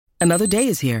Another day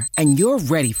is here, and you're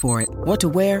ready for it. What to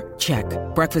wear? Check.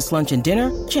 Breakfast, lunch, and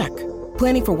dinner? Check.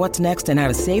 Planning for what's next and how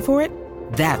to save for it?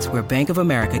 That's where Bank of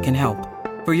America can help.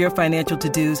 For your financial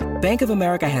to-dos, Bank of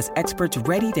America has experts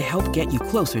ready to help get you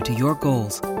closer to your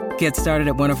goals. Get started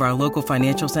at one of our local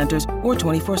financial centers or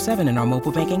 24/7 in our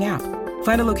mobile banking app.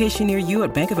 Find a location near you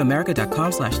at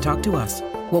bankofamerica.com/talktous.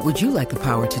 What would you like the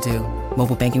power to do?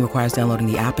 Mobile banking requires downloading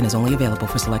the app and is only available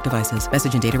for select devices.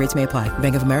 Message and data rates may apply.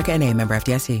 Bank of America N.A., member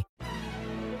FDIC.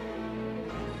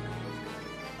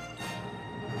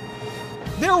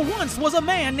 There once was a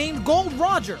man named Gold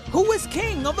Roger who was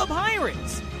king of the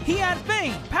pirates. He had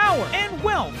fame, power, and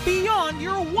wealth beyond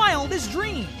your wildest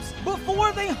dreams.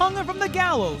 Before they hung him from the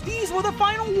gallows, these were the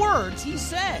final words he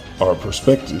said. Our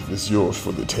perspective is yours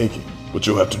for the taking, but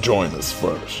you'll have to join us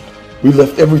first. We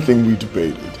left everything we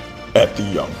debated at the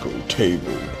Yonko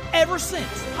table. Ever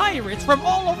since, pirates from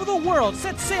all over the world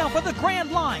set sail for the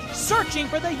Grand Line, searching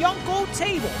for the Yonko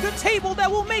table, the table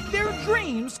that will make their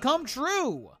dreams come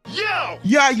true.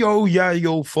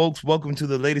 Yo, folks. Welcome to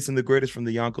the latest and the greatest from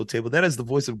the Yonko table. That is the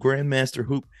voice of Grandmaster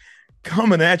Hoop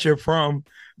coming at you from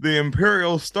the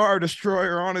Imperial Star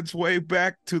Destroyer on its way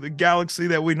back to the galaxy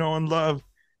that we know and love.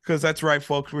 Because that's right,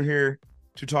 folks. We're here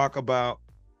to talk about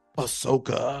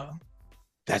Ahsoka.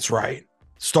 That's right.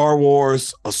 Star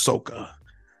Wars Ahsoka.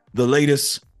 The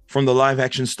latest from the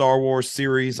live-action Star Wars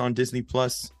series on Disney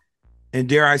Plus. And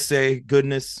dare I say,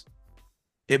 goodness,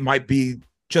 it might be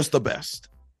just the best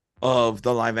of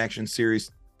the live-action series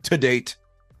to date.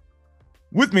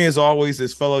 With me, as always,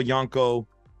 is fellow Yonko,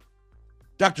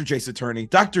 Dr. Jace Attorney.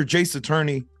 Dr. Jace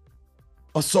Attorney,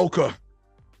 Ahsoka.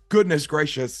 Goodness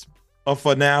gracious. A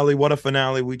finale. What a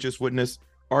finale we just witnessed.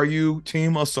 Are you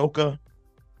Team Ahsoka?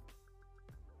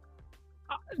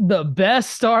 The best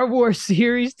Star Wars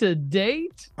series to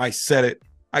date? I said it.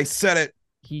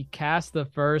 He cast the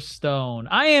first stone.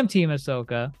 I am Team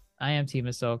Ahsoka.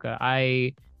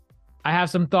 I have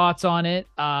some thoughts on it.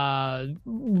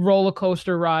 Roller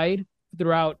coaster ride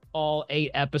throughout all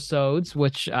 8 episodes,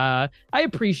 which I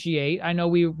appreciate. I know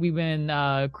we've been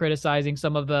criticizing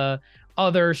some of the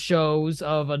other shows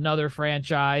of another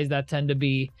franchise that tend to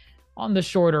be on the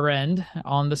shorter end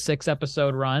on the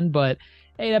 6-episode run, but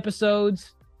 8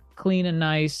 episodes, clean and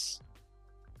nice.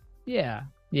 Yeah.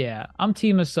 I'm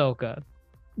Team Ahsoka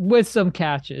with some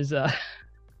catches.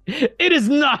 It is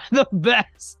not the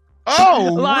best. Oh,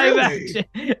 live really? action.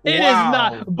 It is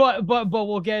not. But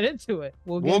we'll get into it.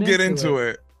 We'll get into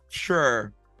it.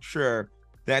 Sure.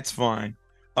 That's fine.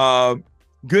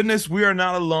 Goodness, we are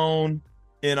not alone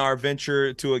in our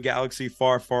venture to a galaxy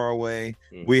far, far away.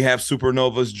 We have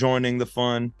supernovas joining the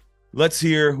fun. Let's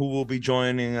hear who will be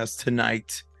joining us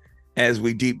tonight as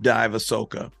we deep dive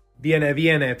Ahsoka.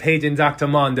 Viene, Paige and Dr.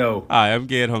 Mondo. Hi, I'm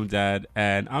Gay at Home Dad,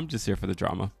 and I'm just here for the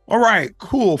drama. All right,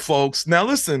 cool, folks. Now,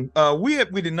 listen,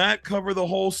 we did not cover the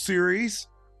whole series.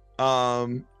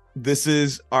 This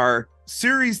is our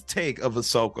series take of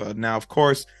Ahsoka. Now, of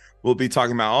course, we'll be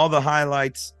talking about all the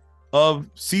highlights of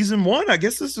season 1. I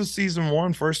guess this is season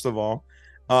 1, first of all.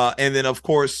 And then, of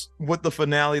course, with the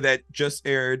finale that just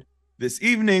aired this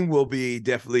evening, we'll be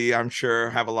definitely, I'm sure,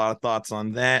 have a lot of thoughts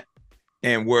on that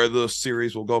and where the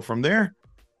series will go from there.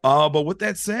 But with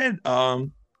that said,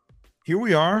 here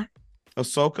we are,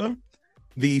 Ahsoka,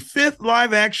 the 5th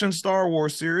live-action Star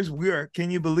Wars series.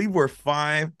 Can you believe we're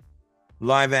 5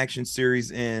 live-action series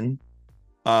in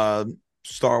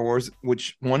Star Wars,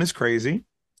 which one is crazy.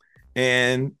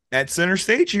 And at center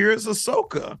stage here is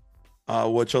Ahsoka,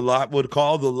 which a lot would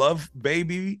call the love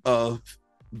baby of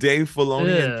Dave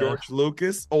Filoni and George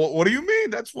Lucas. Oh, what do you mean?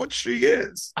 That's what she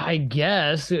is. I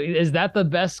guess. Is that the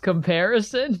best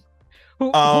comparison?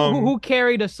 Who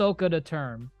carried Ahsoka to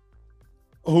term?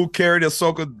 Who carried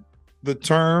Ahsoka the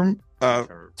term?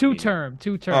 Two term.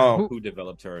 Oh. Who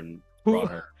developed her and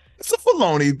brought her? It's a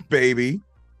Filoni baby,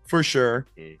 for sure.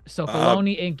 So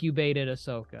Filoni incubated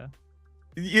Ahsoka.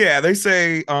 Yeah, they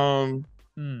say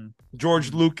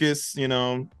George Lucas,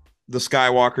 the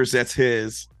Skywalkers, that's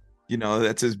his.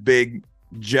 That's his big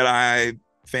Jedi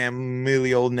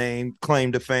familial name,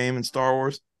 claim to fame in Star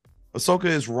Wars. Ahsoka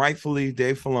is rightfully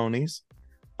Dave Filoni's.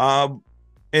 And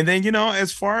then,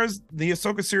 as far as the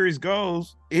Ahsoka series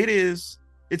goes,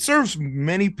 it serves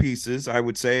many pieces. I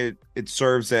would say it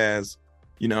serves as,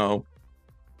 a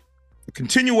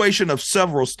continuation of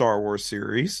several Star Wars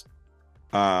series,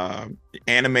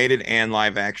 animated and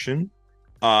live action.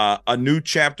 A new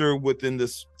chapter within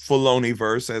this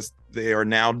Filoni-verse, as they are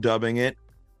now dubbing it.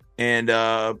 And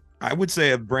I would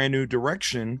say a brand new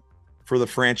direction for the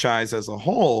franchise as a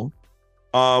whole.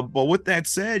 But with that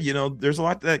said, there's a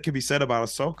lot that can be said about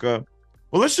Ahsoka.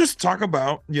 Well, let's just talk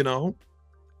about,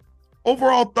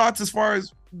 overall thoughts as far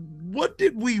as what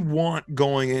did we want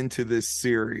going into this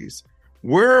series?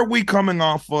 Where are we coming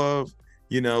off of?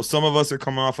 You know, some of us are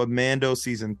coming off of Mando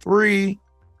season 3.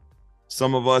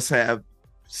 Some of us have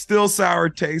still sour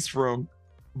taste from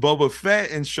Boba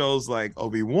Fett and shows like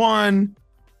Obi-Wan.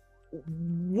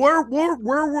 Where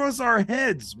was our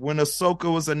heads when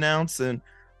Ahsoka was announced, and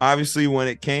obviously when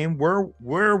it came? Where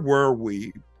were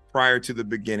we prior to the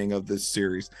beginning of this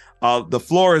series? The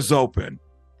floor is open.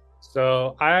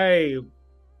 So I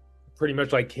pretty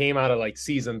much like came out of like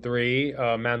season 3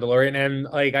 Mandalorian, and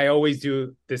like I always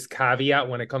do this caveat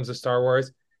when it comes to Star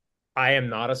Wars. I am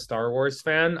not a Star Wars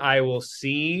fan. I will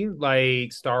see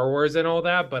like Star Wars and all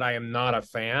that, but I am not a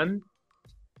fan.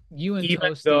 You and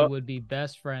Even Toasty though- would be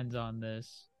best friends on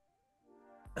this.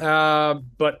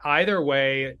 But either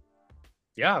way,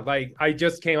 yeah, like I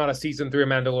just came out of season 3 of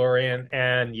Mandalorian,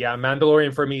 and yeah,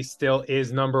 Mandalorian for me still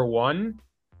is number 1.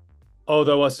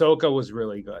 Although Ahsoka was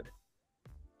really good.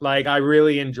 Like I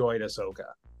really enjoyed Ahsoka.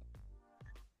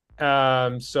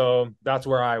 So that's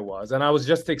where I was. And I was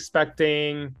just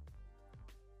expecting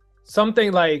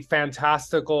something like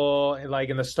fantastical, like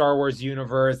in the Star Wars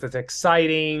universe, that's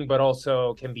exciting, but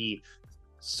also can be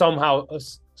somehow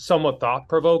somewhat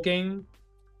thought-provoking.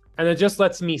 And it just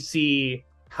lets me see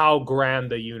how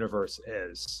grand the universe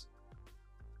is.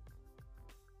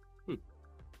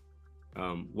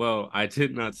 Well, I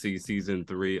did not see season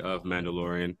 3 of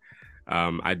Mandalorian.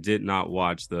 I did not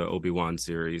watch the Obi-Wan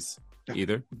series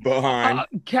either. Behind.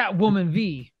 Catwoman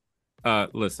V.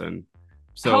 Listen.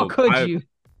 So How could you?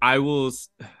 I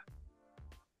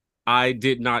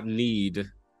did not need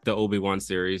the Obi-Wan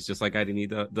series, just like I didn't need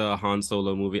the Han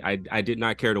Solo movie. I did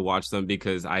not care to watch them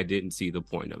because I didn't see the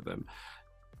point of them.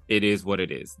 It is what it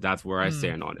is. That's where I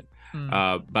stand on it.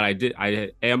 But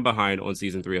I am behind on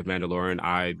season 3 of Mandalorian.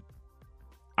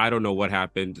 I don't know what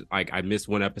happened. Like I missed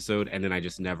one episode and then I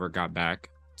just never got back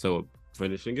to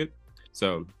finishing it.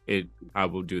 So I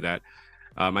will do that.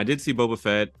 I did see Boba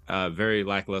Fett, very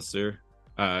lackluster,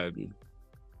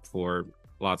 for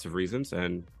lots of reasons,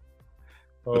 and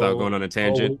without going on a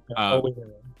tangent,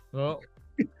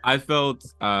 I felt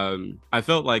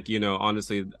like, you know,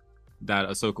 honestly, that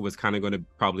Ahsoka was kind of going to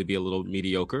probably be a little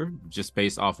mediocre just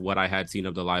based off what I had seen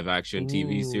of the live action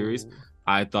TV series.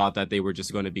 I thought that they were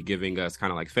just going to be giving us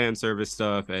kind of like fan service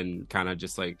stuff and kind of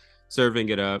just like serving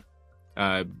it up,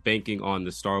 banking on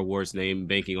the Star Wars name,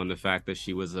 banking on the fact that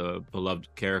she was a beloved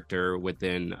character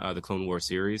within the Clone Wars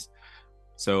series.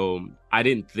 So I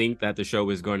didn't think that the show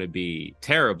was going to be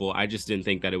terrible. I just didn't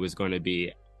think that it was going to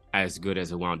be as good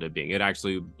as it wound up being. It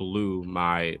actually blew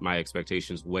my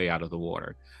expectations way out of the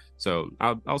water. So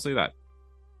I'll say that.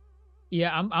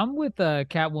 Yeah, I'm with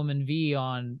Catwoman V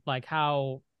on like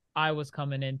how I was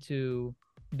coming into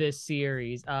this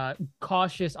series.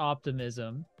 Cautious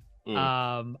optimism.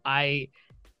 I've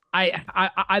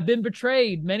been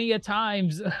betrayed many a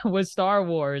times with Star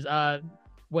Wars.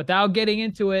 Without getting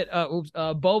into it,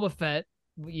 Boba Fett.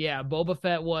 Yeah, Boba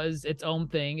Fett was its own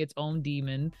thing, its own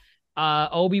demon.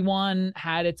 Obi-Wan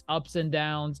had its ups and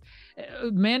downs.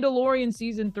 Mandalorian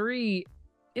season 3,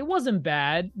 it wasn't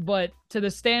bad, but to the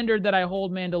standard that I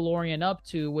hold Mandalorian up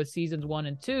to with seasons 1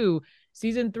 and 2,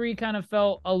 season 3 kind of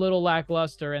felt a little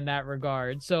lackluster in that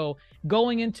regard. So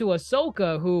going into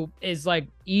Ahsoka, who is like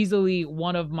easily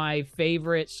one of my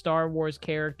favorite Star Wars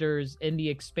characters in the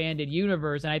expanded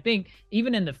universe, and I think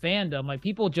even in the fandom, like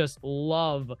people just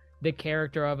love the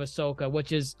character of Ahsoka,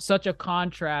 which is such a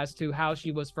contrast to how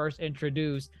she was first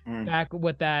introduced back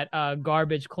with that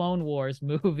garbage Clone Wars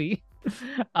movie.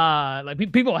 Like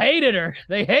people hated her.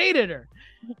 They hated her.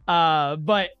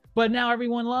 But now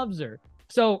everyone loves her.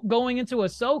 So going into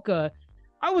Ahsoka,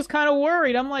 I was kind of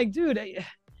worried. I'm like, dude,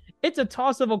 it's a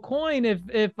toss of a coin if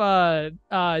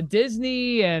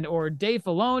Disney or Dave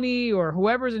Filoni or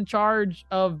whoever's in charge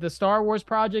of the Star Wars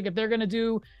project, if they're gonna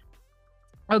do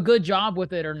a good job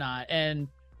with it or not. And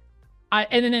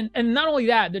not only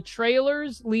that, the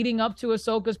trailers leading up to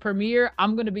Ahsoka's premiere,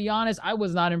 I'm gonna be honest, I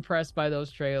was not impressed by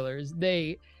those trailers.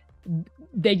 They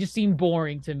just seemed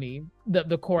boring to me.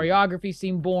 The choreography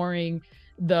seemed boring.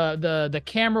 The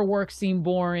camera work seemed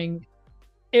boring.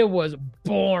 It was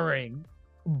boring.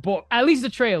 At least the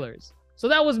trailers. So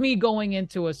that was me going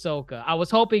into Ahsoka. I was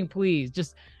hoping, please,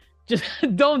 just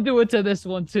don't do it to this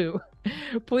one too.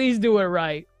 Please do it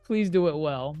right. Please do it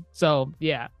well. So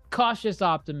yeah, cautious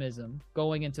optimism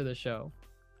going into the show.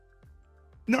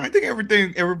 No, I think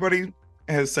everybody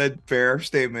has said fair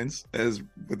statements as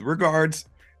with regards.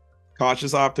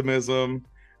 Cautious optimism,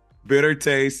 bitter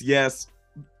taste. Yes,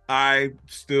 I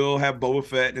still have Boba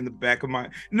Fett in the back of my...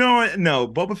 No,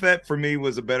 Boba Fett for me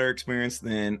was a better experience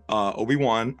than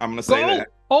Obi-Wan. I'm going to say that.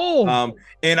 Oh,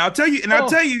 And I'll tell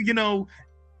you, you know,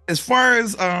 as far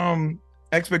as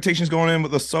expectations going in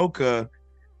with Ahsoka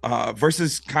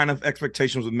versus kind of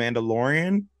expectations with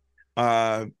Mandalorian,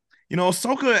 you know,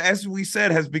 Ahsoka, as we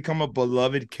said, has become a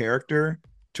beloved character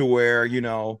to where, you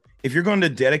know, if you're going to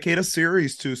dedicate a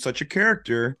series to such a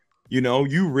character, you know,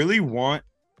 you really want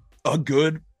a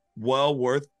good, well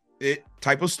worth it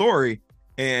type of story.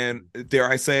 And dare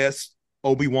I say it,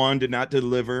 Obi-Wan did not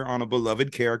deliver on a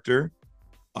beloved character.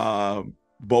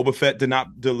 Boba Fett did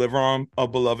not deliver on a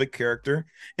beloved character.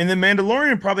 And then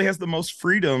Mandalorian probably has the most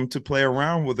freedom to play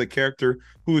around with a character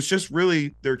who is just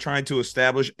really, they're trying to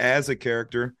establish as a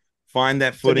character, find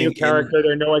that footing. It's a new character.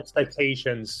 There are no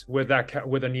expectations with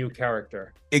with a new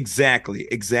character. Exactly.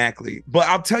 But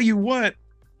I'll tell you what,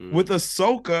 with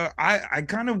Ahsoka, I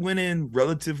kind of went in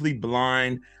relatively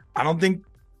blind. I don't think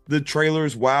the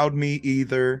trailers wowed me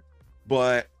either,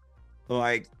 but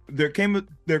like there came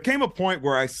a point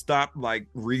where I stopped like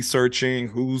researching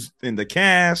who's in the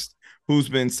cast, who's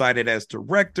been cited as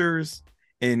directors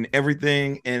and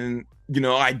everything. And you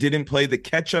know, I didn't play the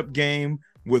catch-up game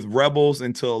with Rebels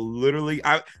until literally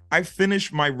I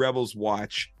finished my Rebels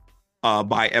watch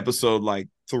by episode like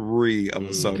 3 of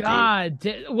Ahsoka. God,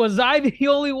 was I the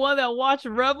only one that watched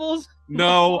Rebels?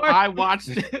 No, I watched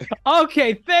it.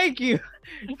 Okay, thank you.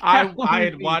 I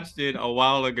had watched it a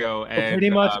while ago, and pretty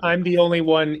much I'm the only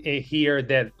one here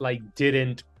that like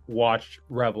didn't watch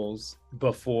Rebels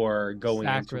before going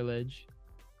sacrilege.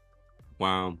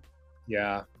 Wow.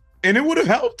 Yeah. And it would have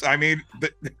helped. I mean,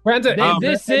 granted,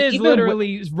 this is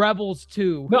literally Rebels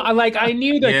 2. No, I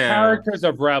knew the Yeah. characters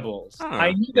of Rebels.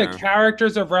 I knew the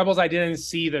characters of Rebels. I didn't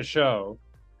see the show,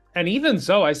 and even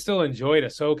so, I still enjoyed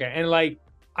Ahsoka. And like,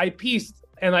 I pieced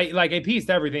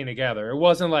everything together. It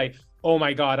wasn't like, oh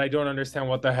my god, I don't understand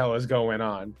what the hell is going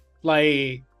on.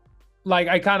 Like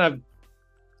I kind of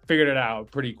figured it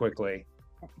out pretty quickly.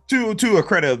 To a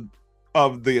credit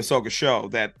of the Ahsoka show,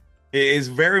 that it is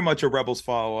very much a Rebels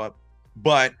follow-up,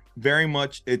 but very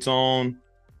much its own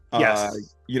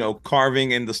you know,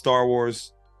 carving in the Star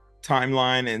Wars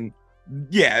timeline. And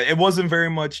yeah, it wasn't very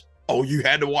much, oh, you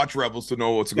had to watch Rebels to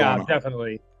know what's going on. Yeah,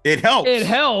 definitely. It helps. It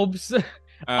helps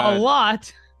a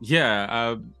lot.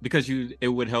 Yeah, because it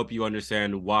would help you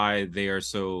understand why they are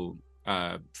so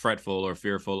fretful or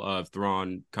fearful of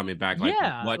Thrawn coming back. Like,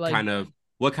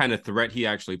 what kind of threat he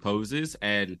actually poses,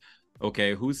 and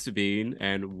okay, who's Sabine,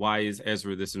 and why is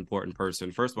Ezra this important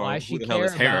person? First of all, who the hell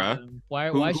is Hera?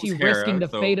 Why is she risking the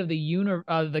fate of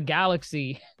the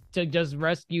galaxy to just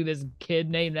rescue this kid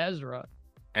named Ezra?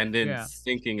 And then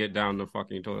sinking it down the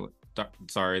fucking toilet.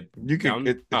 Sorry, you can.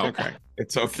 It's okay.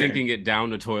 It's okay. Sinking it down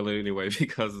the toilet anyway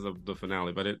because of the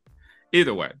finale. But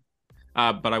either way.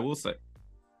 But I will say,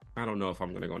 I don't know if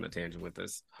I'm going to go on a tangent with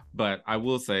this, but I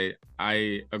will say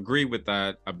I agree with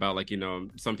that about, like, you know,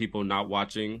 some people not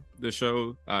watching the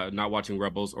show, not watching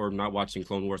Rebels or not watching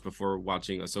Clone Wars before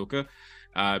watching Ahsoka.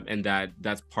 And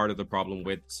that's part of the problem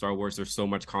with Star Wars. There's so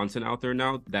much content out there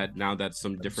now that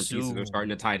some different pieces are starting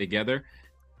to tie together.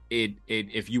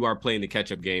 If you are playing the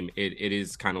catch-up game, it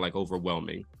is kind of like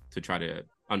overwhelming to try to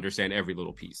understand every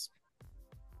little piece.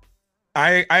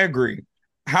 I agree.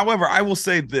 However, I will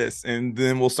say this, and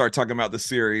then we'll start talking about the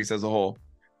series as a whole.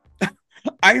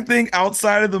 I think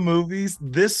outside of the movies,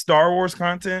 this Star Wars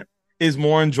content is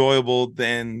more enjoyable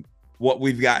than what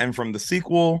we've gotten from the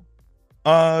sequel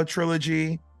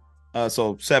trilogy.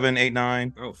 So 7, 8,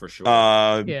 9. Oh, for sure.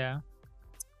 Yeah.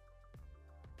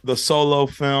 The Solo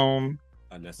film.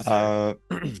 Unnecessary.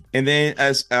 And then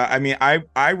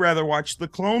I rather watch the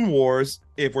Clone Wars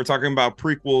if we're talking about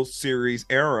prequel series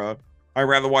era. I'd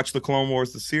rather watch the Clone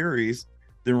Wars the series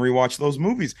than rewatch those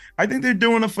movies. I think they're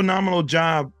doing a phenomenal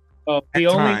job at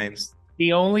times.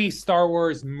 The only Star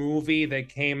Wars movie that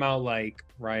came out like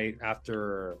right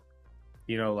after,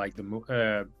 you know, like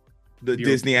the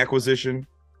Disney acquisition.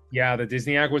 Yeah, the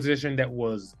Disney acquisition that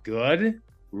was good.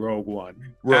 Rogue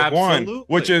One,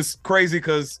 which is crazy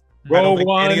because I don't think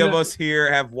any of us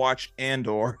here have watched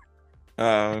Andor.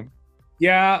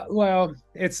 Yeah, well,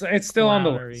 it's still on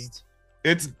the list.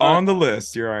 It's on the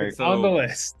list. You're right. So, on the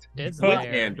list. It's with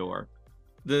Andor.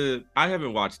 I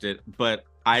haven't watched it, but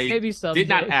I did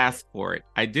not ask for it.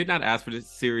 I did not ask for this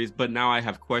series, but now I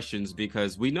have questions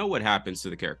because we know what happens to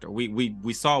the character.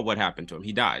 We saw what happened to him.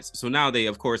 He dies. So now they,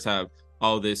 of course, have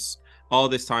all this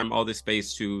time, all this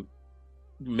space to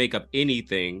make up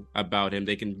anything about him.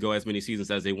 They can go as many seasons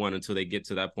as they want until they get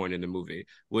to that point in the movie,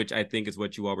 which I think is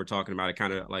what you all were talking about. I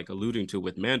kind of like alluding to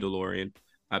with Mandalorian.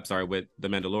 I'm sorry, with the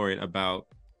Mandalorian, about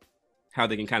how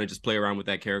they can kind of just play around with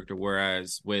that character.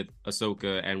 Whereas with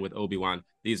Ahsoka and with Obi-Wan,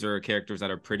 these are characters that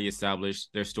are pretty established.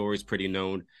 Their story's pretty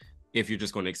known. if you're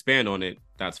just going to expand on it,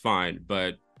 that's fine.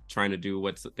 But trying to do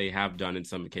what they have done in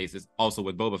some cases, also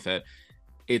with Boba Fett,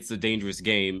 it's a dangerous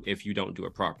game if you don't do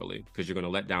it properly, because you're going to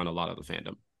let down a lot of the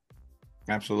fandom.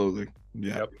 Absolutely.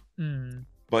 Yeah. Yep.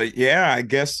 But yeah, I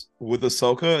guess with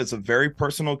Ahsoka, it's a very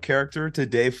personal character to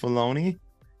Dave Filoni.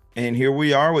 And here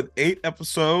we are with 8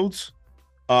 episodes.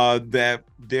 We've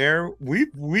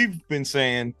been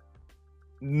saying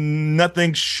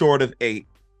nothing short of 8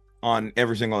 on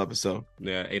every single episode.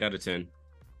 Yeah, 8 out of 10.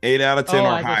 8 out of 10 or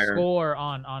like higher. A score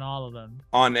on all of them.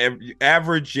 On every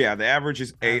average, yeah, the average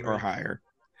is 8 or higher.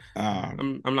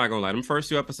 I'm not gonna lie. Them first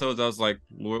 2 episodes, I was like,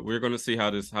 we're gonna see how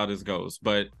this goes,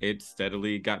 but it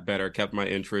steadily got better, kept my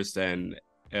interest, and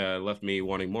left me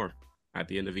wanting more at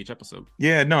the end of each episode.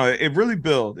 Yeah, no, it really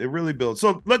built.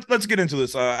 So let's get into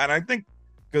this. And I think,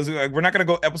 because we're not gonna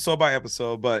go episode by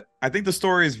episode, but I think the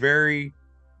story is very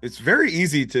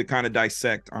easy to kind of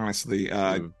dissect. Honestly,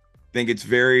 I think it's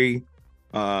very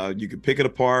you can pick it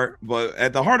apart, but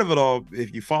at the heart of it all,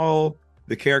 if you follow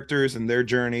the characters and their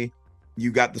journey, you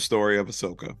got the story of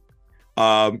Ahsoka.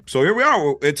 So here we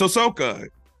are. It's Ahsoka.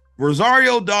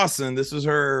 Rosario Dawson. This is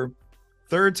her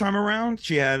 3rd time around.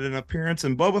 She had an appearance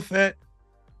in Boba Fett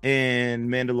and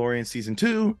Mandalorian season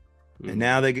 2, and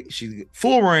now she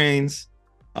full reigns.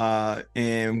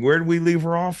 And where did we leave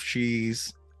her off?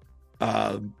 She's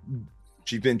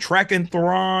been tracking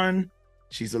Thrawn.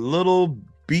 She's a little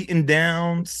beaten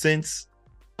down since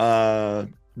the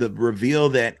reveal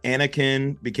that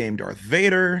Anakin became Darth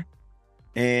Vader.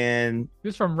 And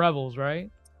this from Rebels,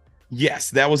 right?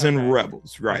 Yes, that was in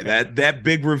Rebels, right? Okay. That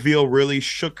big reveal really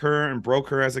shook her and broke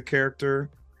her as a character.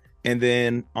 And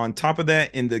then on top of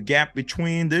that, in the gap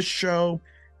between this show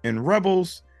and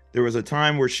Rebels, there was a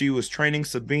time where she was training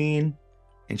Sabine,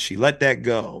 and she let that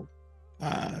go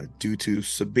due to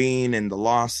Sabine and the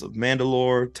loss of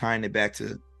Mandalore, tying it back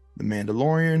to the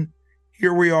Mandalorian.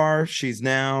 Here we are. She's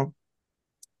now,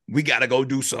 we got to go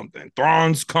do something.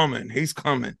 Thrawn's coming. He's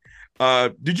coming.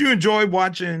 Did you enjoy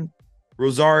watching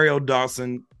Rosario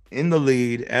Dawson in the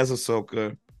lead as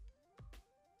Ahsoka?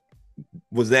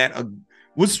 Was it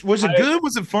good?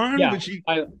 Was it fun?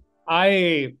 Yeah,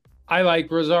 I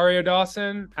like Rosario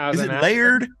Dawson as Is it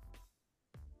layered?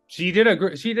 She did a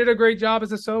great job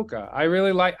as Ahsoka. I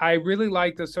really liked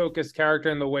Ahsoka's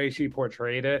character and the way she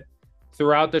portrayed it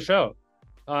throughout the show.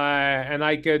 And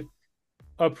I could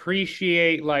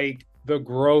appreciate like the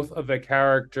growth of the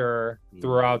character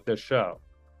throughout the show.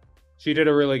 She did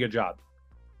a really good job.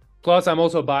 Plus, I'm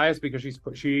also biased because she's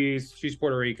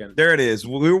Puerto Rican. There it is.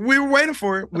 We were waiting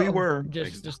for it. We were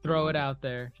just throw it out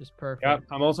there. Just perfect. Yep.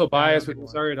 I'm also biased with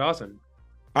Rosario Dawson.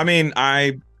 I mean,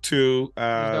 I too.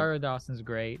 Rosario Dawson's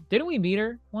great. Didn't we meet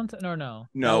her once? No.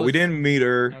 No, we didn't meet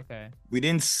her. Okay. We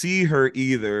didn't see her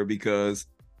either because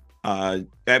at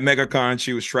MegaCon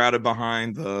she was shrouded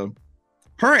behind her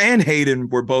and Hayden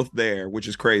were both there, which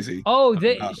is crazy. Oh,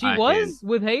 she was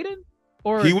with Hayden?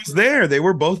 Or he was there. They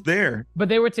were both there. But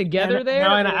they were together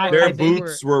there? Their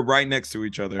booths were right next to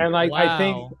each other. And I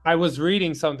think I was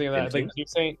reading something that like you're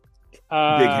saying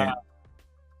Big hand.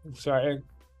 Sorry,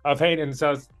 of Hayden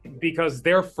says because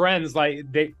they're friends, I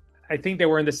think they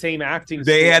were in the same acting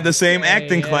They school. had the same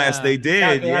acting class. They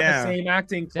did. They had the same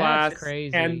acting class. That's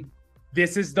crazy. And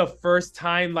this is the first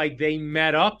time like they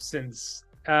met up since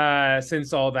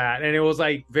all that, and it was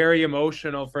like very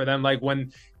emotional for them, like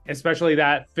when especially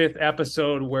that 5th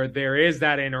episode where there is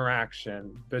that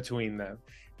interaction between them,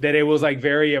 that it was like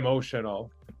very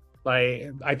emotional.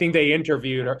 Like I think they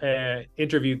interviewed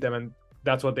them, and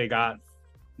that's what they got.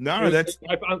 No,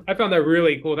 I found that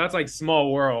really cool. That's like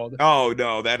small world. Oh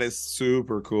no, that is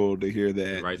super cool to hear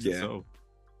that. Right. Yeah.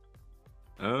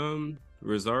 So,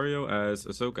 Rosario as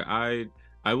Ahsoka,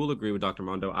 I will agree with Dr.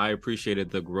 Mondo. I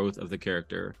appreciated the growth of the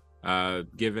character,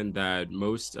 given that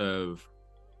most of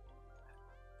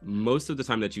the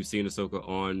time that you've seen Ahsoka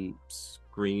on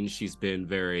screen, she's been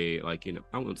very, like,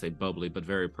 I wouldn't say bubbly, but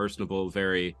very personable,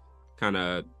 very kind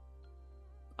of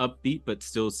upbeat, but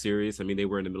still serious. I mean, they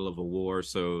were in the middle of a war,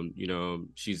 so,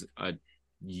 she's a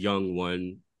young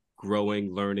one,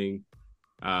 growing, learning,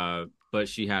 but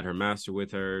she had her master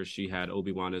with her. She had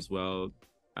Obi-Wan as well.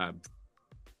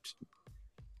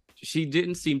 She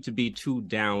didn't seem to be too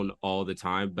down all the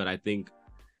time, but I think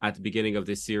at the beginning of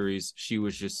this series, she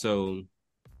was just so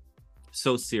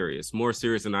serious, more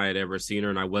serious than I had ever seen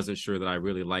her, and I wasn't sure that I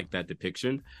really liked that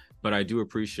depiction. But I do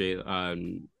appreciate,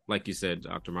 like you said,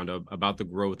 Dr. Mondo, about the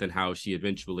growth and how she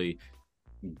eventually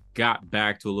got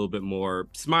back to a little bit more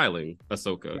smiling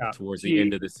Ahsoka towards the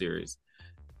end of the series.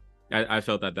 I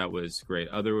felt that was great.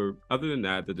 Other than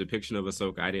that, the depiction of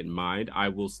Ahsoka, I didn't mind. I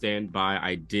will stand by,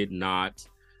 I did not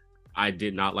I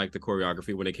did not like the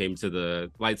choreography when it came to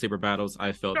the lightsaber battles.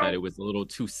 I felt that it was a little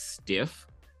too stiff,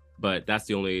 but that's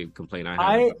the only complaint I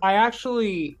have. I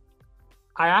actually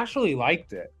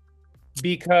liked it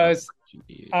because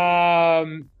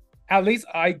at least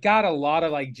I got a lot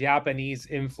of like Japanese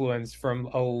influence from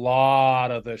a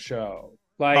lot of the show.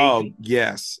 Like, oh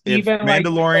yes, if even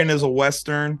Mandalorian like is a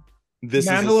Western, this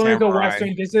is a Mandalorian's a samurai.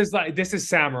 Western. This is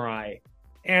samurai.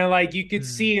 And like you could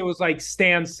see it was like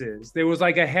stances. There was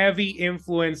like a heavy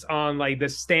influence on like the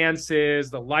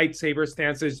stances, the lightsaber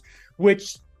stances,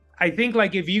 which I think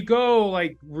like if you go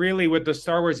like really with the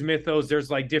Star Wars mythos,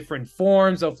 there's like different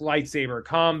forms of lightsaber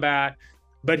combat.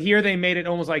 But here they made it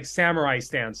almost like samurai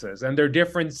stances, and they're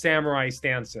different samurai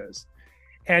stances.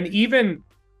 And even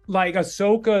like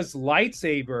Ahsoka's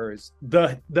lightsabers,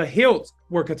 the hilts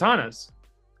were katanas.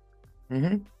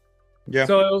 Mm-hmm. Yeah.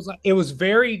 So it was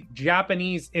very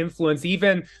Japanese influence.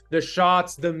 Even the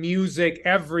shots, the music,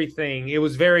 everything. It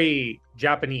was very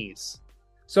Japanese.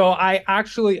 So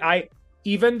I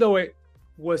even though it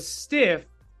was stiff,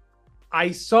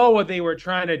 I saw what they were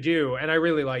trying to do, and I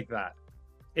really liked that.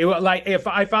 It was like if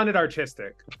I found it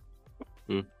artistic.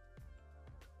 It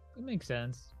makes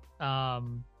sense.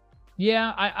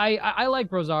 Yeah, I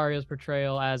like Rosario's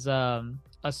portrayal as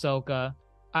Ahsoka.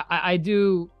 I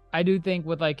do think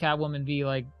with like Catwoman v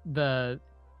like the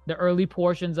early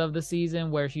portions of the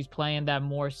season where she's playing that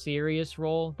more serious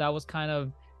role, that was kind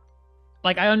of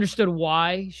like I understood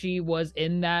why she was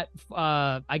in that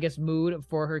I guess mood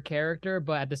for her character,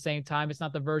 but at the same time it's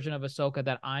not the version of Ahsoka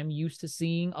that I'm used to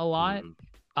seeing a lot.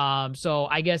 So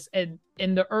I guess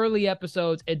in the early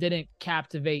episodes it didn't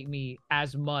captivate me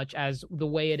as much as the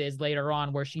way it is later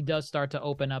on, where she does start to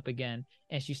open up again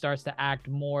and she starts to act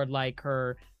more like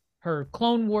her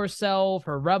Clone Wars self,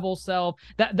 her rebel self.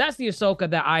 That's the Ahsoka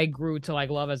that I grew to like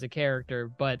love as a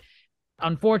character. But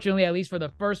unfortunately, at least for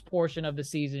the first portion of the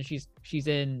season, she's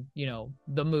in, you know,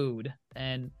 the mood.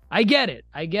 And I get it.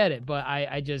 But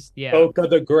I just, yeah. Ahsoka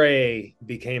the Gray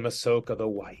became Ahsoka the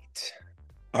White.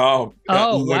 Oh,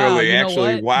 literally, wow.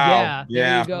 actually, wow.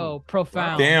 Yeah. There you go.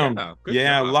 Profound. Damn.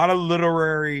 Yeah, a lot of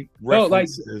literary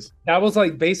references. That was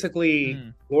like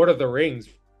basically Lord of the Rings,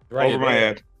 right? Over my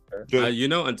head. You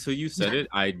know, until you said it,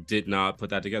 I did not put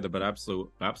that together, but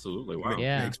absolutely, wow.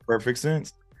 Yeah. Makes perfect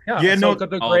sense. Yeah, no, Ahsoka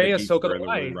the All Gray, geeks Ahsoka were the in the room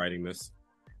White. writing this.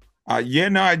 I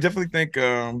definitely think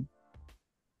I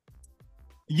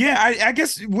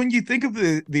guess when you think of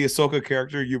the Ahsoka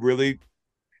character, you really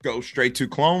go straight to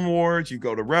Clone Wars, you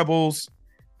go to Rebels,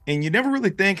 and you never really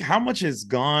think how much has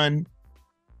gone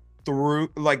through,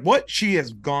 like what she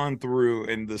has gone through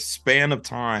in the span of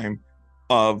time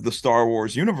of the Star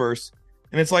Wars universe.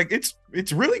 And it's like it's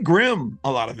really grim,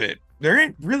 a lot of it. There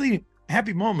ain't really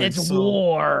happy moments. It's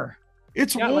war.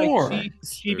 It's war. Like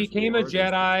she became a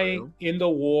Jedi in the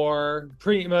war,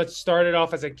 pretty much started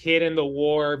off as a kid in the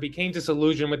war, became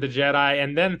disillusioned with the Jedi,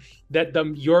 and then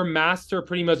your master,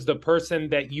 pretty much the person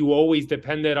that you always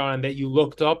depended on, that you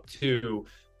looked up to,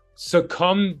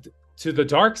 succumbed to the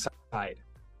dark side.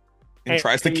 And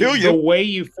tries to kill you. The way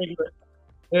you figure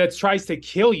it tries to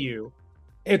kill you,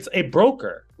 it broke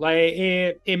her. Like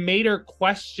it made her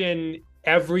question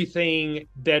everything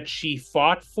that she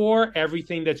fought for,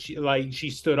 everything that she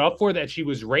stood up for, that she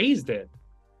was raised in.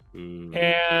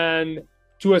 And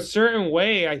to a certain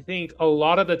way, I think a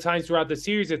lot of the times throughout the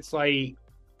series, it's like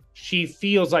she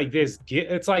feels like this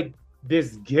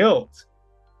guilt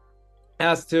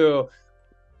as to,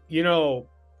 you know,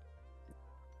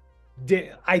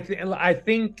 I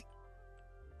think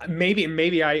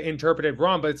maybe I interpreted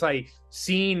wrong, but it's like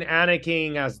seeing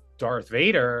Anakin as Darth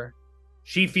Vader,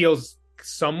 she feels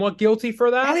somewhat guilty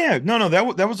for that. Oh yeah, no,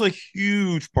 that was a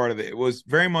huge part of it. It was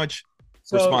very much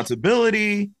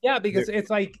responsibility. Yeah, because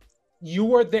it's like you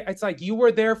were there. It's like you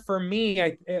were there for me.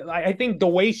 I think the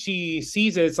way she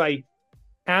sees it, it's like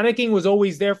Anakin was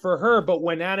always there for her, but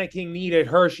when Anakin needed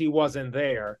her, she wasn't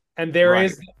there. And there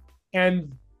is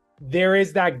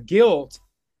that guilt,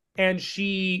 and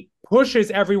she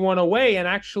pushes everyone away, and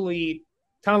actually,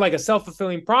 kind of like a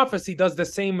self-fulfilling prophecy, does the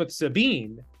same with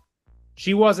Sabine.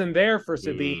 She wasn't there for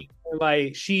Sabine.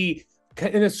 Like she,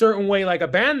 in a certain way, like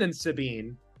abandoned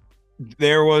Sabine.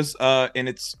 There was, and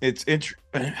it's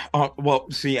well,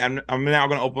 see, I'm now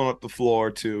going to open up the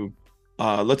floor to,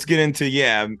 let's get into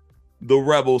the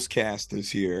Rebels cast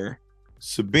is here: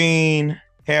 Sabine,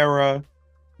 Hera,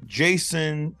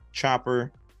 Jason,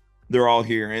 Chopper. They're all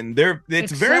here, and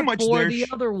it's very much for the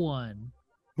other one.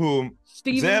 Who?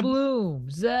 Stephen Bloom,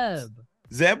 Zeb.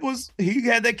 Zeb he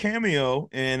had that cameo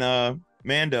in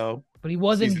Mando, but he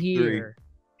wasn't here.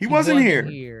 He wasn't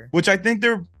here, which I think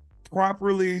they're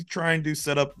properly trying to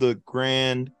set up the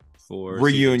grand for season 2.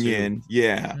 reunion,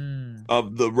 yeah,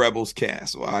 of the Rebels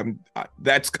cast. Well,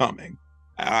 that's coming,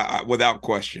 without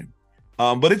question.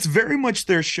 But it's very much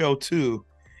their show too.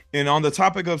 And on the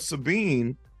topic of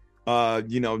Sabine, now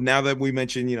that we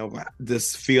mentioned,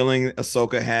 this feeling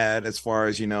Ahsoka had as far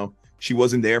as, she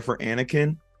wasn't there for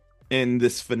Anakin, and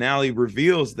this finale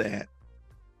reveals that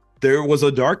there was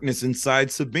a darkness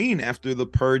inside Sabine after the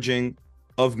purging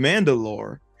of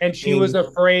Mandalore. And she was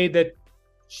afraid that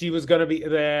she was going to be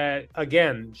that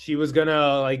again, she was going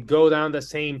to like go down the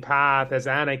same path as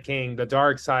Anakin, the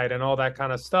dark side and all that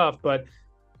kind of stuff.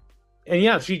 And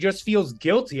yeah, she just feels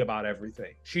guilty about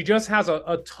everything. She just has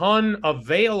a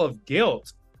veil of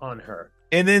guilt on her.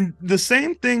 And then the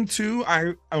same thing too,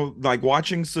 I like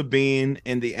watching Sabine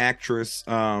and the actress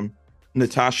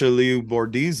Natasha Liu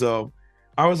Bordizzo.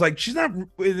 I was like, she's not.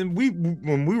 When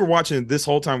we were watching this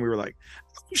whole time, we were like,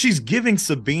 she's giving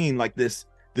Sabine like this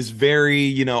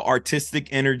very artistic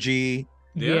energy.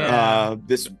 Yeah.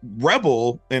 This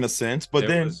rebel in a sense, but there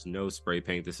then was no spray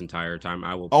paint this entire time.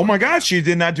 I will. Oh my God, she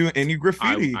did not do any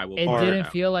graffiti. I will It didn't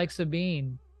feel like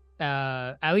Sabine.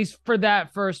 At least for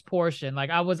that first portion. Like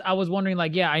I was wondering,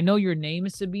 like, yeah, I know your name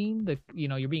is Sabine,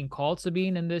 you're being called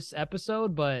Sabine in this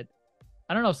episode, but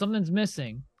I don't know, something's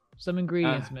missing. Some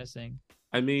ingredients missing.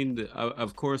 I mean,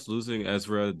 of course, losing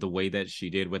Ezra the way that she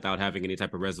did without having any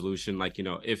type of resolution, like,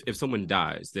 if someone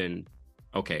dies, then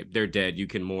okay, they're dead, you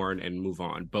can mourn and move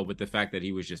on. But with the fact that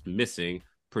he was just missing,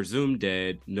 presumed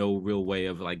dead, no real way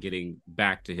of like getting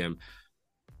back to him.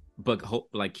 But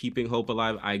keeping hope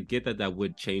alive, I get that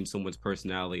would change someone's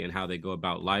personality and how they go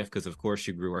about life. Because of course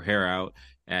she grew her hair out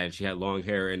and she had long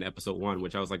hair in episode 1,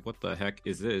 which I was like, what the heck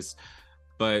is this?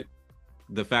 But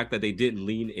the fact that they didn't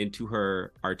lean into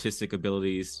her artistic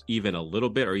abilities even a little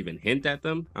bit or even hint at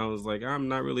them, I was like, I'm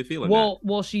not really feeling that.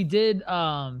 Well, she did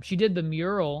the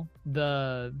mural,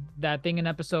 that thing in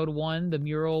episode 1, the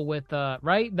mural with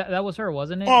right? That was her,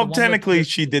 wasn't it? Well, technically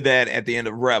she did that at the end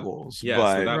of Rebels. Yeah,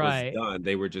 but so that was done.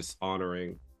 They were just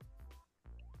honoring.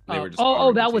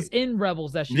 That was in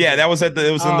Rebels that she Yeah, did. that was in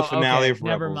the finale of Rebels.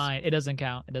 Never mind. It doesn't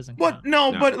count. But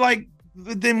no, but like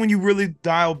then when you really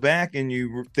dial back and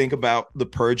you think about the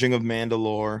purging of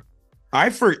Mandalore, I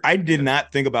did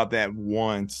not think about that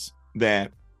once.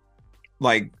 That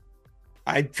like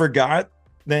I forgot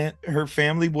that her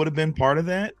family would have been part of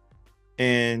that,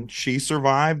 and she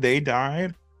survived. They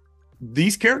died.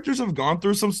 These characters have gone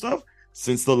through some stuff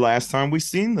since the last time we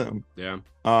seen them. Yeah.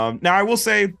 Now I will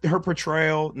say her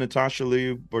portrayal, Natasha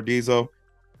Liu Bordizzo,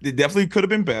 it definitely could have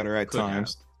been better at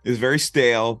times. It's very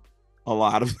stale. A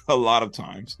lot of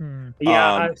times.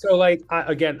 Yeah. So like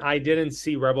I didn't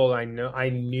see Rebel. I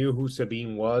knew who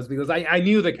Sabine was because I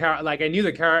knew the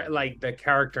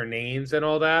character names and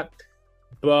all that.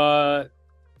 But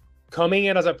coming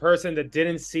in as a person that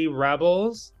didn't see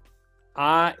Rebels,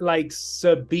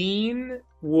 Sabine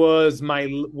was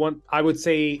I would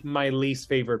say my least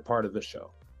favorite part of the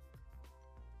show.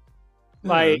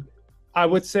 Like I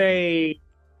would say.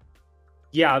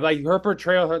 Yeah, like her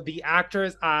portrayal, the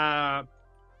actress, I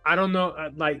don't know,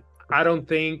 I don't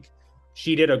think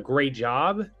she did a great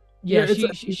job. Yeah,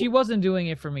 she wasn't doing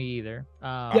it for me either.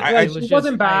 She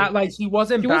wasn't bad. She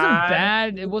wasn't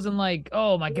bad. It wasn't like,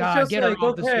 oh my God, get her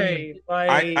off the screen.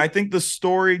 I think the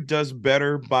story does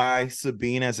better by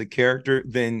Sabine as a character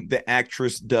than the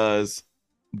actress does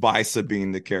by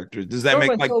Sabine the character. Does that make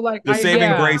the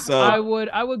saving grace of I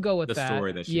would go with the that.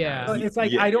 story that she has. It's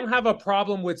like I don't have a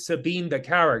problem with Sabine the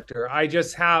character. I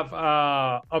just have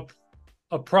a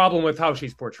problem with how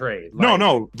she's portrayed.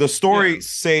 No, the story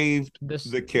saved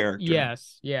the character.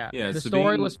 Yes, yeah. The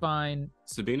story was fine.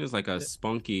 Sabine is like a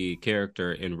spunky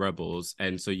character in Rebels,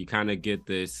 and so you kind of get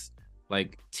this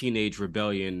like teenage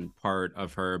rebellion part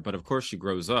of her, but of course she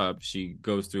grows up, she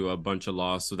goes through a bunch of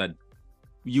loss, so that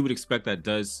you would expect that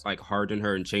does like harden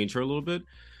her and change her a little bit,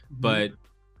 but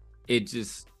it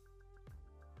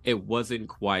wasn't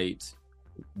quite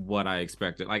what I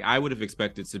expected. Like I would have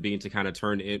expected Sabine to kind of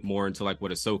turn it more into like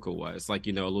what Ahsoka was, like,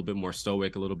 a little bit more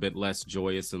stoic, a little bit less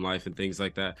joyous in life and things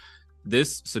like that.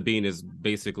 This Sabine is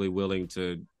basically willing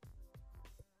to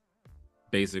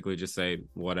basically just say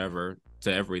whatever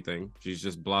to everything. She's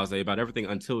just blasé about everything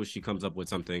until she comes up with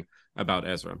something about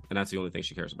Ezra, and that's the only thing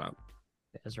she cares about.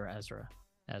 Ezra.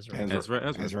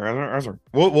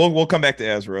 We'll come back to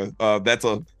Ezra.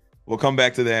 We'll come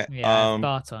back to that. Yeah,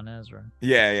 thoughts on Ezra.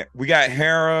 Yeah. We got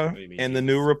Hera and the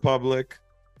New Republic.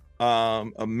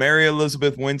 Mary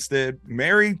Elizabeth Winstead,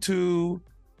 married to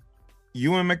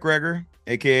Ewan McGregor,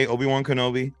 aka Obi-Wan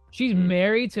Kenobi. She's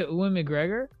married to Ewan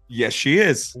McGregor? Yes, she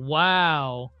is.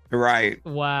 Wow. Right.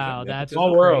 Wow, that's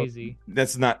all crazy.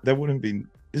 That wouldn't be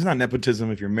it's not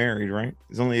nepotism if you're married, right?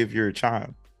 It's only if you're a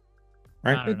child,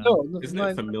 I right? don't know. No, Isn't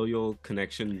it familial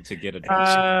connection to get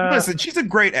a Listen, she's a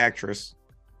great actress.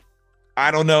 I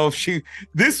don't know if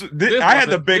this I had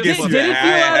the wasn't- biggest. this Did it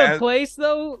feel I out had- of place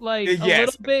though? Like a Yes.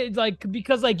 little bit, like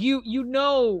because like you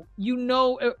know.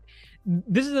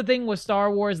 This is the thing with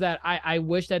Star Wars that I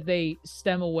wish that they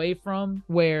stem away from,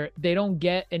 where they don't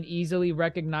get an easily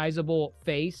recognizable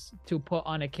face to put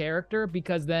on a character,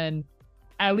 because then,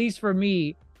 at least for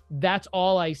me, that's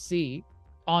all I see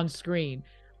on screen.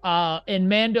 In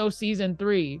Mando season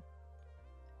 3,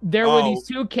 there were these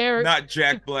two characters. Not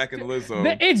Jack Black and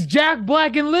Lizzo. It's Jack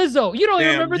Black and Lizzo. You don't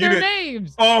even Damn, remember you their didn't-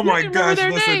 names. Oh You my don't even remember gosh!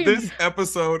 their Listen, names. this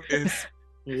episode is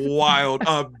wild.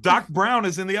 Doc Brown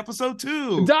is in the episode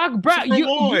too. Doc Brown. Christopher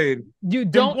Lloyd. You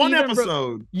In don't one even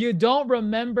episode. you don't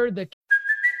remember the.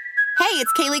 Hey,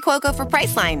 it's Kaylee Cuoco for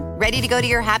Priceline. Ready to go to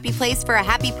your happy place for a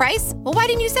happy price? Well, why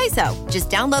didn't you say so? Just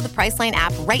download the Priceline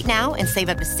app right now and save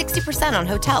up to 60% on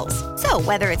hotels. So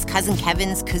whether it's Cousin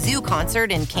Kevin's Kazoo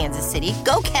Concert in Kansas City,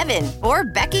 go Kevin, or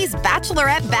Becky's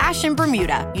Bachelorette Bash in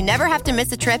Bermuda, you never have to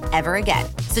miss a trip ever again.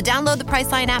 So download the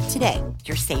Priceline app today.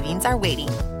 Your savings are waiting.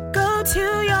 Go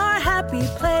to your happy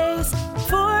place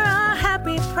for a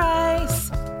happy price.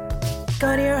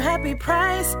 Go to your happy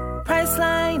price,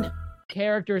 Priceline.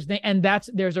 Characters, and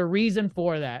there's a reason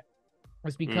for that.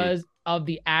 It's because of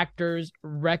the actors'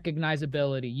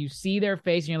 recognizability. You see their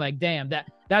face and you're like, damn,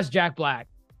 that's Jack Black,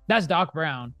 that's Doc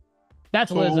Brown,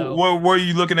 that's Lizzo. What were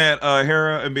you looking at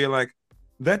Hera and being like,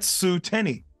 that's Sue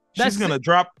Tenney. She's gonna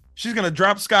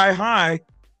drop Sky High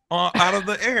out of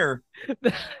the air.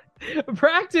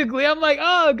 Practically, I'm like,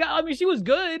 oh god. I mean, she was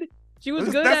good. She was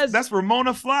good that's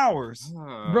Ramona Flowers.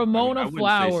 Ramona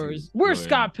Flowers. Where's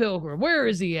Scott Pilgrim? Where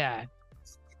is he at?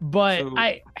 But So-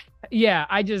 I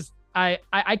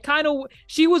kind of,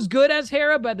 she was good as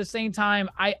Hera, but at the same time,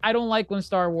 I don't like when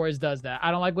Star Wars does that.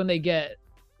 I don't like when they get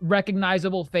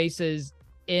recognizable faces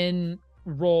in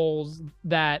roles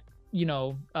that,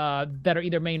 that are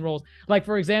either main roles. Like,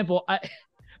 for example,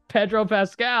 Pedro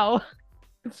Pascal.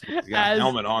 He's got a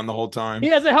helmet on the whole time. He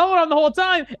has a helmet on the whole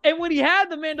time. And when he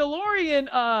had the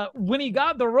Mandalorian, when he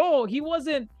got the role, he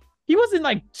wasn't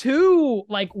like too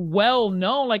like well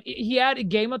known. Like he had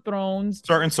Game of Thrones,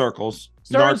 Certain circles.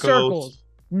 Narcos,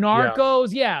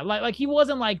 like he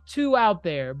wasn't like too out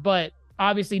there, but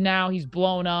obviously now he's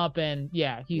blown up and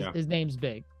his name's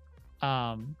big.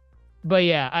 But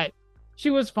yeah,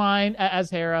 she was fine as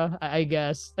Hera, I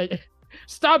guess.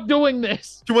 Stop doing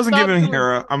this. She wasn't Stop giving doing-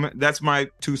 Hera. That's my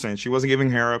 2 cents. She wasn't giving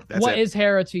Hera. That's What it. is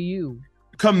Hera to you?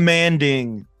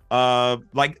 Commanding.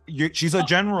 She's a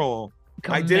general.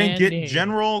 I didn't Commanding. get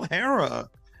General Hera.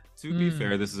 To be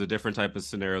fair, this is a different type of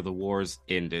scenario. The war's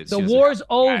ended. The She doesn't war's have to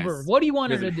be over. as- What do you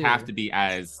want her to doesn't do? have to be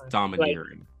as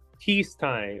domineering.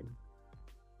 Peacetime.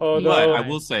 But Although I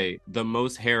will say the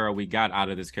most Hera we got out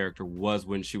of this character was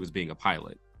when she was being a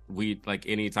pilot. We like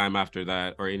any time after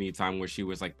that, or any time where she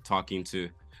was like talking to,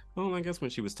 well, I guess when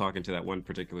she was talking to that one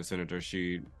particular senator,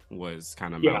 she was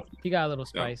kind of mouthy. He got a little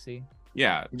spicy.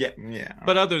 Yeah. Yeah.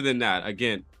 But other than that,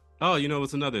 again,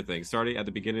 it's another thing. Starting at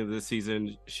the beginning of this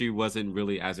season, she wasn't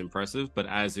really as impressive, but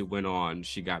as it went on,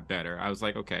 she got better. I was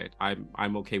like, okay,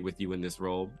 I'm okay with you in this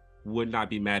role. Would not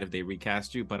be mad if they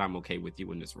recast you, but I'm okay with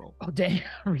you in this role. Oh damn,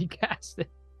 recast it.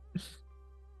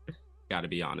 Gotta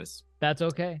be honest. That's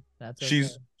okay. That's okay.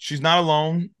 She's not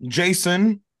alone.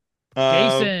 Jason.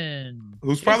 Jason,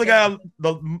 who's probably got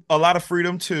a lot of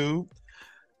freedom too.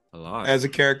 A lot. As a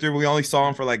character, we only saw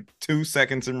him for like 2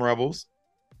 seconds in Rebels.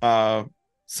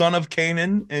 Son of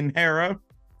Kanan and Hera.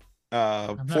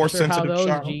 I'm not Force sure how sensitive those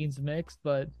child. genes mixed,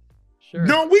 but sure.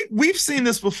 No, we've seen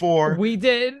this before. We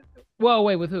did. Well,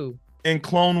 wait, with who? In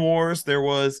Clone Wars, there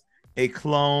was a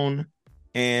clone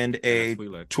and a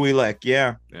Twi'lek.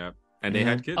 Yeah. Yeah. And they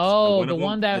had kids. Oh, One the of them-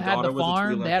 one that had daughter the was a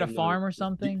farm. Twi'lek They had a and farm or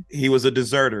something. He was a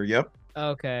deserter. Yep.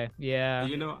 Okay. Yeah.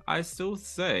 I still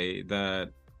say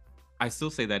that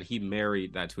he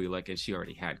married that Twi'lek and she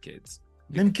already had kids.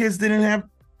 Them kids didn't have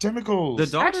tentacles. The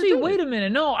daughter Actually, did. wait a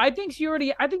minute. No, I think they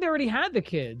already had the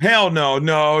kids. Hell no.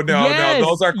 Yes,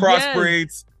 Those are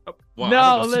crossbreeds. Wow, No,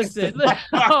 I was gonna listen. say-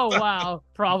 Oh wow,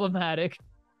 problematic.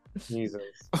 Jesus.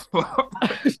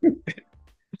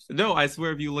 No, I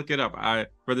swear, if you look it up,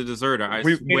 for the deserter, I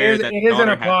We- swear that it isn't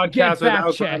a daughter had- podcast Get without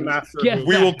fact checked. Grandmaster. Get Who.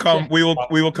 We will fact come. check.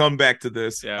 We will come back to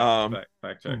this. Yeah,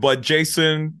 fact check. But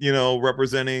Jason,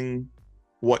 representing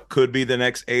what could be the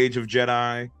next age of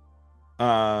Jedi.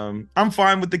 I'm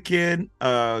fine with the kid.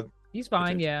 He's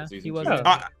fine. Yeah, Season he two. wasn't.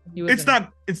 Uh, he was it's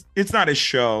not. It's not his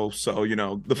show, so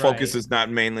the focus Right. is not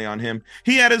mainly on him.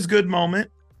 He had his good moment.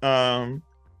 Finding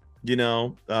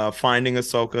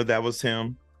Ahsoka, that was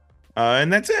him.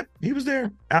 And that's it. He was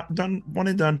there, out, done, one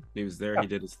and done. He was there. He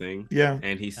did his thing. Yeah,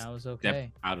 and he That was stepped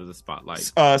okay. out of the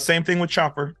spotlight. Same thing with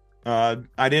Chopper.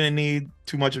 I didn't need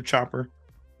too much of Chopper.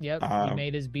 Yep, he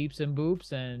made his beeps and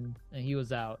boops, and he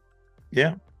was out.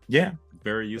 Yeah.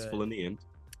 Very useful in the end.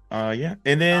 Yeah,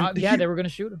 and then they were gonna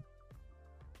shoot him.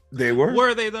 They were.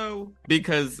 Were they though?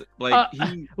 Because like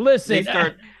listen,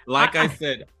 like I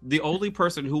said, the only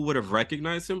person who would have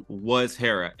recognized him was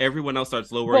Hera. Everyone else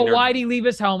starts lowering. But why'd he leave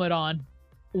his helmet on?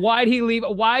 Why'd he leave?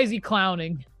 Why is he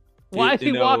clowning? Why is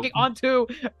he walking onto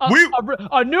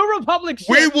a New Republic ship?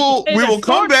 We will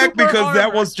come back because armor?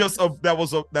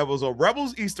 that was a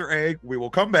Rebels Easter egg. We will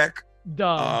come back.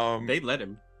 Dumb. They let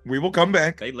him. We will come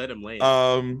back. They let him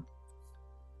land.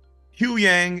 Hugh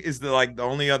Yang is the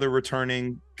only other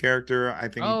returning character. I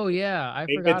think. Oh yeah, I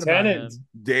David forgot Tennant. about him.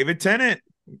 David Tennant.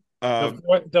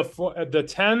 The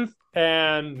 10th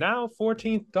and now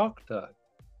 14th Doctor.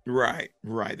 Right.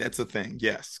 That's a thing.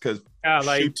 Yes, because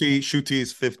Shuti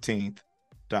is 15th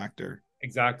Doctor.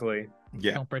 Exactly.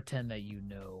 Yeah. Don't pretend that you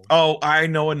know. Oh, I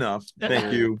know enough.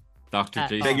 Thank you. Dr.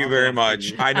 Jason. Thank you very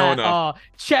much. I know enough.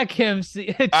 Check him.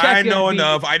 I know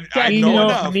enough. I know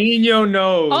enough. Nino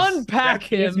knows. Unpack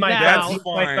him my, now. That's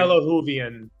my fellow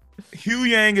Whovian. Hugh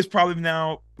Yang is probably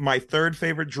now my third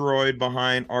favorite droid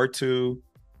behind R2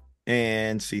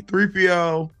 and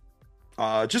C-3PO.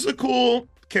 Just a cool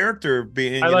character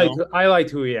being. I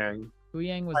liked Hu Yang. Hu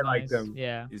Yang was I nice. liked him.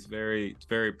 Yeah. He's very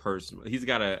personal. He's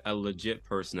got a legit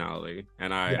personality,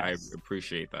 and I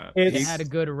appreciate that. He had a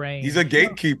good range. He's a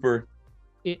gatekeeper.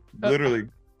 Literally.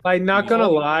 Like, not gonna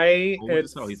lie,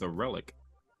 he's a relic.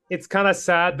 It's kind of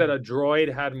sad that a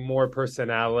droid had more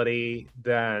personality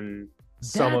than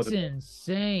some of That's them.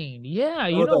 insane. Yeah,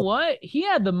 you know what? He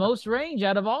had the most range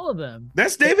out of all of them.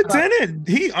 That's David Tennant.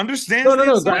 He understands. He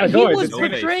was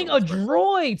portraying a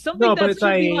droid. Something that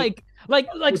should be like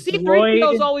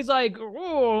C-3PO is always like,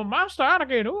 oh, Master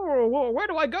Anakin, oh, where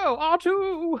do I go?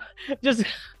 R2. Just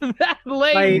that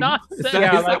lame nonsense.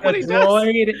 Yeah, like a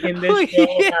droid in this show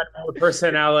had more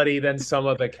personality than some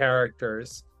of the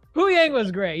characters. Hu Yang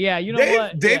was great. Yeah, you know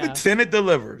what? David Tennant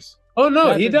delivers. Oh no,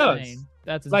 That's he insane. does.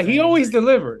 That's like insane. he always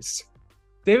delivers.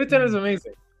 David Tennant is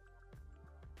amazing.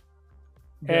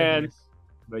 Goodness.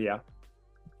 But yeah.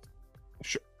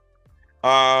 Sure.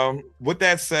 With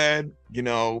that said,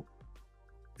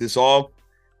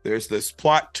 there's this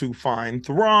plot to find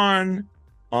Thrawn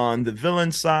on the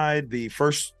villain side. The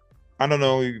first, I don't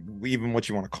know even what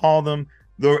you want to call them.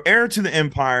 The heir to the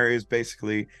Empire is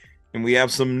basically, and we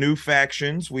have some new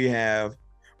factions. We have,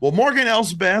 Morgan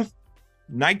Elsbeth,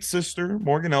 Night Sister,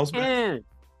 Morgan Elsbeth,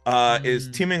 is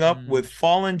teaming up with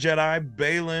fallen Jedi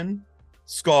Baylan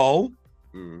Skull,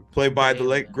 played by the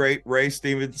late great Ray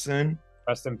Stevenson.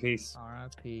 Rest in peace.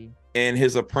 R.I.P. And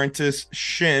his apprentice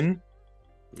Shin.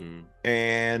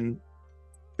 And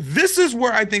this is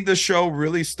where I think the show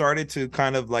really started to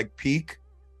kind of like pique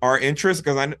our interest,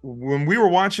 because when we were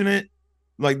watching it,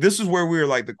 like this is where we were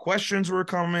like, the questions were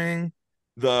coming,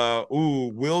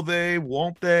 will they,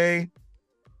 won't they?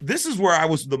 This is where I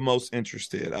was the most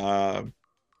interested.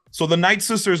 So the Night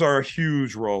Sisters are a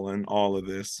huge role in all of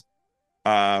this,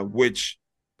 which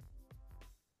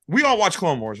we all watch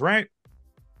Clone Wars, right?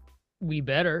 We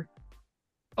better.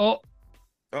 Oh,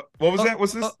 what was that?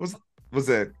 What's this? What's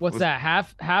that? What's that?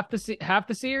 Half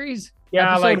the series?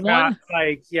 Yeah, Episode one?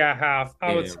 half.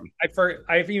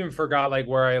 I've even forgot like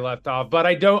where I left off, but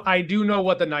I do know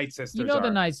what the Night Sisters are. You know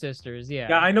the Night Sisters, yeah.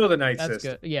 Yeah, I know the Night That's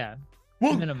Sisters. good. Yeah.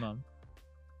 Well, minimum.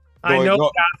 I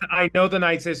know the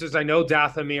Night Sisters. I know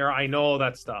Dathomir. I know all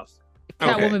that stuff.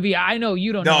 Catwoman V. I know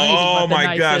you don't know. Oh my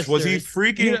Night gosh, Sisters. was he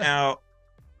freaking out?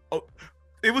 Oh,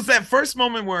 it was that first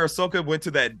moment where Ahsoka went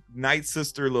to that Night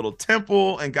Sister little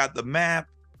temple and got the map.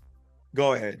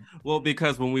 Go ahead. Well,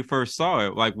 because when we first saw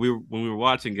it, like when we were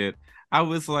watching it, I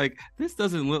was like, this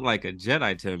doesn't look like a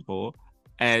Jedi temple.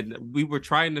 And we were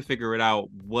trying to figure it out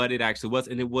what it actually was.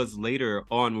 And it was later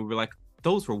on, we were like,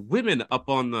 those were women up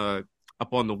on the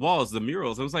walls, the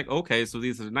murals. I was like, okay, so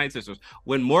these are the Night Sisters.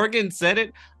 When Morgan said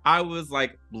it, I was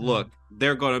like, look,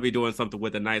 they're going to be doing something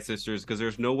with the Night Sisters, because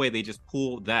there's no way they just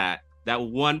pull that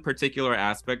one particular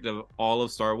aspect of all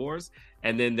of Star Wars,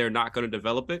 and then they're not going to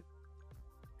develop it.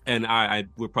 And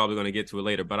we're probably going to get to it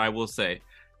later, but I will say,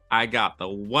 I got the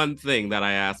one thing that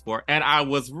I asked for, and I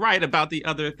was right about the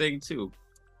other thing too.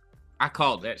 I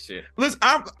called that shit. Listen,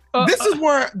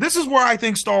 this is where I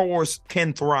think Star Wars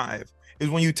can thrive, is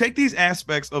when you take these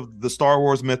aspects of the Star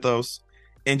Wars mythos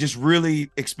and just really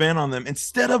expand on them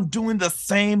instead of doing the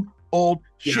same old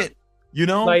shit. You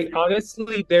know, like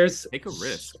honestly, there's take a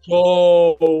risk.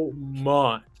 So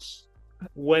much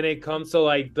when it comes to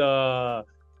like the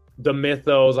the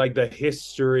mythos, like the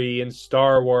history in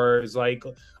Star Wars, like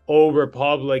Old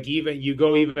Republic, even you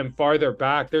go even farther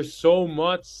back, there's so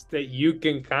much that you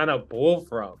can kind of pull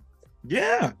from.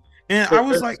 Yeah. And So I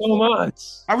was there's like, so much.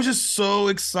 I was just so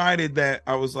excited that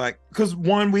I was like, because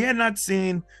one, we had not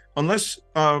seen, unless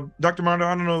Dr. Mondo,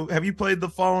 I don't know, have you played the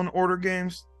Fallen Order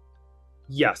games?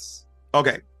 Yes.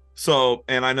 Okay. So,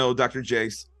 and I know Dr.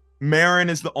 Jace, Marin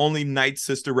is the only Night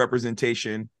Sister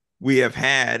representation we have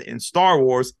had in Star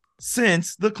Wars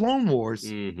since the Clone Wars.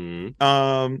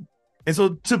 Mm-hmm. And so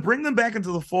to bring them back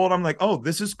into the fold, I'm like, oh,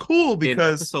 this is cool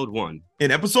because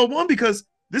in episode one, because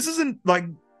this isn't like,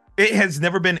 it has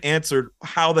never been answered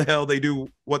how the hell they do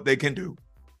what they can do.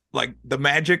 Like the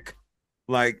magic,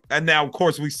 like, and now of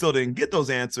course we still didn't get those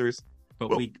answers.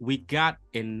 But we got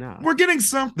enough. We're getting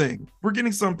something. We're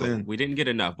getting something. We didn't get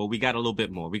enough, but we got a little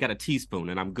bit more. We got a teaspoon,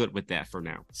 and I'm good with that for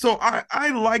now. So I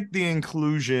like the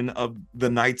inclusion of the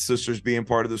Night Sisters being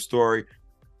part of the story.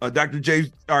 Dr.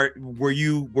 J, were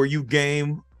you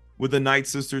game with the Night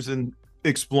Sisters and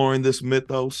exploring this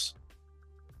mythos?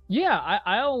 Yeah,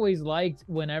 I always liked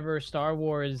whenever Star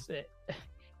Wars.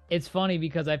 It's funny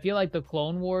because I feel like the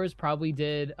Clone Wars probably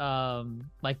did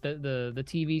like the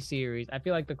TV series. I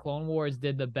feel like the Clone Wars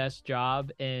did the best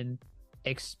job in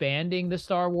expanding the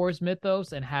Star Wars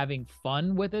mythos and having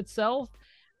fun with itself,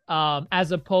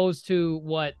 as opposed to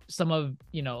what some of,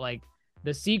 like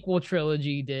the sequel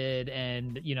trilogy did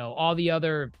and, all the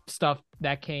other stuff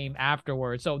that came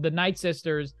afterwards. So the Night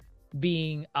Sisters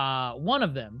being one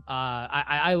of them.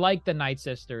 I like the Night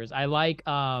Sisters. I like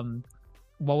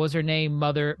what was her name?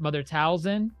 Mother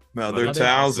Talzin. Mother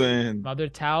Talzin. Mother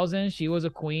Talzin. She was a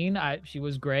queen. She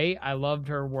was great. I loved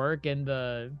her work in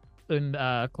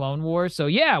Clone Wars. So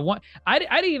yeah, I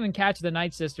didn't even catch the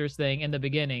Night Sisters thing in the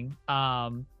beginning.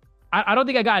 I don't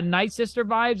think I got Night Sister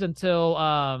vibes until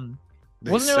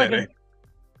wasn't there like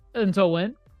until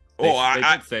when? Oh,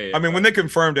 I mean, when they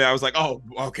confirmed it, I was like, oh,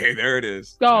 okay, there it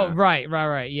is. Oh,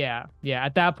 right. Yeah.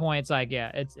 At that point, it's like,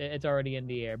 yeah, it's already in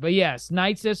the air. But yes,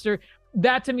 Night Sister.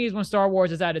 That to me is when Star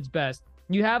Wars is at its best.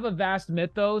 You have a vast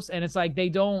mythos, and it's like they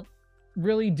don't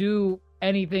really do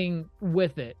anything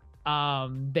with it.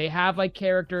 They have like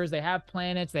characters, they have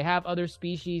planets, they have other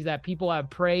species that people have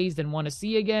praised and want to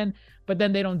see again, but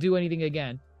then they don't do anything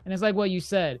again. And it's like what you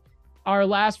said. Our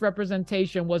last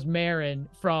representation was Marin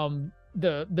from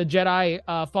the Jedi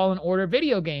Fallen Order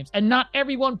video games, and not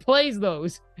everyone plays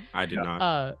those. I did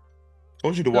not.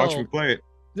 Told you to watch me play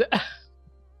it.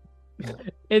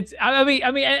 It's I mean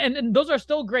and those are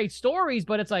still great stories,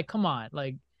 but it's like, come on,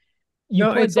 like you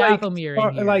put it's Dathomir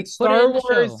in here. Like Star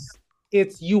Wars,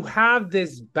 it's you have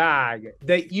this bag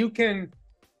that you can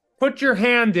put your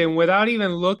hand in without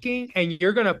even looking, and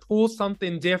you're gonna pull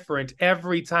something different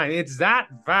every time. It's that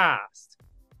vast,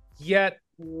 yet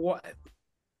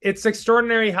it's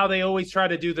extraordinary how they always try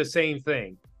to do the same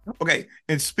thing. Okay,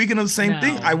 and speaking of the same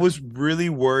thing, I was really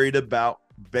worried about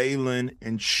Baylan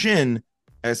and Shin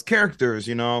as characters.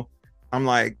 I'm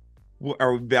like,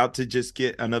 are we about to just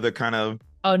get another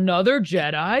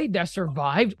Jedi that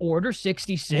survived Order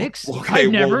 66? Okay, I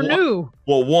never knew.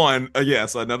 Well, one,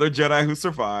 yes, another Jedi who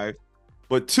survived,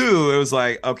 but two, it was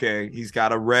like, okay, he's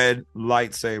got a red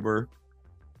lightsaber.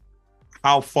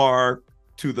 How far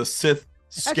to the Sith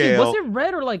scale? Actually, was it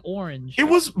red or like orange? It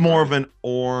was more of an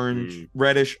orange,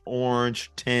 reddish orange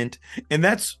tint, and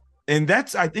that's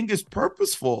I think is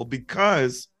purposeful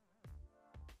because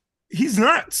he's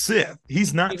not Sith.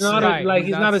 He's not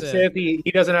a Sith.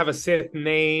 He doesn't have a Sith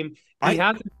name.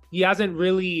 He hasn't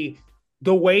really,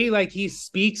 the way like he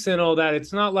speaks and all that.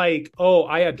 It's not like, oh,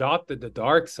 I adopted the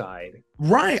dark side.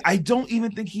 Right. I don't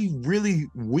even think he really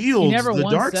wields the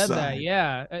dark side. That.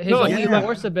 Yeah. His only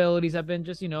Force abilities have been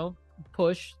just,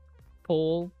 push,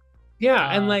 pull.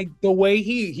 Yeah, and like the way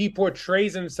he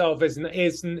portrays himself is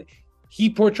he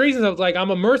portrays himself like,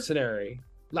 I'm a mercenary.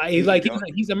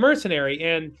 He's a mercenary,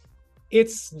 and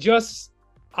it's just,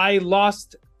 I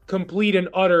lost complete and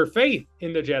utter faith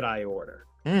in the Jedi Order.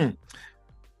 And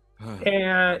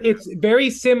it's very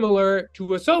similar to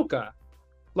Ahsoka.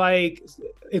 Like,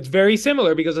 it's very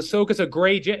similar because Ahsoka's a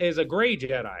gray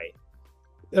Jedi.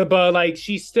 But like,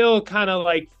 she still kind of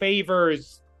like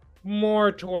favors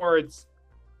more towards.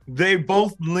 They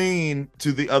both lean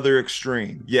to the other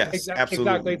extreme. Yes,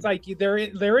 absolutely. It's like they're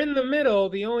in the middle.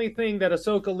 The only thing that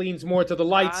Ahsoka leans more to the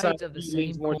light side, he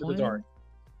leans more to the dark.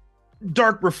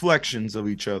 Dark reflections of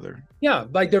each other. Yeah,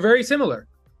 like they're very similar.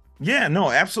 Yeah,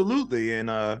 no, absolutely. And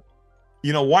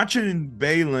watching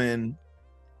Baylan,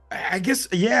 I guess,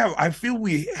 I feel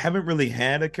we haven't really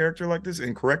had a character like this,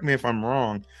 and correct me if I'm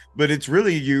wrong, but it's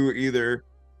really you either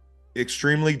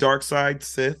extremely dark side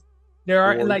Sith There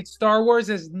are Or- like Star Wars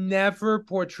is never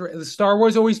portray. Star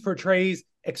Wars always portrays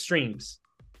extremes.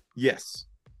 Yes.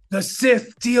 The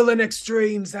Sith deal in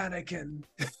extremes, Anakin.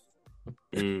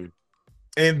 Mm.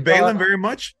 And Balin very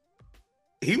much,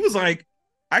 he was like,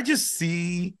 I just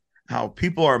see how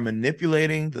people are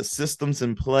manipulating the systems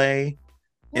in play,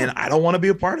 and I don't want to be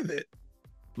a part of it.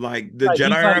 Like the Like, Jedi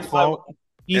he's are like, at fault.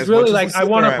 He's as really much as like, the I Sith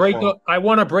want are to at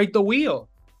break fault. the wheel.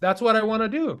 That's what I want to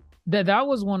do. That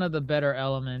was one of the better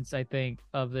elements, I think,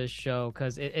 of this show,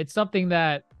 because it's something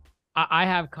that I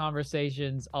have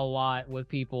conversations a lot with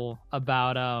people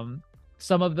about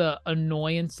some of the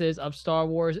annoyances of Star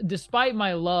Wars. Despite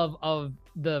my love of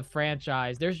the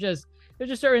franchise, there's just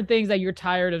certain things that you're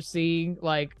tired of seeing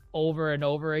like over and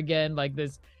over again, like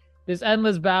this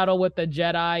endless battle with the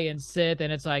Jedi and Sith,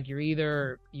 and it's like you're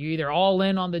either all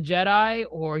in on the Jedi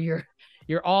or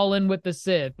you're all in with the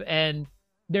Sith, and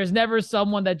there's never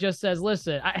someone that just says,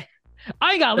 listen, I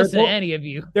ain't gotta listen to any of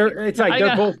you. They're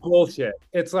both bullshit.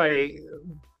 It's like,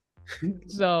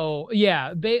 so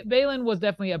yeah, Balin was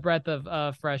definitely a breath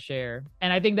of fresh air,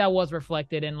 and I think that was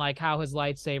reflected in like how his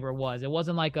lightsaber was. It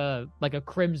wasn't like a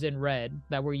crimson red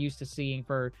that we're used to seeing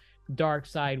for dark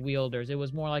side wielders. It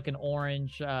was more like an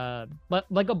orange,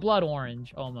 like a blood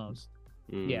orange almost.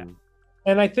 Yeah.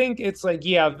 And I think it's like,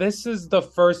 yeah, this is the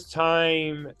first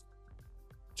time,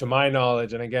 to my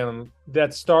knowledge, and again,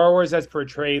 that Star Wars has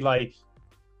portrayed like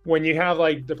when you have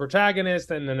like the protagonist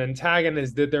and an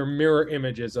antagonist, that they're mirror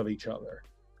images of each other.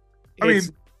 I mean,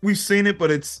 we've seen it,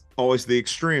 but it's always the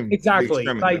extreme. Exactly.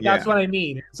 The Like that's what I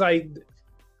mean. It's like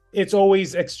it's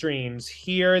always extremes.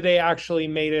 Here they actually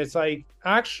made it. It's like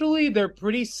actually they're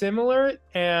pretty similar,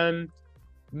 and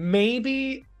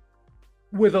maybe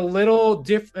with a little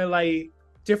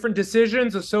different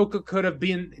decisions, Ahsoka could have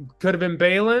been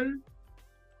Balin,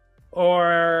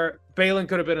 or Balin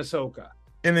could have been Ahsoka.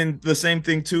 And then the same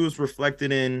thing too is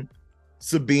reflected in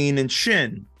Sabine and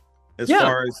Shin, as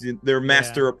far as their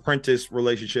master apprentice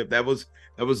relationship. That was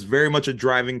very much a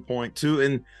driving point too.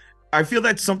 And I feel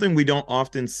that's something we don't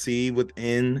often see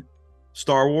within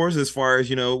Star Wars, as far as,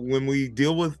 you know, when we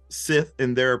deal with Sith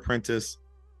and their apprentice,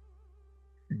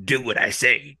 do what I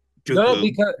say. Do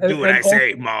what I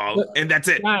say, Maul, and that's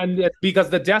it. And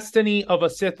because the destiny of a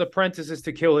Sith apprentice is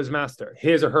to kill his master,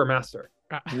 his or her master.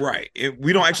 Right.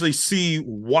 We don't actually see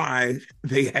why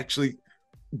they actually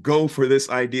go for this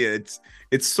idea.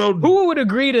 It's so. Who would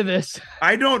agree to this?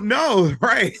 I don't know.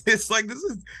 Right. It's like, this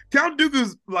is Count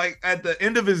Dooku's like at the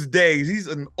end of his days. He's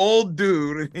an old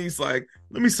dude, and he's like,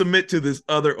 let me submit to this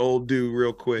other old dude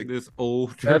real quick. This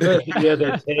old. Ever hear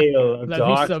the tale of Let me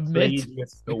Dark submit.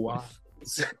 Plagueis the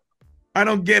Wise? I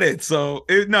don't get it. So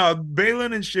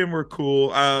Balin and Shin were cool.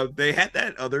 They had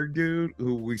that other dude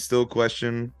who we still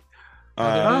question.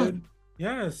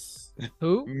 Yes.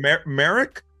 Who?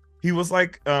 Merrick. He was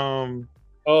like the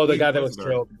guy that was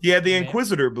killed. He had the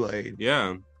Inquisitor blade.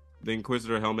 Yeah, the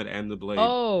Inquisitor helmet and the blade.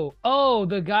 Oh,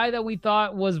 the guy that we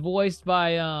thought was voiced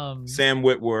by Sam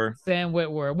Witwer. Sam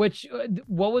Witwer. Which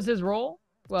what was his role?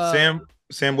 Sam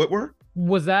Witwer?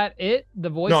 Was that it? The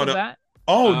voice of that?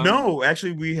 Oh no,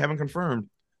 actually we haven't confirmed.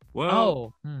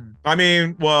 Well, I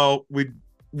mean, well,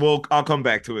 I'll come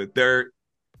back to it.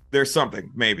 There's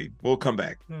something, maybe. We'll come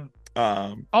back.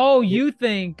 You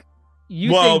think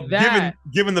that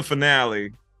given the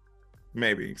finale,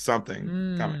 maybe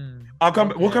something coming. I'll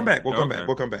come. Okay. We'll come back.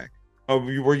 We'll come back. Oh,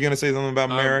 were you gonna say something about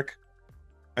Merrick?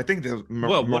 I think there's.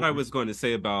 What I was going to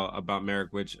say about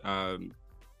Merrick, which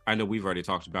I know we've already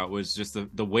talked about, was just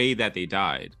the way that they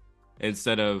died.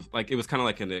 Instead of like, it was kind of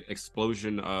like an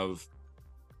explosion of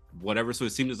whatever. So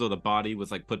it seemed as though the body was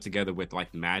like put together with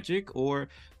like magic or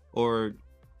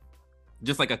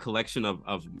just like a collection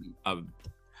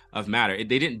of matter.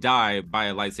 They didn't die by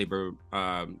a lightsaber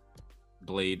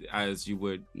blade as you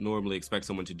would normally expect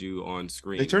someone to do on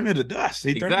screen. They turned into dust.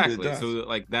 Exactly. So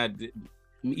like that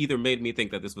either made me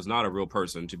think that this was not a real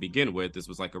person to begin with. This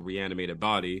was like a reanimated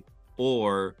body,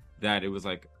 or that it was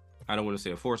like, I don't want to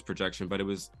say a force projection, but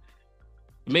it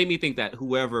made me think that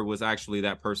whoever was actually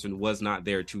that person was not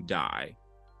there to die.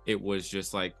 It was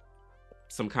just like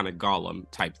some kind of golem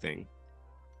type thing.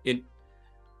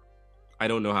 I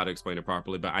don't know how to explain it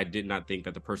properly, but I did not think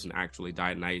that the person actually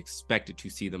died, and I expected to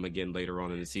see them again later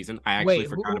on in the season. I actually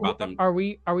forgot about them. Are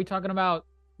we talking about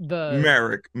the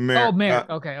Merrick? Oh, Merrick.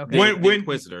 Okay. The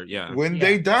Inquisitor, yeah. When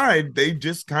they died, they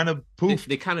just kind of poofed.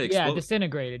 They kind of exploded. Yeah,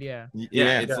 disintegrated. Yeah.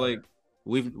 It's like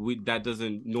we that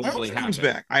doesn't normally happen. Comes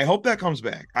back. I hope that comes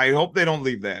back. I hope they don't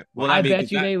leave that. Well, I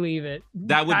bet you they leave it.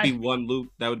 That would be one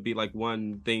loop. That would be like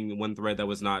one thread that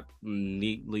was not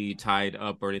neatly tied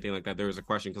up or anything like that. There was a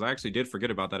question, because I actually did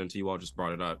forget about that until you all just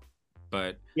brought it up.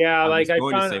 But yeah, like I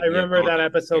remember that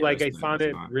episode. Like I but found it's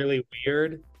it not. really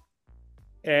weird,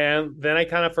 and then I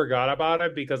kind of forgot about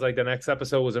it because like the next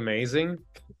episode was amazing.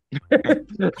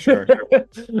 Sure.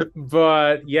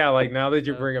 But yeah, like now that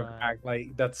you bring it fine. back,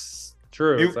 like that's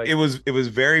true. It's like It was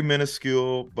very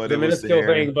minuscule, but the it was minuscule there.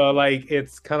 thing, but like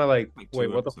it's kind of like, Like wait,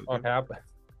 two what the episodes, fuck yeah. happened?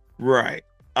 Right.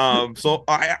 So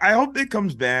I hope it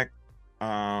comes back.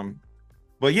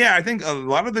 But yeah, I think a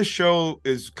lot of the show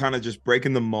is kind of just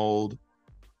breaking the mold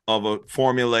of a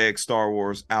formulaic Star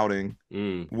Wars outing,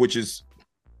 which is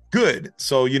good.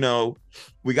 So, you know,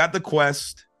 we got the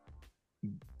quest.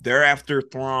 They're after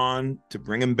Thrawn to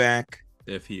bring him back.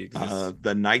 If he exists.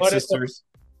 The Night But it's Sisters.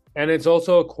 And it's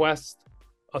also a quest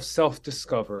of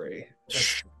self-discovery.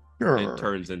 Sure. It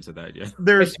turns into that, yeah.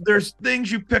 There's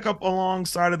things you pick up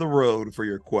alongside of the road for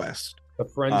your quest. The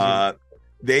friends.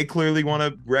 They clearly want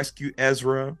to rescue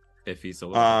Ezra. If he's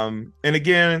alive. And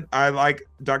again, I like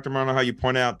Dr. Marno how you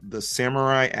point out the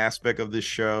samurai aspect of this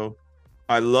show.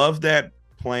 I love that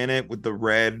planet with the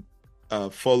red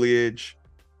foliage.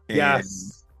 And,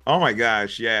 Yes. oh my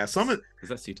gosh, yeah. Some of Is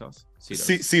that Cetos?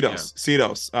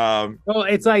 Cetos. Well,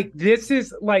 it's like this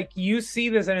is like you see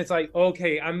this and it's like,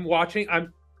 okay, I'm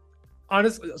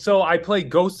honestly, so I played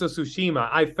Ghost of Tsushima.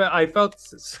 I felt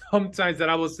sometimes that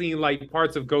I was seeing like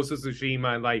parts of Ghost of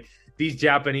Tsushima and like these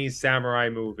Japanese samurai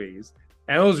movies,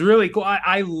 and it was really cool.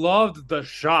 I loved the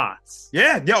shots.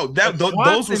 Yeah, yo,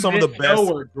 those were some of the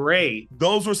best. Were great.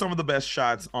 Those were some of the best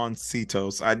shots on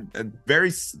Cetos. I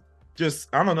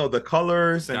don't know, the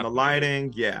colors and the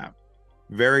lighting. Yeah,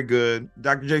 very good.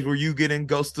 Dr. J, were you getting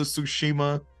Ghost of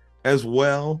Tsushima as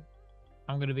well?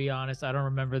 I'm gonna be honest. I don't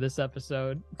remember this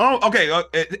episode. Oh, okay.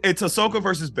 It's Ahsoka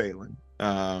versus Balin.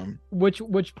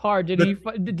 Which part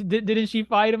didn't she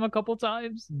fight him a couple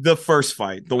times? The first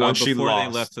fight, the one she before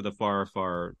lost. they left to the far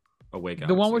away galaxy.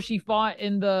 The one where she fought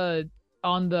on the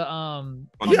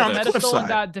pedestal cliffside. and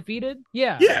got defeated.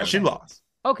 Yeah. Yeah, okay. she lost.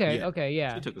 Okay. Yeah. Okay.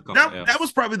 Yeah. She took a couple That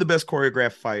was probably the best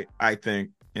choreographed fight, I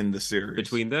think, in the series.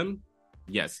 between them.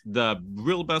 Yes, the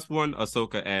real best one,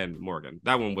 Ahsoka and Morgan.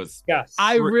 That one was. Yes,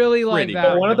 I really like pretty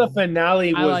that. good. one of the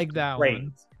finale was I like that great.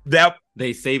 one. That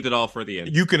They saved it all for the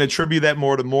end. you can attribute that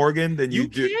more to Morgan than you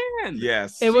do. can.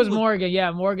 Yes. It was Morgan.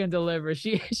 Yeah, Morgan delivered.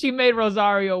 She made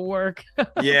Rosario work.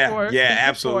 Yeah, for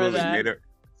absolutely. that. Made her-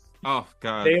 Oh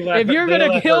god. If you're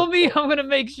gonna kill me, I'm gonna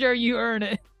make sure you earn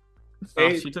it.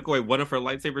 Oh, she took away one of her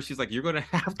lightsabers. She's like, "You're gonna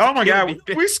have to." Oh my kill god,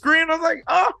 me." we screamed. I was like,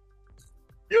 "Oh,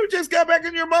 you just got back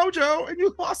in your mojo and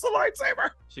you lost the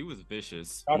lightsaber." She was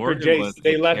vicious. Dr. Morgan Jace, was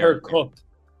they a let her character. cook.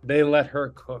 They let her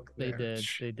cook. They there. did.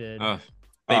 They did.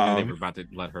 They knew they were about to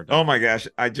let her die. Oh my gosh,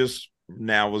 I just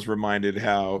now was reminded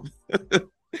how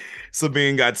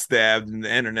Sabine got stabbed and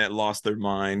the internet lost their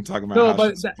mind talking about how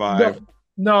she survived.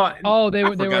 No. Oh, they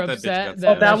were forgot that bitch upset.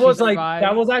 got that she was like survived.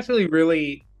 that was actually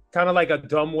really kind of like a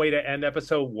dumb way to end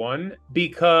episode 1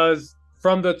 because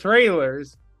from the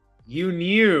trailers you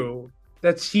knew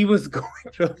that she was going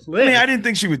to live. I mean, I didn't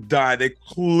think she would die. They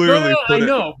clearly I put it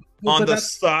know. on But the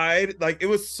that's- side. Like it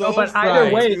was so. No, but either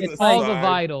far way, to it's the all the side.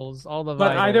 vitals. But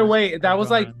either way, that are was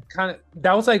like gone.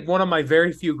 that was like one of my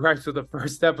very few gripes with the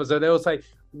first episode. It was like,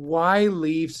 why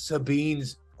leave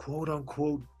Sabine's quote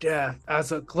unquote death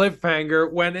as a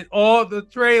cliffhanger when in all the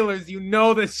trailers you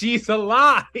know that she's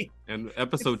alive? And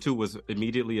episode 2 was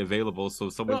immediately available, so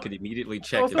someone could immediately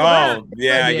check it. Oh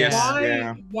yeah, I Yeah. guess. Why?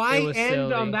 Yeah. Why It was end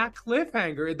silly. on that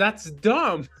cliffhanger? That's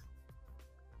dumb. She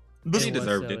It was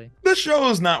deserved silly. it. The show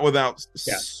is not without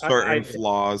Yeah, certain I-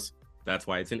 flaws That's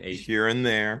why it's an 8. here and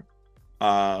there.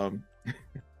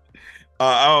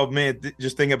 Oh man,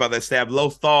 just thinking about that stab.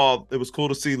 Lothal. It was cool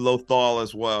to see Lothal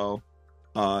as well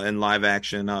in live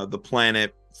action. The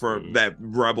planet for that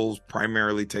Rebels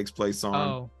primarily takes place on.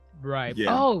 Oh, right.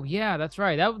 Yeah. Oh, yeah, that's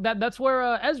right. That's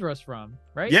where Ezra's from,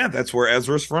 right? Yeah, that's where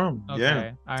Ezra's from. Okay,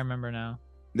 Yeah, I remember now.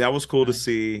 that was cool to Nice.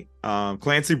 see.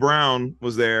 Clancy Brown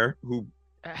was there. Who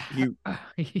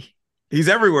he's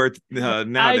everywhere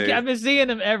nowadays. I've been seeing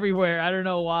him everywhere. I don't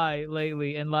know why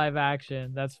lately in live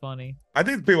action. That's funny. I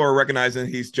think people are recognizing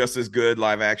he's just as good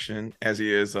live action as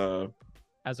he is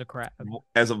As a crap,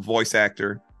 as a voice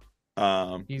actor.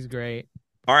 he's great.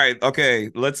 All right, okay,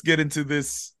 let's get into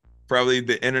this. Probably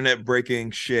the internet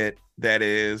breaking shit that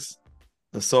is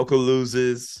Ahsoka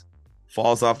loses,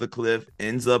 falls off the cliff,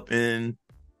 ends up in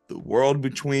the world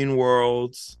between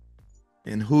worlds,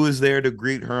 and who is there to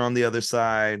greet her on the other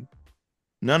side?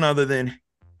 None other than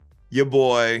your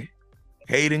boy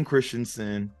Hayden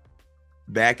Christensen,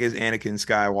 back as Anakin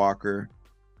Skywalker,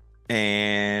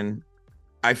 and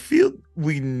I feel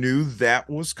we knew that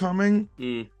was coming.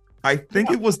 I think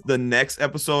it was the next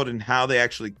episode and how they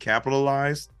actually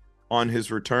capitalized on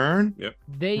his return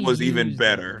They was even used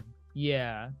better. him.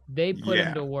 Yeah, they put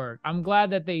him to work. I'm glad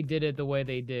that they did it the way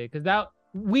they did, because that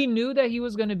we knew that he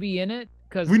was going to be in it.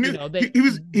 Because we knew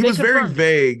he was very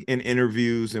vague in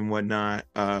interviews and whatnot.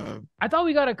 I thought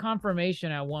we got a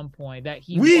confirmation at one point that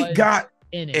we was got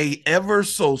in it. a ever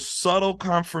so subtle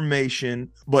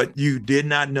confirmation, but you did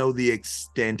not know the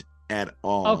extent at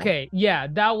all. Okay, yeah,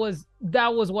 that was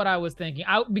what I was thinking.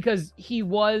 Because he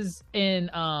was in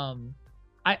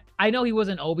I know he was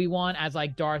in Obi-Wan as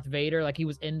like Darth Vader, like he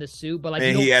was in the suit, but like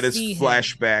and he had his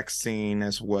flashback scene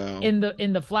as well. In the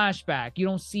flashback, you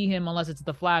don't see him unless it's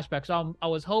the flashback. So I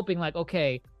was hoping like,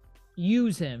 okay,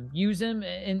 use him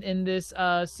in this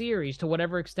series to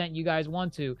whatever extent you guys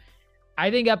want to. I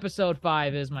think episode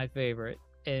 5 is my favorite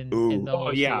in the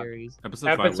whole series.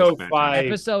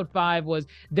 Episode 5 was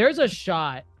there's a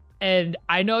shot, and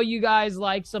I know you guys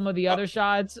like some of the other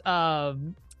shots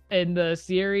in the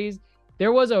series.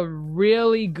 There was a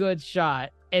really good shot,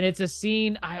 and it's a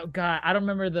scene. I don't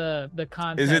remember the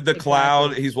context. Is it the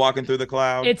cloud? He's walking through the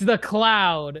cloud. It's the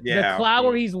cloud. Yeah, the cloud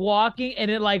where he's walking, and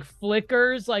it like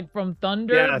flickers like from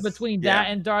thunder between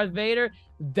that and Darth Vader.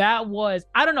 That was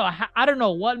I don't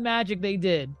know what magic they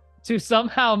did to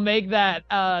somehow make that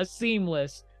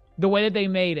seamless the way that they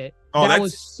made it. Oh, that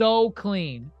was so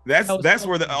clean. That's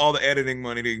where all the editing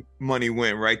money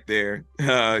went right there.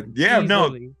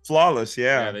 Flawless.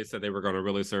 Yeah, they said they were going to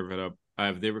really serve it up.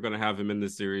 If they were going to have him in the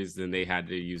series, then they had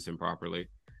to use him properly,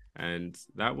 and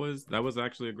that was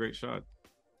actually a great shot.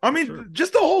 I mean,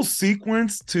 just the whole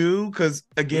sequence too, because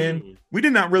again, we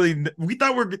did not really. We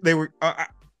thought they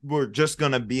were just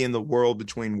going to be in the world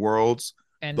between worlds.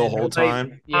 And the whole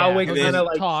time, how it kind of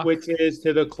like switches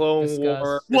to the Clone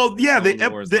Wars. Well, yeah,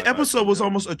 the episode was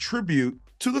almost a tribute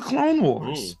to the Clone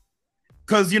Wars,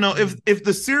 because if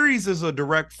the series is a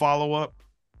direct follow up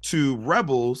to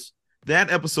Rebels,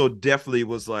 that episode definitely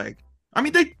was like. I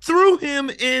mean, they threw him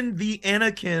in the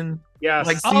Anakin. Yes.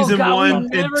 Like season 1 and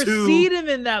 2. We've never seen him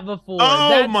in that before.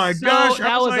 Oh my gosh.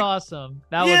 That was awesome.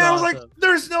 I was like,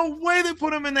 there's no way they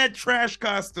put him in that trash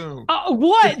costume.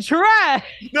 What? Trash?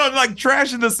 No, like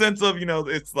trash in the sense of,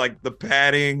 it's like the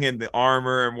padding and the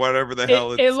armor and whatever the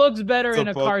hell it looks better in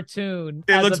a cartoon.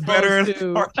 It looks better in a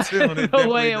cartoon. The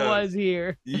way it was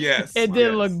here. Yes. It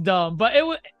did look dumb. But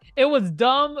it was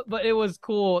dumb, but it was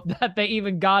cool that they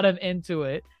even got him into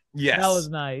it. Yes. That was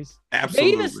nice.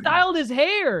 Absolutely. They even styled his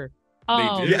hair. They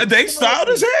did. Yeah, they styled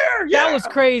his hair. Yeah. That was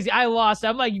crazy. I lost it.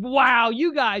 I'm like, wow,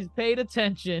 you guys paid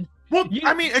attention. Well,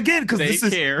 I mean, again, because this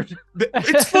cared.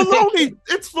 It's Filoni.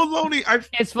 It's Filoni.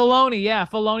 It's Filoni. Yeah,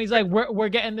 Filoni's like, we're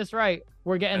getting this right.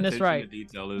 We're getting this right. The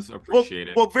detail is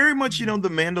appreciated. Well, very much. The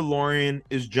Mandalorian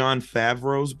is Jon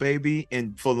Favreau's baby,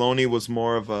 and Filoni was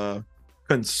more of a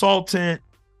consultant,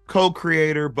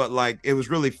 co-creator, but like it was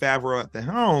really Favreau at the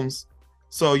helms.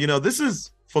 So this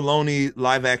is Filoni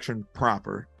live action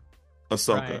proper.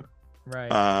 Ahsoka.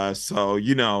 Right. So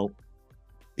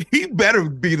he better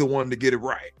be the one to get it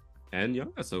right. And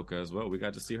young Ahsoka as well. We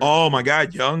got to see her. Oh my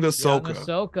God, young Ahsoka. Young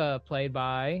Ahsoka, played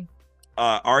by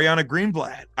Ariana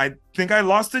Greenblatt. I think I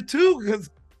lost it too, because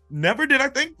never did I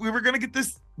think we were gonna get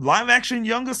this live action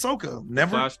young Ahsoka.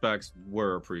 Never. The flashbacks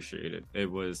were appreciated.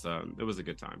 It was a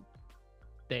good time.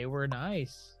 They were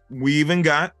nice. We even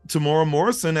got Tamora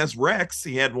Morrison as Rex.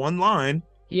 He had one line.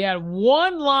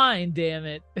 Damn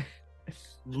it.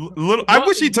 I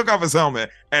wish he took off his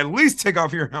helmet. At least take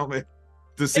off your helmet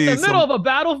to see. In the middle of a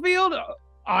battlefield,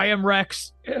 I am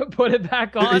Rex. Put it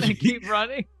back on and keep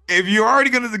running. If you're already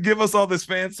going to give us all this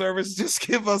fan service, just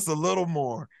give us a little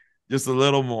more. Just a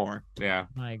little more. Yeah.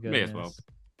 My goodness. May as well.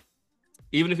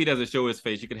 Even if he doesn't show his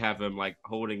face, you could have him like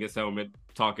holding his helmet,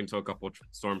 talking to a couple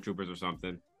stormtroopers or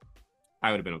something. I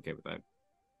would have been okay with that.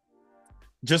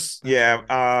 Just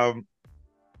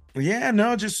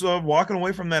walking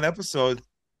away from that episode.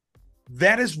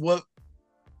 That is what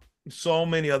so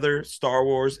many other Star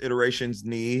Wars iterations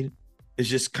need. Is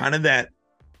just kind of that.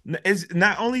 Is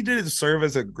not only did it serve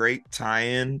as a great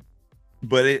tie-in,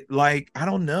 but it I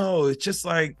don't know. It's just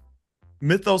like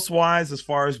mythos-wise, as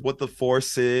far as what the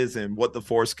Force is and what the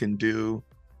Force can do.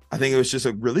 I think it was just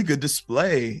a really good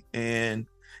display. And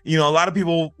a lot of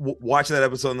people watch that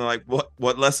episode and they're like,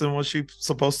 what lesson was she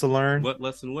supposed to learn? What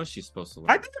lesson was she supposed to learn?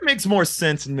 I think it makes more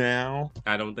sense now.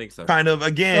 I don't think so. Kind of,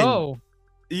 again.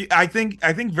 I think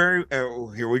very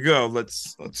here we go.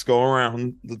 Let's go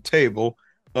around the table.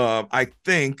 I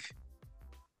think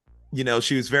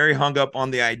she was very hung up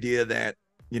on the idea that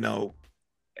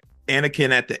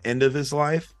Anakin at the end of his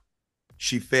life,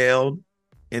 she failed,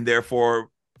 and therefore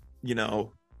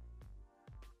the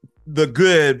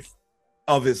good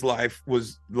of his life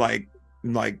was like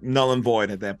null and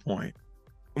void at that point.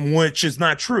 which is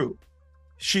not true.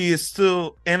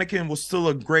 Anakin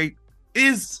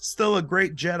is still a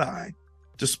great Jedi,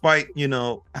 despite,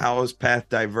 how his path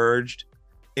diverged.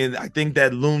 And I think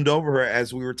that loomed over her,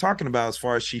 as we were talking about, as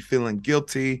far as she feeling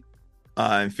guilty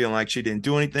and feeling like she didn't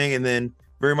do anything. And then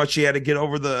very much she had to get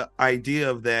over the idea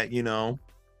of that,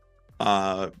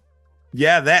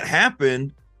 that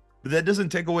happened, but that doesn't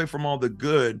take away from all the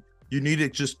good. You need to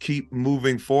just keep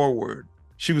moving forward.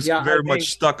 She was very much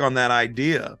stuck on that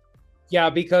idea. Yeah,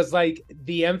 because like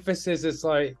the emphasis is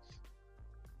like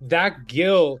that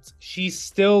guilt, she's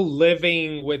still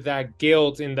living with that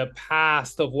guilt in the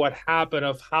past of what happened,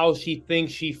 of how she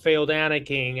thinks she failed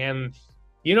Anakin, and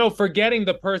forgetting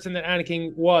the person that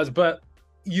Anakin was. But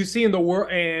you see in the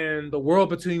world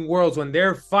between worlds, when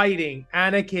they're fighting,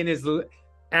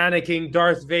 Anakin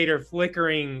Darth Vader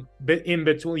flickering in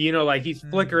between, like he's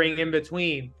flickering in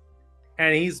between,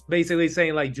 and he's basically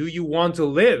saying like, do you want to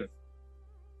live?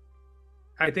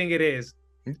 I think it is.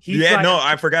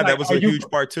 I forgot that was a huge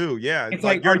part too. Yeah, it's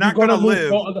like you're not gonna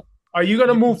live. Are you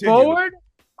gonna move forward?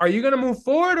 Are you gonna move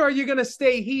forward, or are you gonna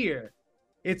stay here?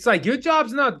 It's like your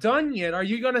job's not done yet. Are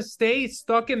you gonna stay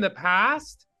stuck in the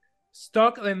past,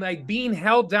 stuck and like being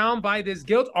held down by this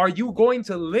guilt? Are you going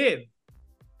to live?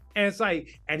 And it's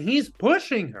like, and he's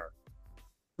pushing her,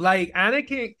 like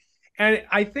Anakin. And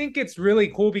I think it's really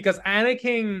cool because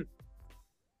Anakin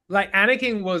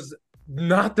was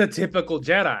not the typical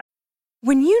Jedi.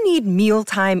 When you need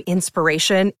mealtime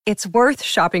inspiration, it's worth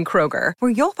shopping Kroger, where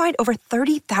you'll find over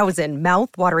 30,000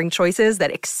 mouth-watering choices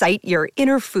that excite your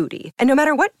inner foodie. And no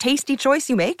matter what tasty choice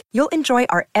you make, you'll enjoy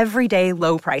our everyday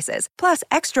low prices, plus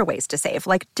extra ways to save,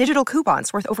 like digital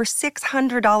coupons worth over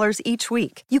 $600 each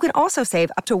week. You can also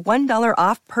save up to $1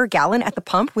 off per gallon at the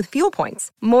pump with fuel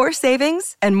points. More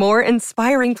savings and more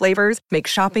inspiring flavors make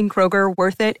shopping Kroger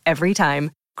worth it every time.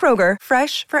 Kroger,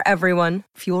 fresh for everyone.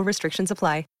 Fuel restrictions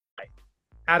apply.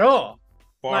 At all.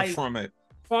 Far from it.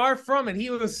 Far from it. He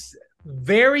was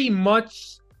very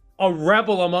much a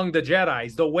rebel among the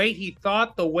Jedis. The way he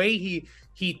thought, the way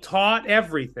he taught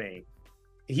everything.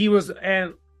 It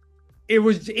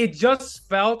just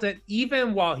felt that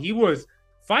even while he was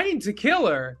fighting to kill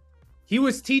her, he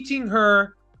was teaching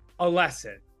her a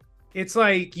lesson. It's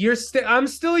like I'm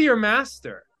still your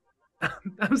master.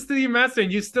 I'm still your master,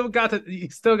 and you still got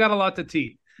a lot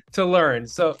to learn.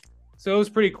 So it was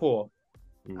pretty cool.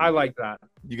 I like that.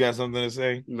 You got something to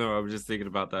say? No, I was just thinking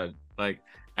about that. Like,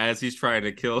 as he's trying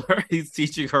to kill her, he's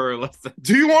teaching her a lesson.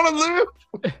 Do you want to live?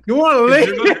 You want to live?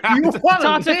 You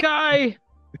want to live?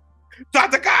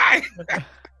 Tatakai!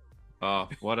 Oh,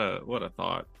 what a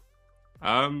thought.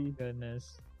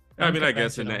 Goodness. I mean, I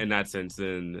guess in that sense,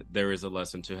 then there is a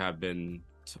lesson to have been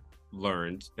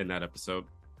learned in that episode.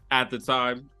 At the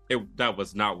time, that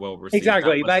was not well received.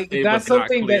 Exactly. That's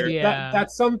something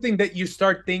that's something that you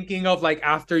start thinking of like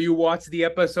after you watch the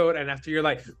episode and after you're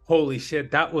like, holy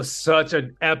shit, that was such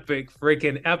an epic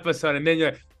freaking episode. And then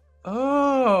you're like,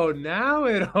 oh, now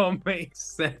it all makes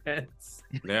sense.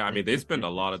 Yeah, I mean, they spend a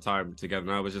lot of time together.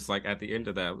 And I was just like, at the end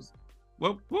of that,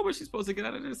 what was she supposed to get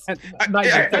out of this?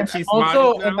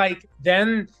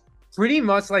 Then pretty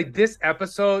much like this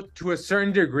episode, to a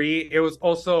certain degree, it was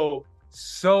also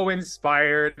so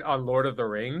inspired on Lord of the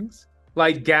Rings.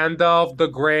 Like Gandalf the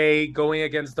Grey going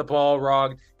against the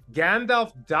Balrog.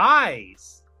 Gandalf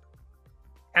dies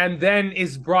and then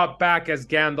is brought back as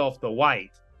Gandalf the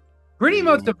White. Pretty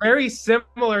much a very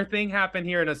similar thing happened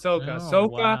here in Ahsoka.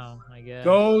 Ahsoka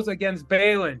goes against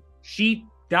Balin. She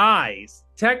dies.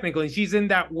 Technically, she's in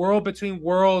that world between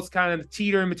worlds, kind of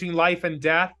teetering between life and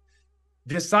death,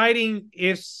 deciding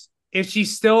if she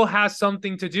still has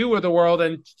something to do with the world.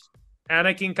 And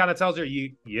Anakin kind of tells her,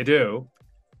 you do.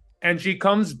 And she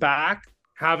comes back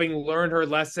having learned her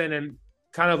lesson and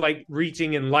kind of like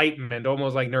reaching enlightenment,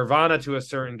 almost like nirvana to a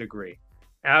certain degree.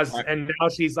 And now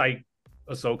she's like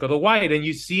Ahsoka the White. And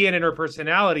you see it in her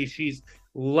personality. She's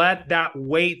let that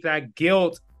weight, that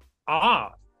guilt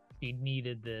off. She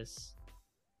needed this.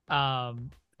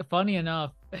 Funny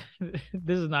enough,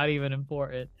 this is not even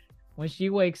important. When she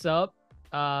wakes up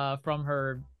from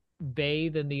her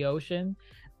bathe in the ocean,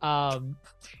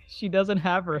 she doesn't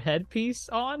have her headpiece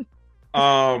on.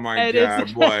 Oh my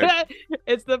god, boy.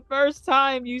 It's the first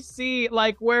time you see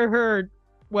like where her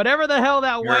whatever the hell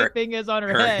that white thing is on her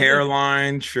head. Her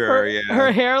hairline, sure,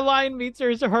 her hairline meets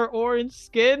her orange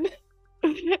skin.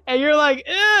 And you're like,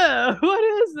 ew, what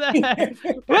is that?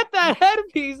 Put that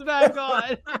headpiece back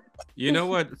on. You know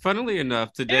what? Funnily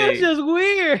enough, today it's just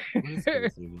weird.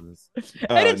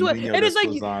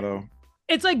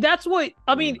 It's like that's what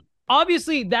I mean.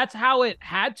 Obviously, that's how it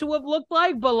had to have looked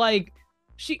like, but like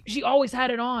she always had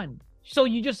it on. So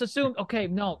you just assume, okay,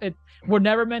 no, we're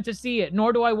never meant to see it,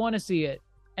 nor do I want to see it.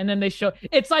 And then they show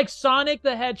it's like Sonic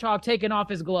the Hedgehog taking off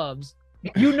his gloves.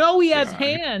 You know he has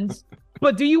hands,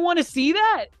 but do you want to see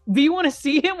that? Do you want to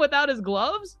see him without his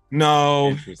gloves? No.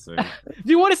 Interesting. Do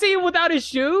you want to see him without his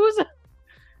shoes?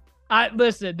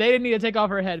 Listen, they didn't need to take off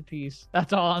her headpiece.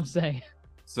 That's all I'm saying.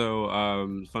 So,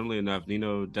 funnily enough,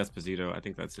 Nino Desposito, I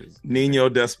think that's his. Nino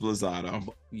Desplazado.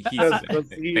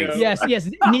 Yes,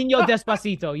 Nino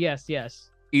Despacito. Yes.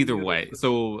 Either way,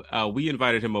 so we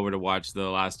invited him over to watch the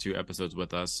last 2 episodes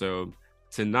with us. So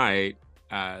tonight,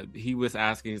 he was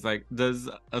asking, he's like, "Does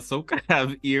Ahsoka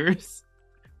have ears?"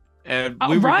 And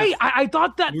we were right, just, I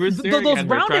thought that those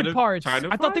rounded parts.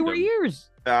 I thought they were ears.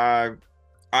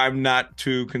 I'm not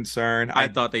too concerned. I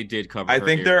thought they did cover. I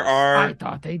think there are. I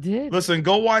thought they did. Listen,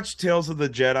 go watch Tales of the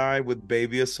Jedi with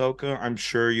baby Ahsoka. I'm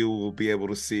sure you will be able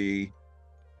to see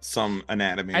some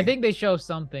anatomy. I think they show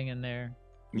something in there.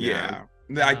 Yeah.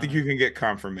 I think you can get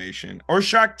confirmation. Or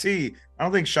Shakti. I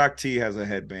don't think Shakti has a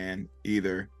headband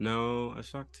either. No,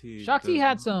 Shakti. Shakti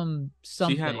had something.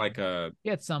 She had like She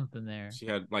had something there. She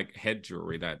had like head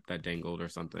jewelry that dangled or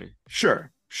something.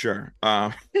 Sure.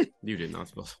 You did not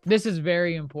suppose. This is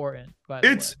very important. But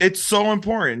it's so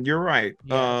important. You're right.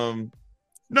 Yes.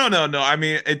 No. I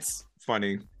mean, it's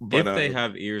funny. But, if they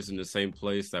have ears in the same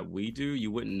place that we do, you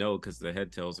wouldn't know because the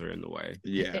head tails are in the way.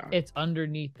 Yeah. It's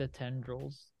underneath the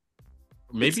tendrils.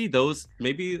 Maybe those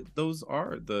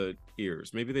are the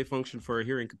ears. Maybe they function for a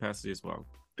hearing capacity as well.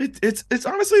 It's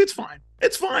honestly, it's fine.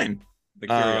 It's fine. The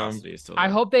curiosity is still there. I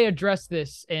hope they address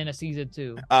this in a season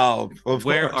 2. Oh, of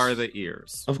where course. are the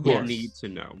ears? Of course. We need to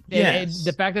know. Yes.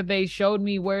 The fact that they showed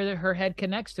me where her head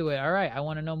connects to it. All right, I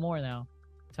want to know more now.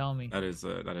 Tell me. That is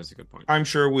a good point. I'm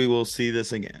sure we will see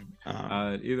this again.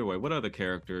 Either way, what other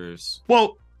characters?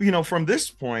 Well, from this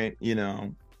point,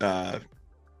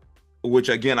 which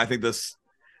again, I think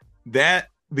that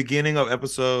beginning of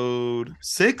episode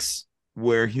 6,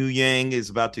 where Hu Yang is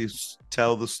about to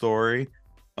tell the story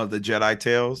of the Jedi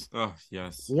tales. Oh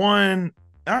yes. One.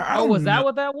 Was that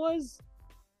what that was?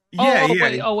 Yeah.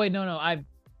 Wait, no.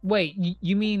 Wait.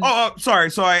 You mean? Oh,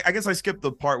 sorry. So I guess I skipped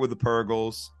the part with the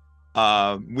Purgles.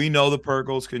 We know the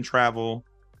Purgles can travel.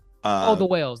 The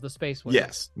whales, the space whales.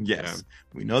 Yes. Yeah.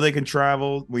 We know they can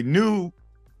travel. We knew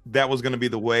that was going to be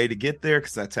the way to get there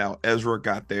because that's how Ezra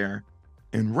got there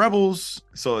in Rebels.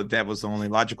 So that was the only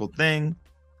logical thing.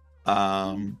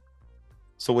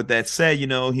 So with that said,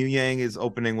 Hu Yang is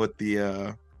opening with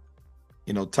the,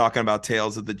 talking about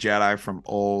Tales of the Jedi from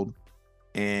old.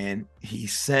 And he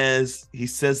says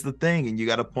the thing, and you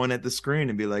got to point at the screen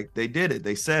and be like, they did it.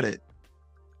 They said it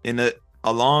in a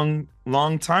long,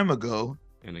 long time ago.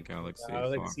 In a galaxy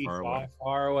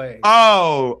far away.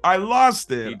 Oh, I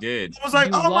lost it. He did. I was like,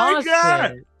 oh my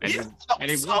God.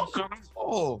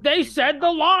 They said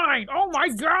the line. Oh my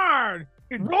God.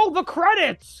 Roll the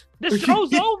credits. The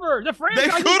show's over. The franchise.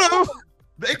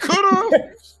 They could have.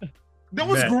 That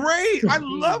was great. I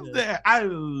love that. I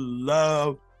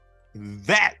love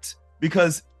that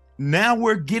because now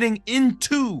we're getting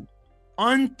into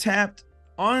untapped,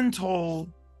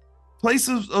 untold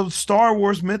places of Star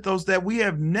Wars mythos that we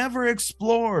have never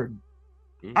explored.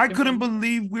 I couldn't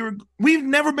believe we've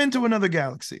never been to another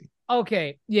galaxy.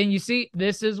 Okay, yeah, and you see,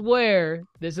 this is where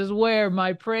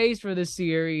my praise for the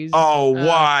series. Oh,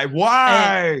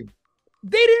 why?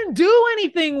 They didn't do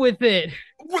anything with it.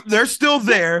 They're still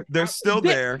there. They're still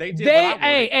there.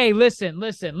 Hey, listen.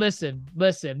 This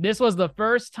was the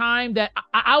first time that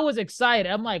I was excited.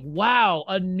 I'm like, wow,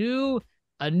 a new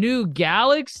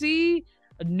galaxy,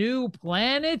 a new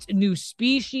planet, new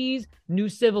species, new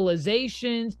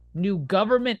civilizations, new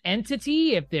government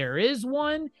entity, if there is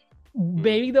one.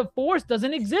 Maybe the Force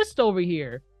doesn't exist over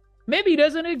here. Maybe it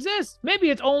doesn't exist. Maybe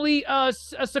it's only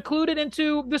secluded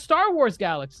into the Star Wars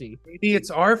galaxy. Maybe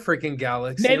it's our freaking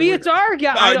galaxy. Maybe it's our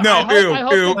galaxy.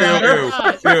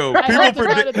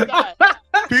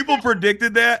 People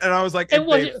predicted that, and I was like, if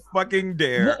they fucking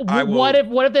dare, I will. What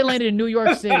if they landed in New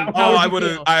York City? I would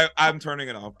have. I'm turning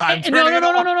it off. No.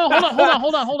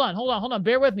 Hold on.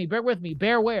 Bear with me. Bear with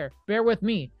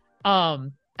me.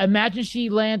 Imagine she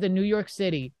lands in New York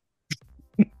City.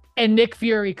 And Nick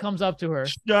Fury comes up to her.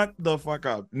 Shut the fuck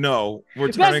up! No,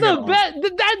 we're turning it off.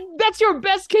 That's your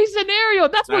best case scenario.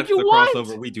 That's what you want.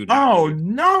 Crossover we do not. Oh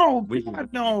no!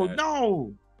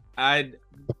 No!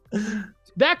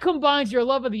 That combines your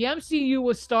love of the MCU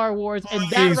with Star Wars, and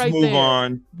Please move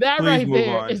on. That right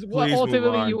there is what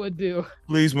ultimately you would do.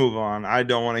 Please move on. I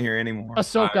don't want to hear anymore.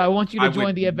 Ahsoka, I want you to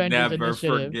join the Avengers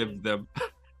Initiative. Forgive them.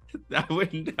 I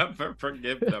would never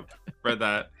forgive them for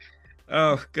that.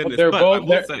 Oh goodness!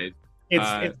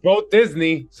 It's both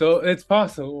Disney, so it's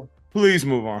possible. Please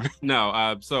move on.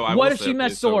 No, so I What will if say, she met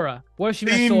okay, so, Sora? What if she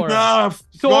met Sora? Enough.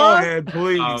 Go Sora? ahead,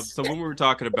 please. So when we were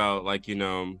talking about like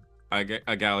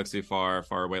a galaxy far,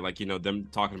 far away, like them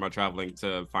talking about traveling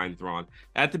to find Thrawn.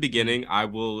 At the beginning, I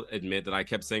will admit that I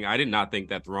kept saying I did not think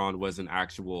that Thrawn was an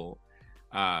actual.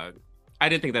 I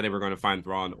didn't think that they were going to find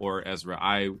Thrawn or Ezra.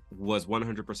 I was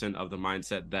 100% of the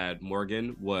mindset that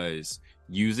Morgan was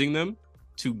using them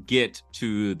to get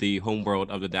to the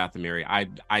homeworld of the Dathomiri.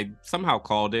 I somehow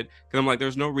called it because I'm like,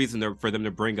 there's no reason for them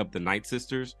to bring up the Night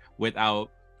Sisters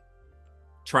without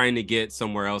trying to get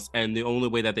somewhere else, and the only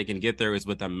way that they can get there is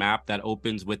with a map that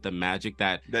opens with the magic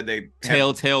that they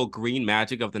telltale green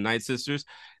magic of the Night Sisters.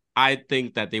 I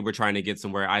think that they were trying to get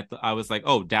somewhere. I was like,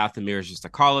 oh, Dathomir is just a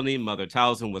colony. Mother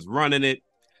Talzin was running it.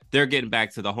 They're getting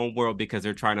back to the homeworld because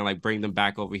they're trying to like bring them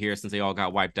back over here since they all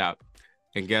got wiped out.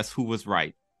 And guess who was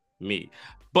right? Me.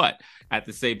 But at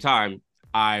the same time,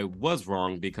 I was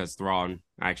wrong because Thrawn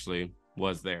actually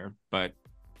was there. But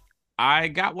I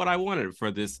got what I wanted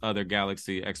for this other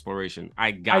galaxy exploration.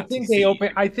 I think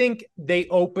they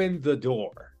opened the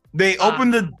door. They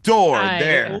opened the door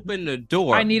there. Opened the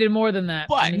door. I needed more than that.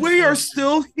 But we are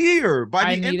still here.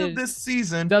 By the end of this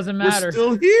season, doesn't matter. We're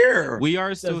still here. We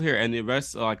are still here, and the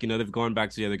rest, they've gone back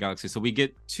to the other galaxy, so we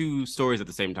get two stories at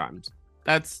the same time.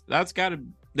 That's gotta.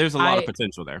 There's a lot of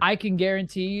potential there. I can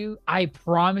guarantee you. I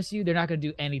promise you, they're not gonna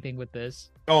do anything with this.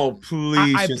 Oh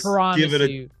please! I promise give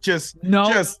it you. Just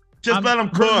let them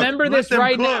cook. Remember let this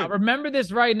right cook. now. Remember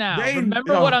this right now.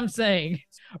 Remember know. what I'm saying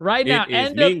right now.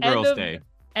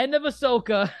 End of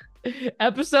Ahsoka,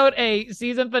 episode 8,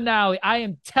 season finale. I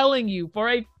am telling you for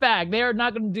a fact they are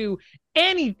not going to do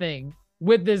anything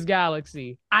with this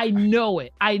galaxy. I know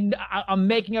it. I'm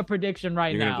making a prediction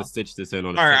right now. You're gonna have to stitch this in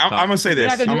on. All right, I'm gonna say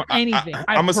this. They're not gonna do anything.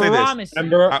 I'm gonna say this.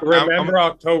 Remember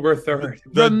October 3rd.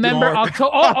 Remember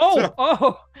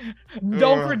October.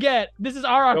 Don't forget, this is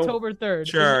our October 3rd.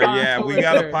 Sure, yeah, we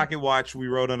got a pocket watch. We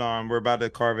wrote it on. We're about to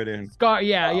carve it in.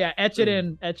 Etch it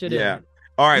in. Yeah.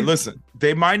 All right, listen.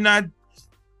 They might not.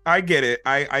 I get it.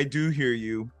 I do hear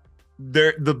you.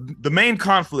 The main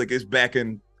conflict is back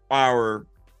in our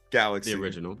galaxy. The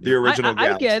original galaxy.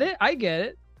 galaxy. I get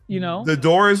it. The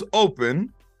door is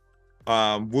open.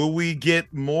 Will we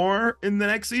get more in the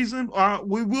next season?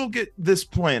 We will get this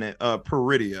planet,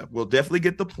 Peridia. We'll definitely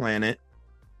get the planet.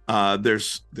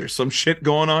 There's some shit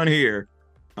going on here.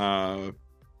 But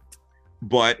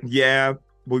yeah,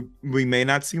 we may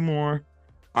not see more.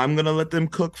 I'm gonna let them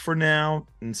cook for now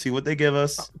and see what they give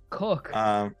us. Cook.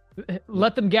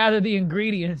 Let them gather the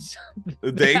ingredients.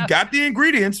 They got the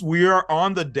ingredients. We are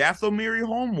on the Dathomiri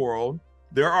homeworld.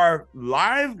 There are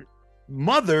live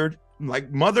mother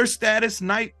status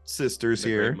Night Sisters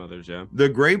here. Great mothers, yeah. The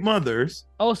Great Mothers.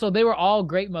 Oh, so they were all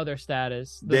Great Mother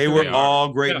status. They were all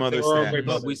Great Mother status.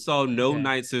 But we saw no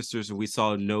Night Sisters and we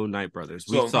saw no Night Brothers.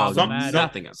 We saw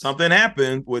nothing else. Something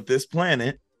happened with this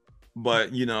planet.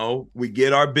 But, we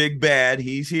get our big bad.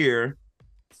 He's here.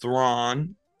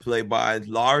 Thrawn, played by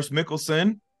Lars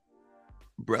Mikkelsen,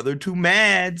 brother to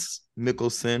Mads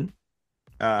Mikkelsen.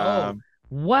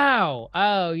 Wow.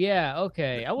 Oh, yeah.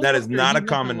 Okay. That is not a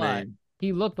common name.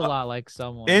 He looked a lot like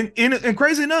someone. And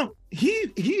crazy enough,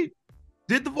 he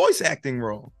did the voice acting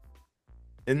role.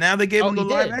 And now they gave him the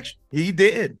live action. He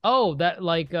did. Oh, that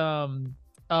like Bo-Katan,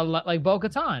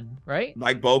 right?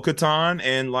 Like Bo-Katan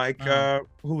and like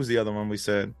who was the other one we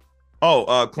said?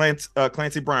 Oh,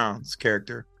 Clancy Brown's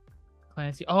character.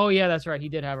 Clancy. Oh yeah, that's right. He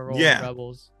did have a role in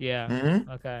Rebels. Yeah.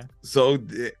 Mm-hmm. Okay. So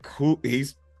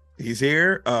he's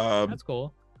here. That's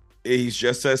cool. He's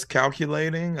just as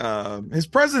calculating. His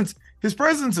presence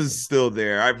is still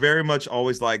there. I very much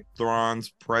always like Thrawn's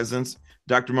presence.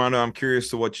 Dr. Mondo, I'm curious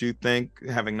to what you think,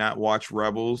 having not watched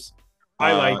Rebels.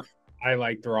 I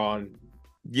like Thrawn.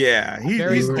 Yeah, he's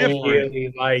different.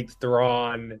 Really liked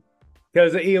Thrawn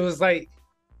because he was like,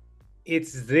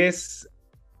 it's this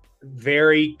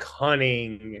very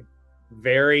cunning,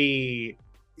 very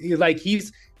like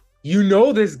this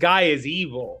guy is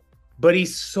evil, but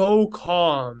he's so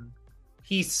calm,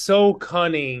 he's so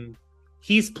cunning,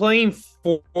 he's playing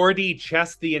 4D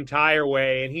chess the entire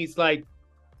way, and he's like,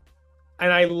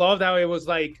 and I loved how it was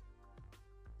like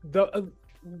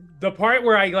the part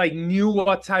where I like knew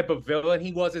what type of villain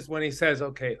he was is when he says,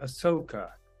 okay, Ahsoka,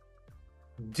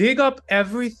 dig up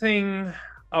everything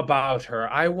about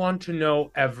her. I want to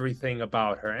know everything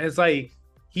about her. And it's like,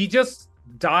 he just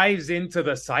dives into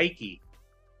the psyche.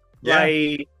 Yeah.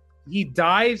 Like, he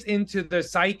dives into the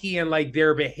psyche and like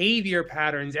their behavior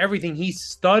patterns, everything. He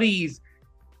studies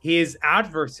his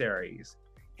adversaries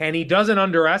and he doesn't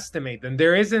underestimate them.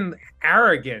 There isn't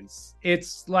arrogance.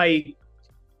 It's like,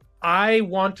 I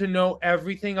want to know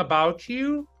everything about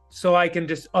you so I can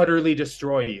just utterly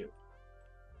destroy you.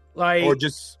 Like, or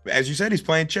just as you said, he's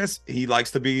playing chess. He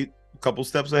likes to be a couple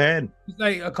steps ahead. he's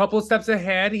like a couple steps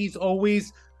ahead. He's a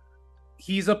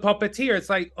puppeteer. It's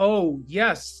like, oh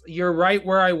yes, you're right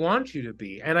where I want you to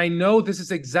be, and I know this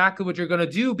is exactly what you're gonna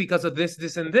do because of this,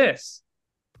 this, and this.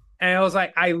 And I was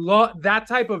like, I love that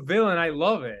type of villain. I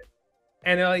love it,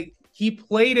 and like he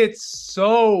played it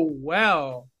so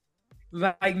well.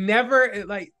 Like never,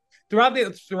 like throughout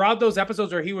those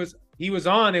episodes where he was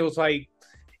on, it was like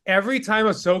every time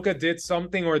Ahsoka did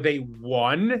something or they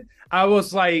won, I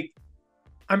was like,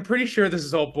 I'm pretty sure this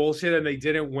is all bullshit and they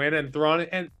didn't win. And Thrawn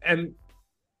and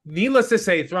needless to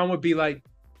say, Thrawn would be like,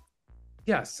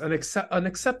 yes, an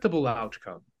acceptable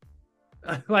outcome.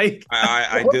 Like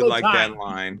I did like that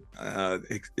line.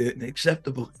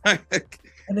 Acceptable.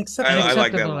 An acceptable, I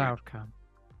like that acceptable line. outcome.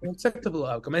 An acceptable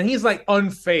outcome. And he's like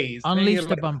unfazed. Unleash the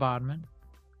like, bombardment.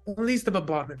 Unleash the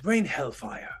bombardment. Rain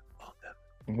hellfire on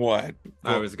them. What?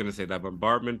 I was gonna say that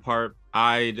bombardment part.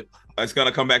 It's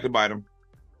gonna come back to bite him.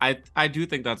 I do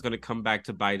think that's gonna come back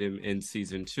to bite him in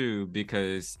season 2,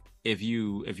 because if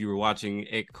you were watching,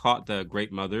 it caught the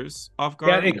Great Mothers off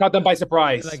guard. Yeah, it caught them by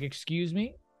surprise. Like, excuse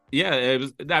me? Yeah, it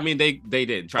was. I mean, they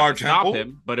did try Our to stop temple?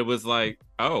 him, but it was like,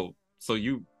 oh, so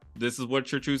this is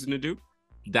what you're choosing to do?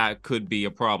 That could be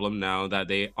a problem now that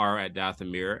they are at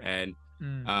Dathomir, and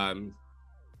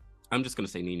I'm just gonna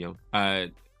say Nino.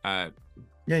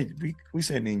 Yeah, we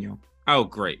said Nino. Oh,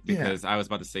 great, because I was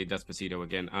about to say Despacito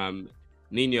again.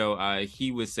 Nino,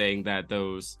 he was saying that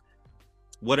those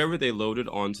whatever they loaded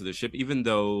onto the ship, even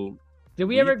though Did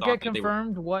we we ever thought get that they were-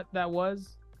 confirmed what that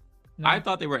was? No? I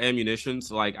thought they were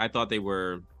ammunitions. Like I thought they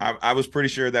were I was pretty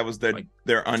sure that was their Like,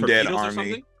 undead torpedoes or army.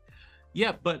 something?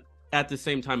 Yeah, but at the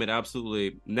same time, it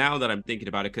absolutely, now that I'm thinking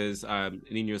about it, because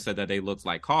Nino said that they looked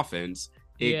like coffins,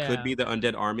 it could Yeah. be the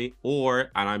undead army,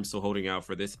 or, and I'm still holding out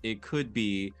for this, it could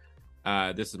be,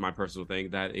 this is my personal thing,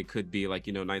 that it could be like,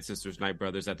 Night Sisters, Night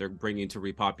Brothers that they're bringing to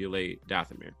repopulate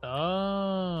Dathomir.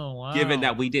 Oh, wow. Given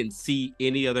that we didn't see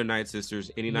any other Night Sisters,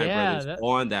 any Night Yeah, Brothers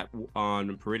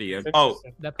on Peridia,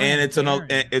 And it's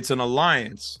an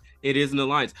alliance. it is an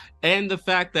alliance. And the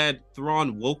fact that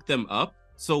Thrawn woke them up.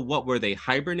 So what, were they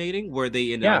hibernating? Were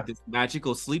they in this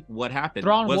magical sleep? What happened?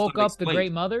 Thrawn Was woke not up the explained.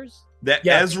 Great Mothers? That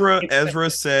Ezra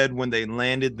said when they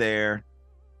landed there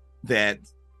that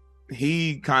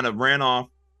he kind of ran off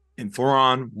and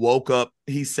Thrawn woke up.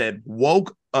 He said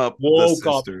woke up the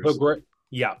sisters.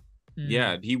 Yeah.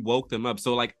 Yeah, he woke them up.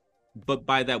 So like, but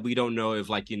by that we don't know if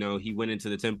like, he went into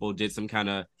the temple, did some kind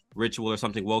of ritual or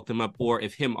something, woke them up, or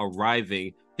if him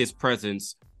arriving, his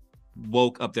presence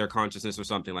woke up their consciousness or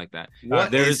something like that.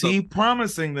 What is he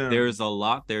promising them? There's a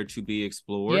lot there to be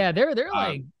explored. Yeah, they're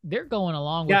like they're going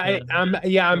along with Yeah, it.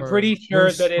 I'm pretty sure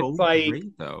that so it's like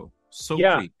great, though. So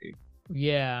creepy.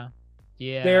 Yeah.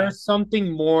 There's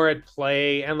something more at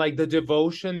play, and like the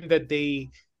devotion that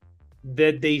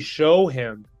they show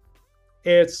him.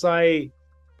 It's like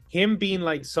him being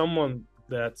like someone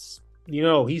that's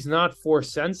he's not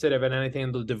force sensitive and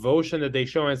anything. The devotion that they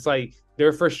show, it's like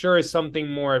there for sure is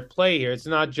something more at play here. It's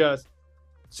not just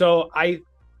so I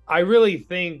really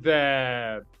think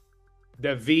that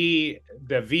the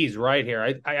V's right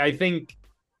here. I think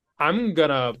I'm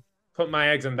gonna put my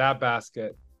eggs in that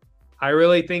basket. I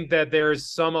really think that there's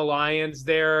some alliance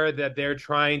there that they're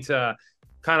trying to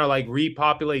kind of like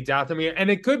repopulate Dathomir, and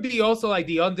it could be also like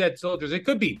the undead soldiers. It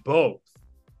could be both.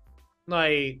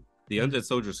 Like the undead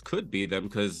soldiers could be them,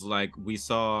 because like we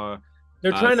saw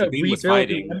they're trying to Sabine was rebuild the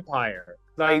fighting. empire.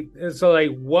 Like so,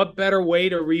 like what better way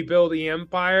to rebuild the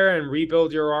empire and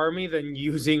rebuild your army than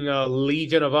using a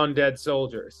legion of undead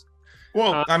soldiers?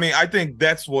 Well, I mean, I think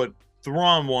that's what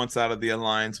Thrawn wants out of the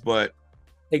alliance, but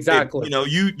exactly,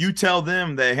 you tell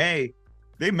them that hey,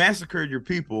 they massacred your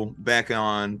people back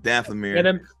on Dathomir.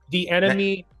 And the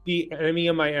enemy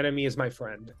of my enemy is my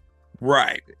friend.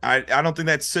 Right. I don't think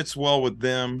that sits well with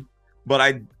them,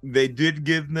 but they did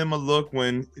give them a look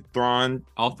when Thrawn,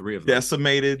 all three of them,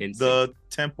 decimated the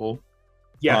temple.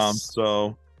 Yes.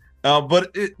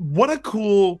 But what a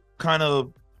cool kind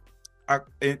of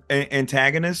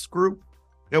antagonist group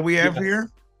that we have here.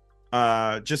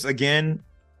 Just again,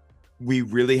 we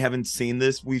really haven't seen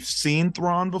this. We've seen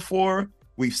Thrawn before.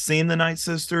 We've seen the Night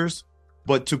Sisters,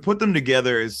 but to put them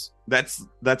together that's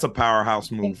a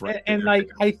powerhouse move, right? And like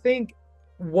I think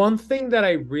one thing that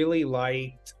I really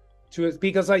liked too is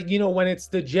because like when it's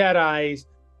the Jedis,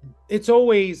 it's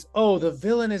always the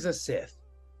villain is a Sith.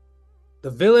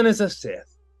 The villain is a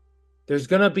Sith. There's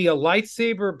gonna be a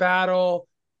lightsaber battle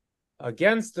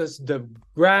against the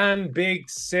grand big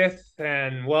Sith,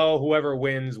 and well, whoever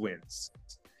wins.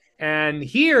 And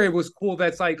here it was cool.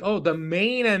 That's like, oh, the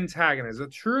main antagonist, the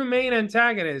true main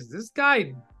antagonist. This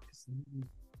guy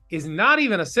is not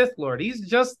even a Sith Lord. He's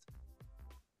just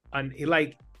he's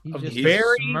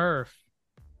very Smurf.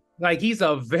 Like he's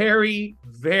a very,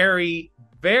 very,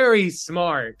 very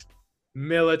smart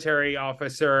military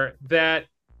officer that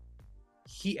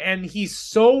he's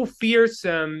so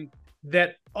fearsome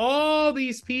that all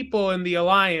these people in the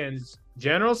Alliance,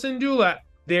 General Syndulla,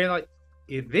 they're like,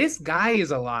 if this guy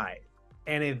is alive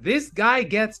and if this guy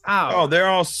gets out, oh, they're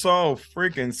all so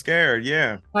freaking scared.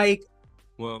 Yeah. Like,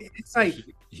 well, it's like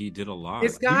he did a lot.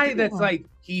 This guy that's like,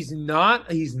 he's not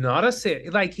a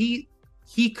Sith. Like he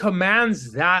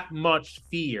commands that much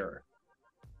fear.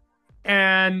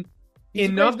 And he's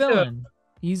enough a great villain.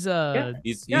 He's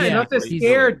enough to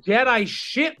scare Jedi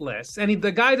shitless, and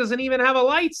the guy doesn't even have a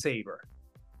lightsaber.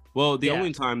 Well, the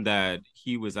only time that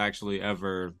he was actually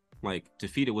ever like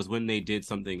defeated was when they did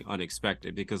something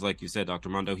unexpected, because like you said, Dr.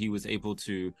 Mondo, he was able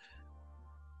to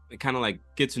kind of like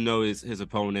get to know his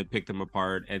opponent, pick them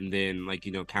apart, and then like,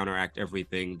 you know, counteract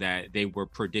everything that they were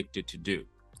predicted to do.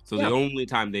 So the only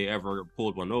time they ever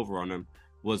pulled one over on him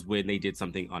was when they did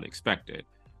something unexpected.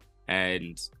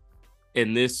 And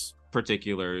in this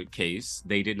particular case,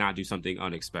 they did not do something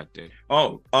unexpected.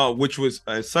 Which was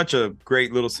such a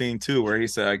great little scene too, where he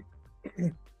said,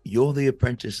 "You're the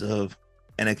apprentice of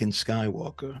Anakin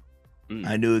Skywalker.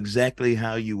 I knew exactly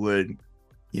how you would,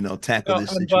 you know, tackle this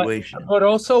situation." But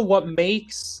also, what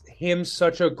makes him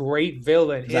such a great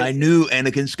villain is I knew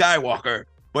Anakin Skywalker,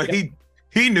 but he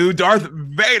knew Darth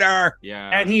Vader.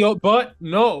 Yeah, and he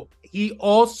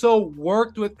also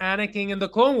worked with Anakin in the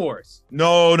Clone Wars.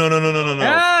 No.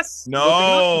 Yes.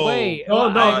 No. Wait.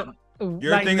 No.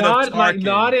 You're thinking of Tarkin. Like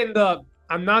not in the.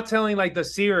 I'm not telling like the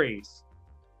series,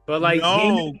 but like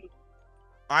no.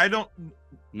 I don't.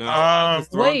 No.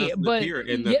 Wait, but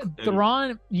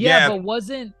Thrawn. Yeah, but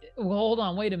wasn't. Well, hold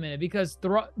on. Wait a minute, because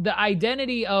the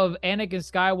identity of Anakin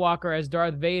Skywalker as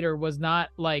Darth Vader was not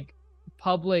like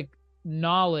public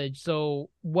knowledge. So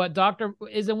what Dr.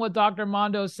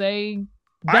 Mondo's saying,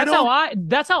 that's how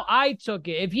I took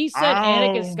it. If he said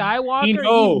Anakin Skywalker,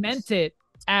 he meant it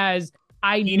as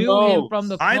I knew him from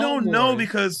the Clone I don't know Wars.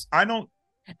 Because I don't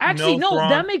actually know no Thrawn.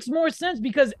 That makes more sense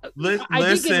because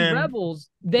I think in Rebels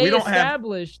they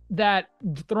established that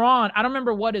Thrawn, I don't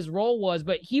remember what his role was,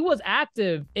 but he was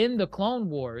active in the Clone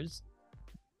Wars.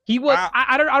 He was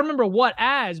I don't remember what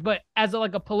but as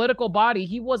a political body,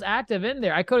 he was active in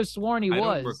there. I could have sworn he was.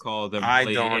 I don't recall them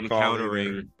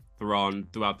encountering Thrawn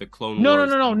throughout the Clone Wars.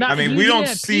 No. I mean, we don't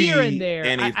see in there.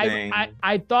 anything.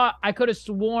 I thought I could have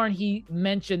sworn he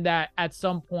mentioned that at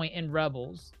some point in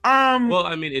Rebels. Well,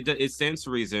 I mean, it stands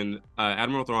to reason.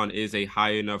 Admiral Thrawn is a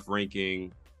high enough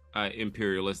ranking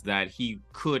imperialist that he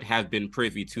could have been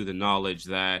privy to the knowledge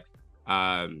that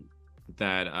Darth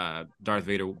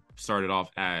Vader started off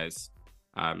as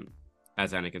Anakin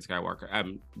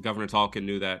Skywalker. Governor Tarkin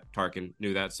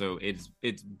knew that, so it's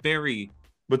very.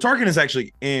 But Tarkin is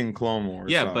actually in Clone Wars.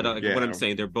 Yeah, so, but what I'm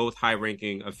saying, they're both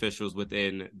high-ranking officials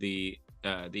within the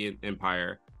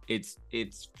Empire. It's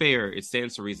fair. It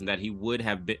stands to reason that he would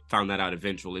have found that out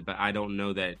eventually. But I don't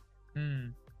know that.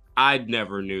 I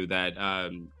never knew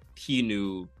that he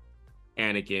knew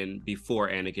Anakin before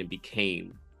Anakin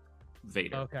became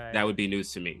Vader. Okay, that would be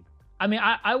news to me. I mean,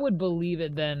 I would believe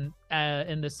it then,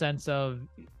 in the sense of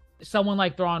someone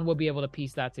like Thrawn would be able to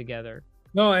piece that together.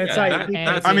 No, it's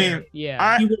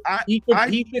he could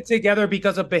piece it together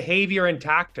because of behavior and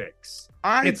tactics.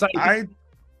 I took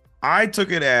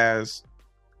it as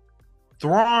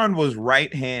Thrawn was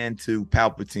right hand to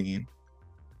Palpatine.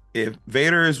 If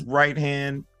Vader is right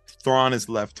hand, Thrawn is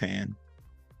left hand.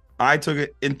 I took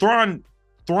it, and Thrawn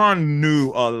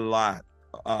knew a lot,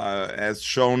 as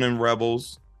shown in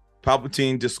Rebels.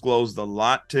 Palpatine disclosed a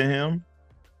lot to him.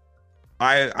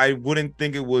 I wouldn't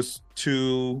think it was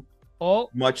too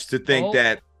much to think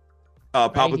that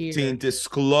Palpatine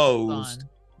disclosed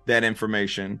that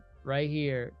information. Right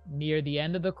here, near the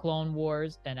end of the Clone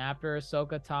Wars, and after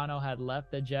Ahsoka Tano had left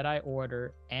the Jedi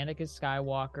Order, Anakin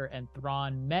Skywalker and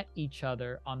Thrawn met each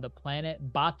other on the planet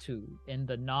Batu in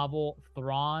the novel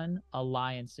Thrawn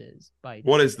Alliances by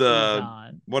when did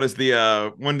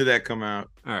that come out?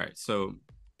 All right, so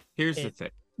here's the thing.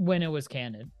 When it was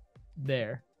canon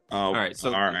there. Oh, all right.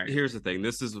 So here's the thing.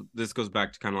 This goes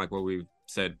back to kind of like what we've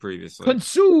said previously.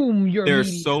 Consume your There's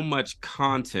media. so much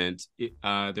content.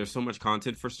 There's so much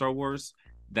content for Star Wars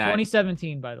that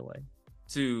 2017, by the way.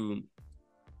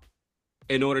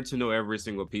 In order to know every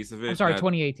single piece of it. I'm sorry,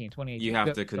 2018. You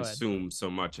have to consume so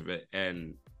much of it.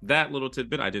 And that little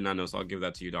tidbit I did not know, so I'll give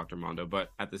that to you, Dr. Mondo. But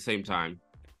at the same time,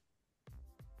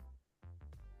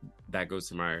 that goes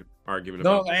to my argument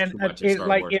No, about this and too much in it Star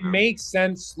like Wars it now. makes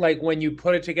sense like when you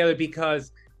put it together,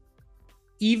 because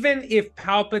even if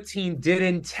Palpatine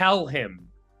didn't tell him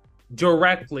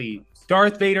directly,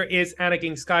 Darth Vader is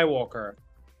Anakin Skywalker.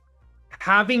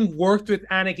 Having worked with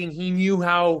Anakin, he knew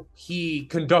how he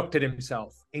conducted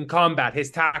himself in combat, his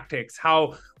tactics,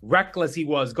 how reckless he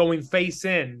was going face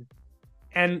in.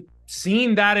 And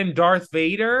seeing that in Darth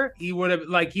Vader, he would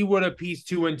have pieced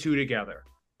 2 and 2 together.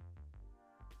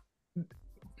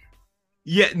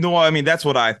 Yeah, no, I mean that's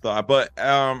what I thought, but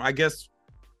I guess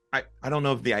I don't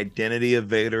know if the identity of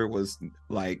Vader was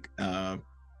like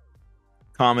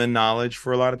common knowledge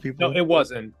for a lot of people. No, it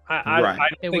wasn't. I Right.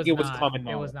 don't think it was common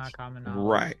It knowledge. was not common knowledge.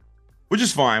 Right. Which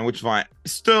is fine.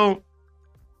 Still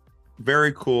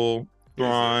very cool.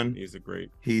 Thrawn. He's a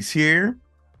great. He's here.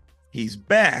 He's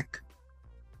back.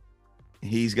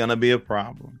 He's gonna be a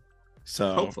problem.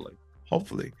 So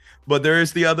hopefully. But there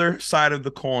is the other side of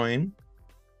the coin.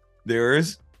 There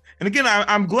is, and again,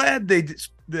 I'm glad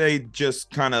they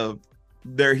just kind of,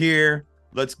 they're here.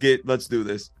 Let's do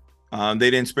this.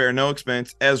 They didn't spare no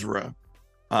expense. Ezra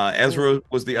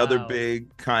was the other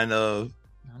big kind of.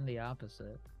 I'm the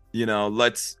opposite.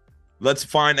 Let's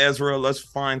find Ezra. Let's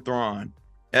find Thrawn.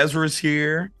 Ezra's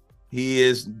here. He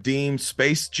is deemed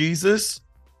Space Jesus,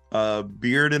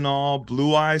 beard and all,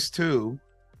 blue eyes too.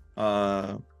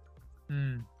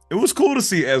 It was cool to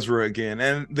see Ezra again,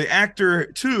 and the actor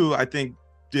too, I think,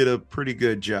 did a pretty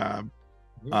good job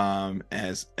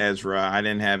as Ezra. I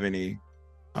didn't have any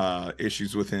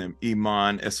issues with him.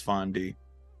 Iman Esfandi.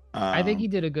 I think he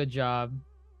did a good job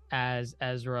as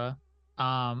Ezra.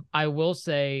 I will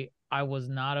say I was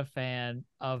not a fan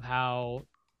of how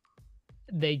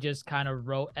they just kind of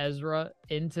wrote Ezra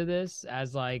into this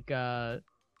as like, yeah,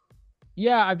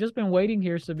 I've just been waiting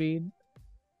here, Sabine,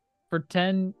 for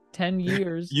 10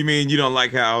 years. You mean you don't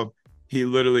like how he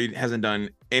literally hasn't done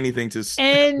anything to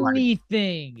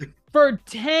anything for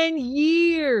 10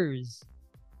 years?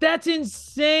 That's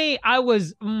insane. I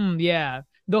was yeah.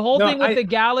 The whole thing with the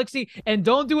galaxy, and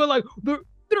don't do it like they're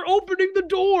opening the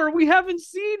door. We haven't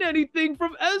seen anything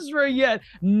from Ezra yet.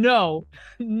 No.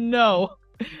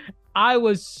 I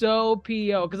was so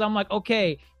PO because I'm like,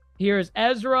 okay, here's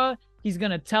Ezra. He's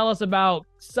going to tell us about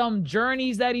some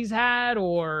journeys that he's had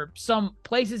or some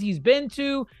places he's been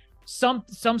to, some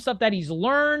stuff that he's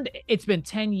learned. It's been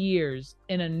 10 years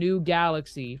in a new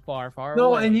galaxy far away.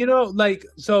 No, and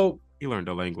so he learned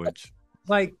a language.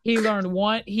 Like he learned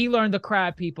the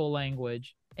crab people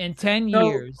language in 10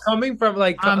 years. Coming from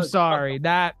I'm sorry,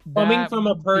 coming from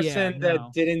a person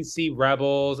that didn't see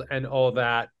Rebels and all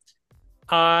that.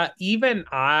 Even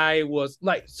I was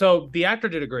like, so the actor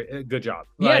did a good job.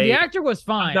 Yeah, the actor was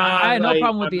fine. I had no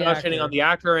problem with the actor. I'm not shitting on the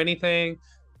actor or anything,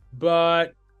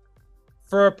 but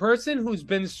for a person who's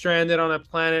been stranded on a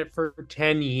planet for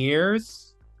 10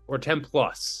 years or 10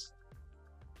 plus,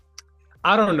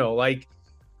 I don't know. Like,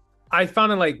 I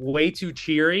found it way too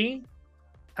cheery,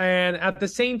 and at the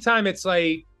same time, it's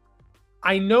like,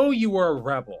 I know you were a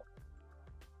rebel.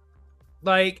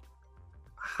 Like,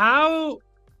 how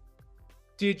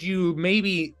did you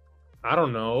maybe, I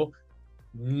don't know,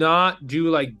 not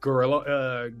do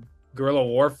guerrilla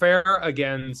warfare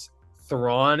against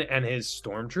Thrawn and his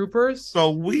stormtroopers?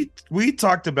 So we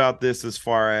talked about this as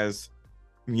far as,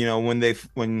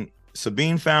 when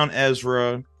Sabine found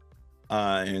Ezra,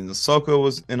 and Ahsoka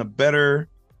was in a better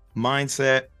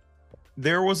mindset.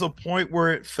 There was a point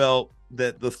where it felt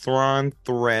that the Thrawn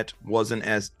threat wasn't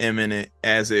as imminent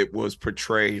as it was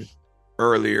portrayed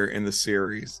earlier in the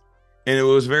series. And it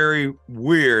was very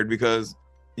weird because,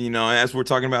 as we're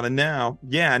talking about it now,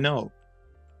 yeah, I know.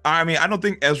 I mean, I don't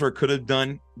think Ezra could have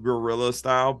done guerrilla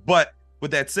style, but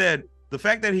with that said, the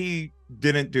fact that he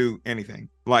didn't do anything,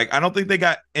 I don't think they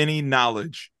got any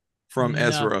knowledge from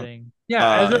Ezra.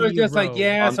 Yeah, Ezra was just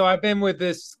so I've been with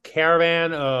this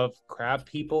caravan of crab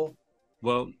people.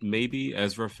 Well, maybe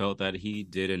Ezra felt that he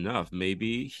did enough.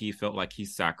 Maybe he felt like he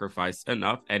sacrificed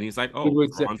enough, and he's like, "Oh,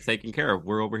 Thrawn's taken care of.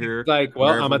 We're over here." Like, well,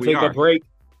 I'm gonna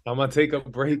take a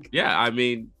break. Yeah, I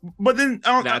mean, but then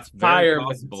that's very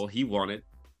possible.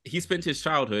 He spent his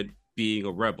childhood being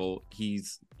a rebel.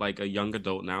 He's like a young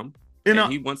adult now,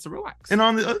 and he wants to relax. And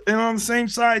on the same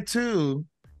side too,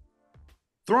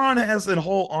 Thrawn has a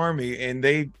whole army, and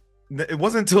it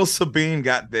wasn't until Sabine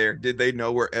got there did they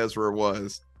know where Ezra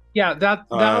was. Yeah, that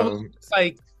was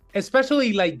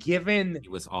especially given he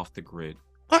was off the grid.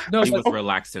 No, he was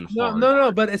relaxing hard. No,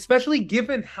 but especially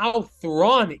given how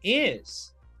Thrawn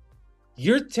is.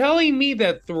 You're telling me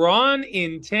that Thrawn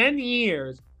in 10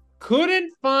 years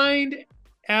couldn't find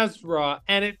Ezra,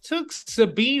 and it took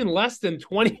Sabine less than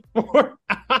 24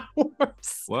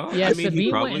 hours. Well, Yeah, I mean, Sabine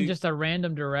he went in probably just a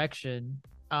random direction.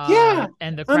 Yeah,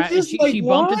 And the I'm crab just like, she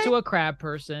bumped what? into a crab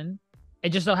person. It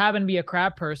just so happened to be a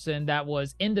crab person that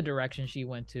was in the direction she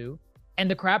went to. And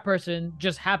the crab person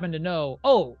just happened to know,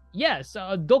 oh, yes,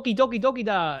 Doki Doki Doki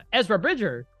da Ezra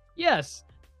Bridger. Yes.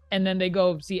 And then they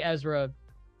go see Ezra.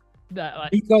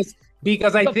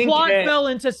 Because I the think plot that, fell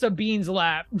into Sabine's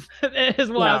lap. Is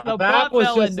what yeah, the that plot was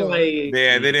fell just into like it.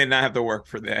 Yeah, they did not have to work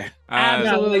for that.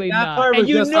 Absolutely that not. part And was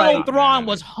you just know like- Thrawn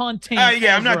was hunting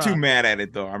Yeah, I'm not Ezra. too mad at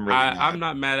it though. I'm really not. I'm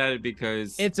not mad at it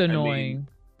because It's I mean, annoying.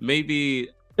 maybe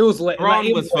it was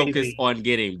Thrawn was lazy. focused on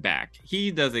getting back.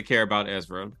 He doesn't care about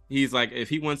Ezra. He's like, if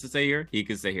he wants to stay here, he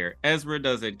can stay here. Ezra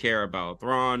doesn't care about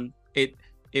Thrawn.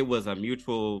 It was a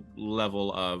mutual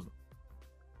level of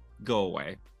go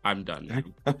away. I'm done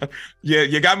now. Yeah,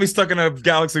 you got me stuck in a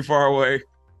galaxy far away.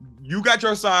 You got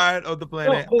your side of the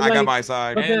planet. No, but I got like- my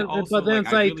side. But And then, also, but then like,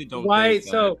 it's I like, really don't why? think that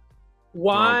So Thrawn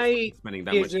why was spending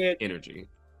that is much it? energy?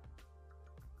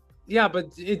 Yeah, but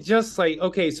it's just like,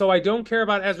 okay, so I don't care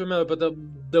about Ezra Miller, but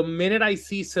the minute I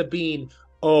see Sabine,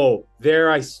 oh, there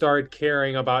I start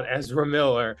caring about Ezra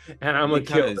Miller, and I'm gonna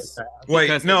kill Because- her. Wait,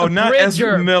 because no, it's not Bridger,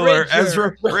 Ezra Miller. Bridger.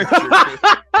 Ezra Bridger.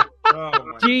 Oh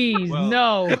my Jeez, Well-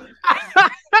 no.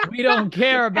 We don't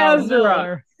care about Ezra.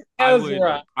 Miller.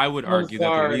 Ezra. I would I'm argue that the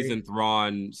sorry. reason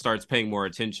Thrawn starts paying more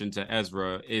attention to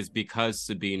Ezra is because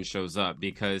Sabine shows up,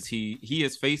 because he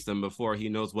has faced them before. He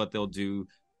knows what they'll do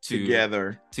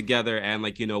together and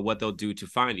like, you know, what they'll do to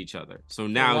find each other. So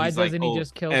now why he's like, doesn't he oh,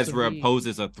 just kill Ezra Sabine?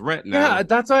 poses a threat now. Yeah,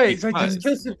 that's why it's like Because- just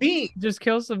kill Sabine. Just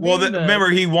kill Sabine. Well, then. remember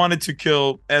he wanted to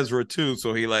kill Ezra too,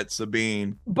 so he let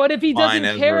Sabine. But if he Fine,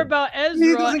 doesn't care Ezra. about Ezra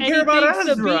He doesn't and care about thinks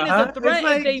Ezra, Sabine huh? is a threat, It's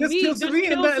like, if they just meet, kill just Sabine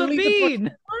kill and leave the fucking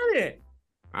Sabine. planet.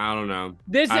 I don't know.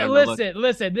 This I don't know. Look,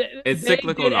 listen. it's They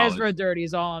cyclical did knowledge. Ezra dirty.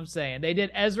 Is all I'm saying. They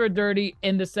did Ezra dirty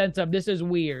in the sense of this is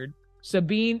weird.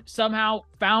 Sabine somehow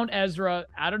found Ezra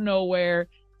out of nowhere,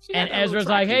 She and had that little Ezra's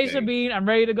like, tracking "Hey, thing. Sabine, I'm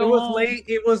ready to go It was home."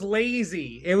 It was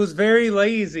lazy. It was very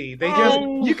lazy. They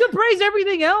Oh, you can praise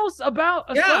everything else about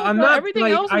Ahsoka. yeah, I'm not Everything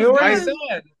like else I was already good.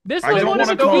 said. This I was don't one of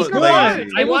wanna the call it weaker lazy.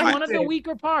 parts. I It was liked one of the it.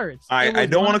 weaker parts. I It was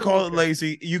don't one want of to the call it weaker-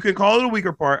 lazy. You can call it a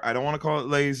weaker part. I don't want to call it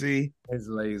lazy. It's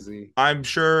lazy. I'm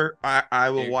sure I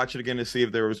will Yeah. watch it again to see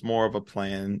if there was more of a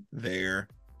plan there.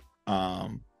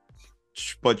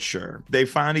 But sure, they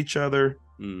find each other.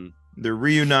 Mm. They're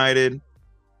reunited.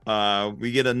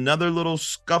 We get another little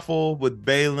scuffle with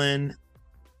Balin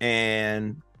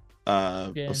and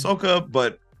Ahsoka,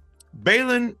 but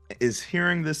Balin is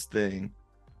hearing this thing.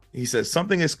 He says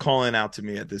something is calling out to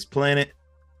me at this planet.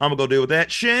 I'm gonna go deal with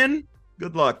that. Shin,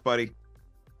 good luck, buddy.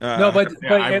 No, but Yeah,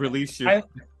 but I it- released you.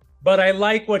 But I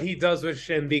like what he does with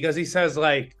Shin because he says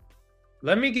like,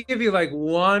 let me give you like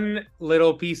one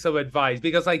little piece of advice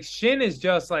because like Shin is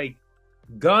just like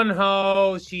gun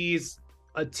ho. She's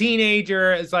a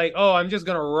teenager. It's like, oh, I'm just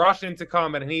gonna rush into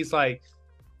combat, and he's like,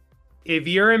 if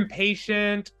you're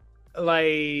impatient,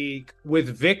 like with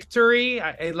victory,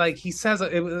 like he says,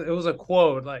 it was a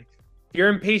quote like. You're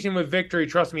impatient with victory.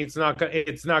 Trust me, it's not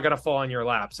gonna fall on your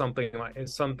lap. Something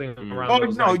around. Oh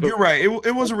those no, lines. you're right.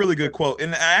 It was a really good quote,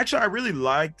 and actually, I really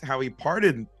liked how he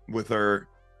parted with her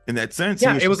in that sense.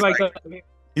 Yeah, He it was just like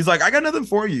he's like, I got nothing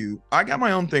for you. I got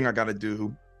my own thing I got to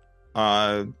do.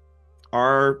 I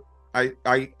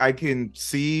can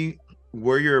see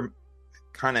where your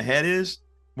kind of head is.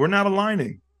 We're not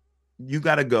aligning. You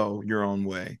got to go your own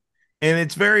way, and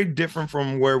it's very different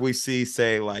from where we see,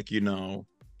 say, like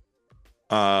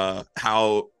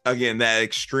how again that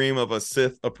extreme of a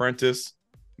Sith apprentice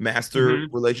master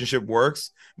relationship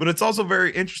works, but it's also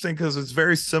very interesting because it's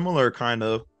very similar kind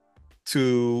of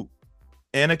to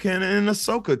Anakin and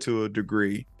Ahsoka to a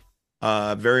degree.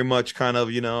 Very much kind of,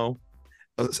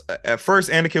 at first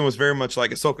Anakin was very much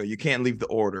like Ahsoka, you can't leave the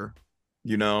order,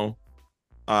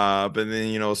 but then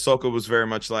Ahsoka was very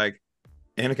much like,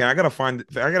 Anakin, I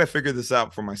gotta figure this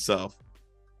out for myself,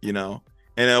 And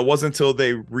it wasn't until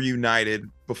they reunited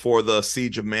before the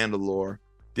Siege of Mandalore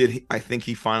I think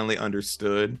he finally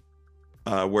understood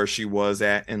where she was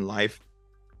at in life,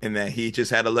 and that he just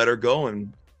had to let her go,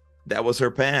 and that was her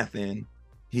path, and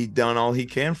he done all he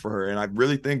can for her. And I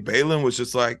really think Balin was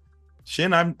just like,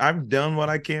 Shin, I've done what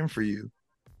I can for you,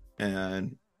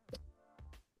 and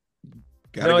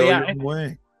gotta go your own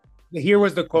way. Here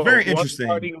was the quote. Very One interesting.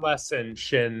 parting lesson,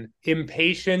 Shin.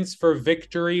 Impatience for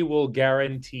victory will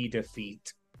guarantee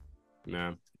defeat.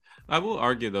 Yeah. I will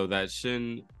argue, though, that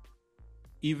Shin,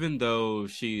 even though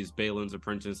she's Balin's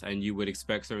apprentice and you would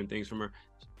expect certain things from her,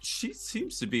 she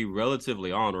seems to be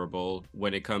relatively honorable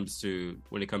when it comes to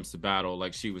battle.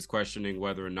 Like, she was questioning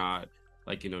whether or not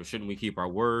like, shouldn't we keep our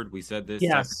word? We said this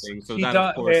type of Yes, thing. So she that, does,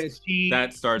 of course, she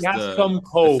that starts has the some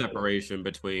code. separation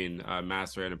between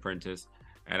master and apprentice.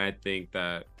 And I think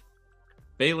that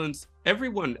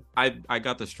everyone, I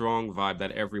got the strong vibe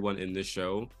that everyone in this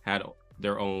show had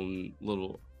their own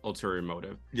little ulterior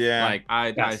motive. Yeah. Like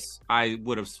I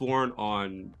would have sworn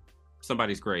on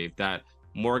somebody's grave that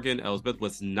Morgan Elsbeth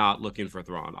was not looking for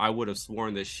Thrawn. I would have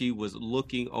sworn that she was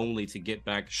looking only to get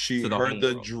back She to the heard the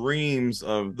homeworld. dreams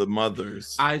of the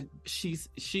mothers.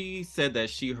 She said that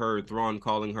she heard Thrawn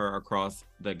calling her across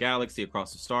the galaxy,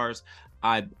 across the stars.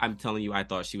 I'm telling you, I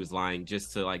thought she was lying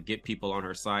just to like get people on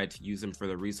her side, to use them for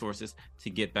the resources to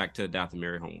get back to the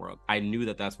Dathomiri homeworld. I knew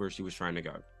that that's where she was trying to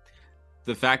go.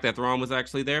 The fact that Thrawn was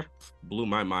actually there blew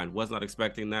my mind. Was not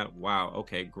expecting that. Wow,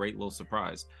 okay, great little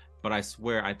surprise. But I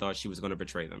swear I thought she was going to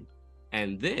betray them.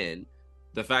 And then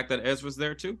the fact that Ezra's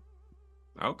there too.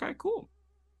 Okay, cool.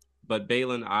 But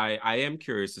Balin, I am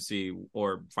curious to see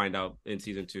or find out in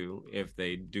season 2 if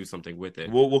they do something with it.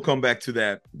 We'll come back to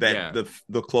that Yeah.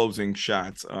 the closing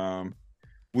shots.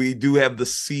 We do have the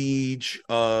siege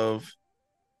of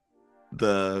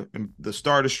the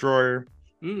Star Destroyer.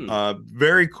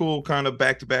 Very cool kind of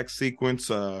back-to-back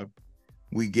sequence.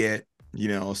 We get,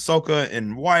 Ahsoka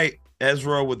in white,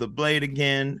 Ezra with a blade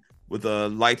again, with a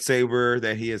lightsaber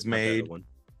that he has made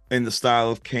in the style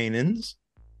of Kanan's.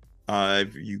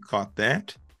 If you caught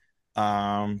that.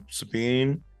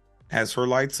 Sabine has her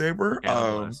lightsaber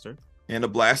and a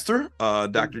blaster.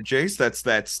 Dr. Jace, that's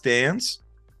that stance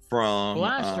from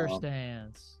Blaster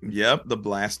stance. Yep, the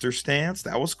blaster stance.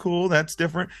 That was cool. That's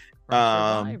different.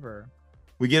 Survivor.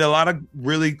 We get a lot of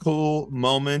really cool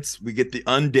moments. We get the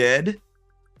undead.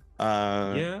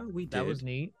 Yeah, we did. That was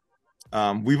neat.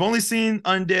 We've only seen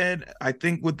undead, I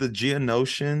think, with the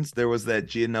Geonosians. There was that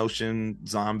Geonosian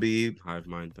zombie hive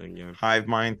mind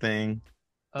thing.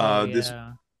 Oh,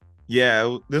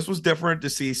 This was different to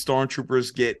see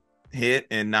stormtroopers get hit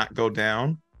and not go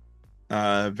down.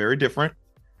 Very different.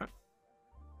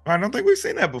 I don't think we've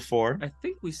seen that before. I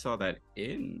think we saw that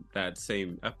in that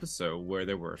same episode where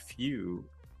there were a few,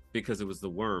 because it was the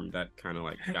worm that kind of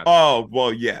like got. Oh,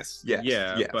 well, yes.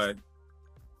 But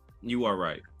you are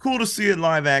right. Cool to see it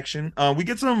live action. We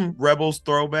get some Rebels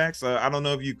throwbacks. I don't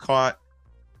know if you caught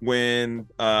when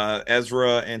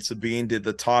Ezra and Sabine did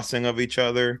the tossing of each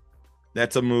other.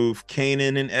 That's a move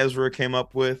Kanan and Ezra came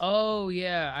up with. Oh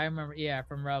yeah, I remember. Yeah,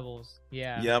 from Rebels.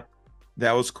 Yeah. Yep,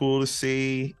 that was cool to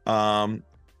see.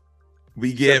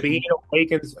 We get Sabine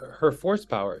awakens her force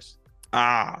powers.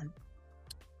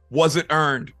 Was it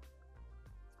earned?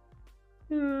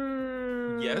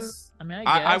 Yes. I mean,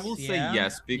 I will say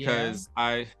yes, because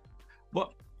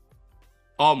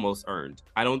almost earned.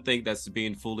 I don't think that's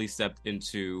being fully stepped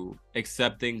into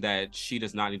accepting that she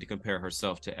does not need to compare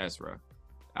herself to Ezra.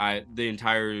 The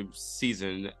entire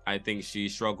season, I think she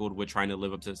struggled with trying to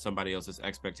live up to somebody else's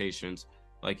expectations.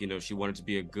 Like, she wanted to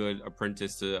be a good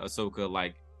apprentice to Ahsoka,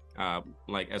 like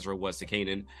Ezra was to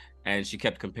Kanan, and she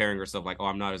kept comparing herself like, oh,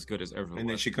 I'm not as good as everyone. And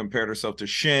then she compared herself to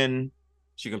Shin.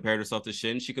 She compared herself to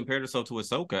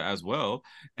Ahsoka as well.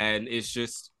 And it's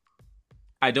just,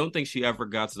 I don't think she ever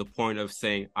got to the point of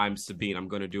saying, I'm Sabine, I'm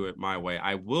going to do it my way.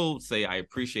 I will say I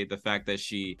appreciate the fact that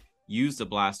she used the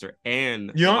blaster and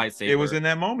the lightsaber. It was in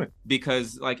that moment.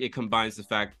 Because it combines the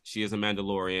fact she is a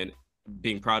Mandalorian,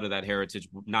 being proud of that heritage,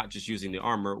 not just using the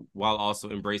armor, while also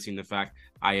embracing the fact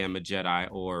I am a Jedi,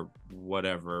 or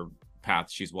whatever path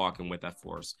she's walking with that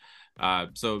force.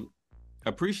 So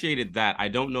appreciated that. I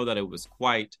don't know that it was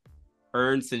quite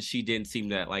earned, since she didn't seem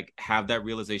to have that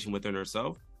realization within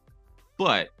herself,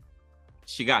 but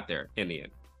she got there in the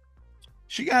end.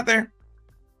 She got there.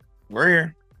 We're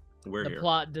here. The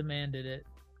plot demanded it.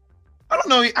 I don't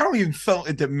know. I don't even felt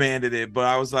it demanded it, but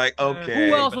I was like, okay.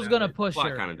 Who else was gonna push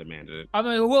her? Kind of demanded it. I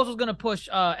mean, who else was gonna push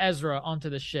Ezra onto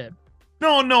the ship?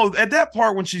 No. At that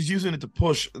part when she's using it to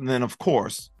push, then of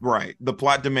course, right. The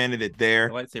plot demanded it there.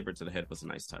 The lightsaber to the head was a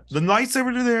nice touch. The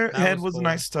lightsaber to their head was a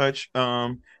nice touch.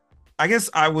 I guess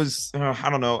I was. I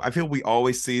don't know. I feel we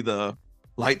always see the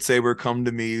lightsaber come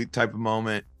to me type of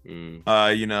moment. Mm.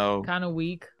 Kind of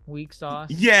weak sauce.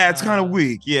 Yeah, it's kind of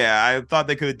weak. Yeah, I thought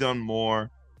they could have done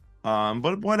more.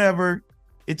 But whatever,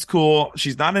 it's cool.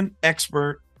 She's not an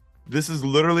expert. This is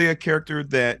literally a character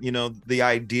that, the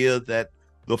idea that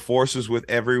the force is with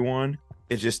everyone,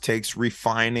 it just takes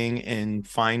refining and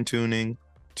fine-tuning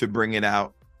to bring it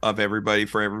out of everybody,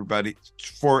 for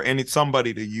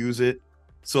somebody to use it.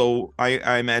 So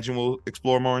I imagine we'll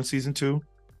explore more in season 2.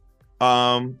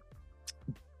 The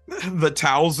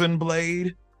Talzin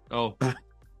blade. Oh,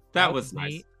 that was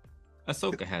nice.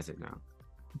 Ahsoka has it now.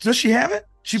 Does she have it?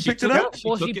 She picked it took up.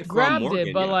 Well, took she it from grabbed Morgan,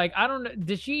 it, but yeah. like I don't know.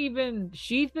 Did she even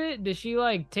sheath it? Did she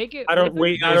like take it? I don't with her?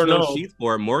 wait. I There's don't no know. sheath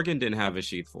for it. Morgan didn't have a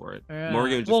sheath for it. Yeah.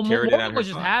 Morgan just well, carried Morgan it at her was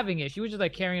just side. having it. She was just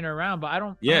like carrying it around, but I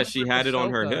don't. Yeah, I she remember had it on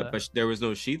her Ahsoka- hip, but there was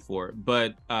no sheath for it.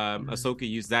 But Ahsoka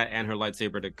used that and her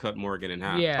lightsaber to cut Morgan in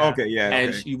half. Yeah. Okay, yeah.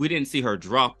 And okay. we didn't see her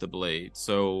drop the blade,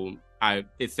 so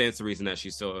it stands to reason that she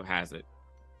still has it.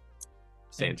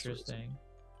 Stands to reason.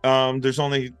 Interesting. There's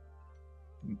only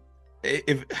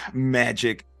if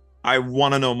magic. I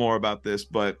want to know more about this,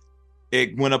 but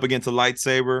it went up against a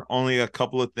lightsaber. Only a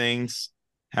couple of things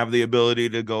have the ability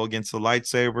to go against a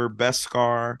lightsaber.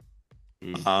 Beskar,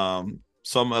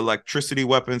 some electricity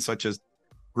weapons such as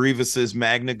Grievous's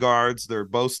Magna Guards, their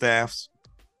bow staffs,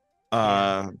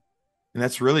 and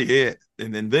that's really it.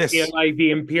 And then this, Yeah, like the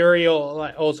Imperial.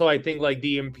 Like, also, I think like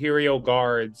the Imperial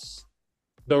guards,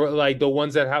 the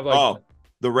ones that have like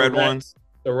the red ones,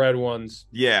 the red ones.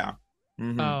 yeah.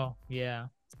 Mhm. Oh yeah.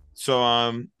 So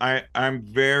I'm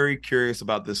very curious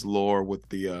about this lore with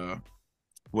the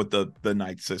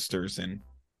Night Sisters and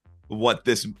what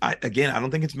this. I don't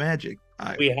think it's magic.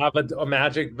 We have a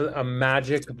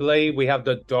magic blade. We have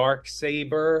the dark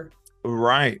saber.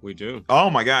 Right, we do.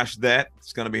 Oh my gosh,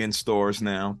 that's gonna be in stores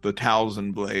now. The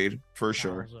Talzin blade for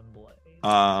sure.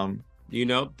 You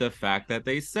know, the fact that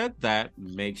they said that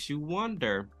makes you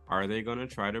wonder: are they going to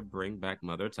try to bring back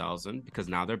Mother Talzin? Because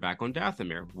now they're back on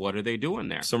Dathomir. What are they doing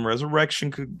there? Some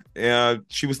resurrection could.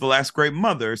 She was the last great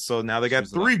mother, so now they got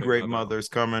 3 great mothers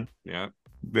coming. Yeah,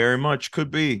 very much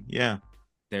could be. Yeah,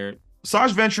 they're.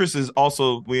 Saj Ventress is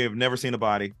also. We have never seen a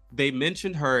body. They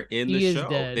mentioned her in the show.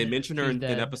 Dead. They mentioned her in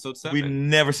episode 7. We've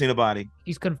never seen a body.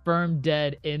 She's confirmed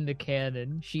dead in the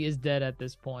canon. She is dead at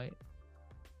this point.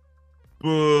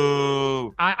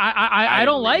 Boo! I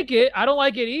don't like it. I don't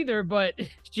like it either. But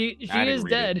she is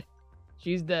dead.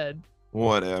 She's dead.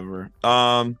 Whatever.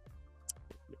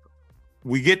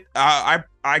 We get. I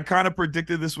kind of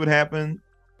predicted this would happen.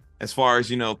 As far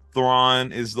as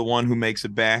Thrawn is the one who makes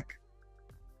it back.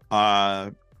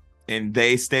 And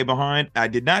they stay behind. I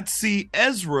did not see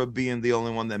Ezra being the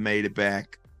only one that made it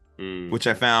back, which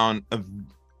I found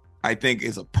I think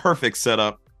is a perfect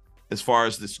setup as far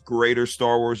as this greater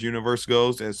Star Wars universe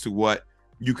goes, as to what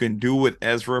you can do with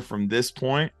Ezra from this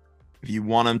point. If you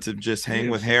want him to just hang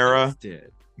with Hera,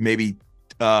 maybe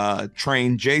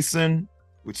train Jason,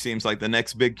 which seems like the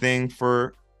next big thing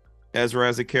for Ezra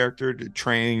as a character, to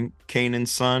train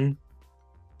Kanan's son,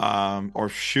 or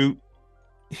shoot.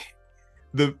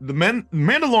 The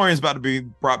Mandalorian is about to be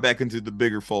brought back into the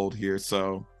bigger fold here,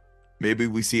 so maybe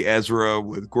we see Ezra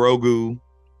with Grogu.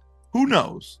 Who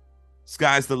knows?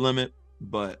 Sky's the limit.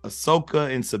 But Ahsoka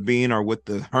and Sabine are with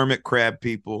the hermit crab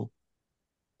people,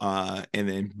 and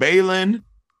then Balin,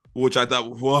 which I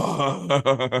thought,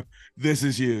 whoa, this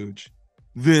is huge.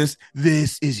 This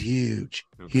is huge,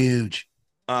 huge.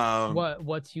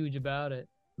 What's huge about it?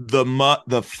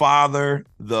 The father,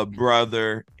 the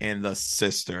brother, and the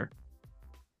sister.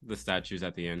 The statues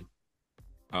at the end.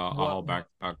 I'll back.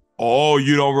 Oh,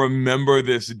 you don't remember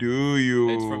this, do you?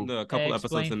 It's from the couple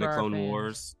episodes in the Clone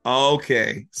Wars.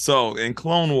 Okay, so in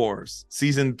Clone Wars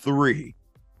season 3,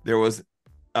 there was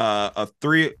a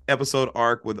 3-episode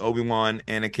arc with Obi-Wan,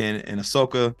 Anakin, and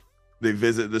Ahsoka. They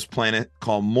visit this planet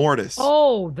called Mortis.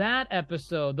 Oh, that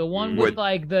episode, the one with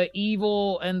like the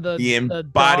evil and the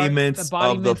embodiments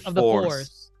of the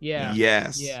Force. Yeah.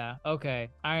 Yes. Yeah. Okay,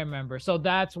 I remember. So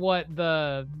that's what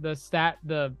the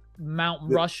Mount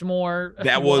Rushmore.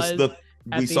 That was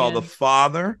we saw the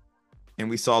father, and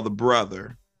we saw the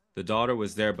brother. The daughter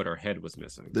was there, but her head was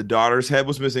missing. The daughter's head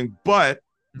was missing, but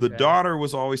the daughter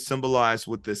was always symbolized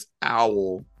with this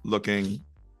owl-looking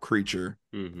creature.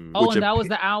 Mm-hmm. Oh, and that was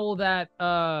the owl that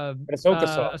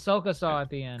Ahsoka saw at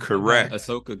the end. Correct.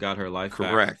 Ahsoka got her life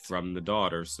back from the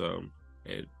daughter, so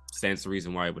it stands to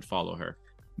reason why it would follow her.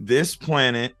 This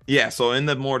planet, yeah. So in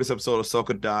the Mortis episode,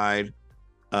 Ahsoka died.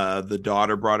 The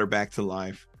daughter brought her back to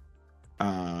life.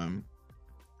 And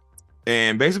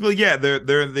basically, yeah,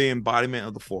 they're the embodiment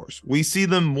of the Force. We see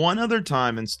them one other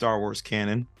time in Star Wars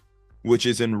canon, which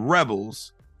is in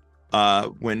Rebels,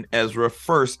 when Ezra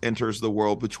first enters the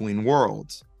world between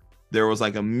worlds. There was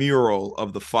like a mural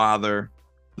of the father,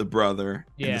 the brother,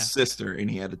 and the sister,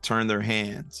 and he had to turn their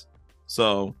hands.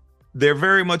 So they're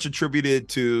very much attributed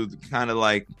to kind of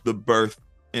like the birth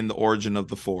and the origin of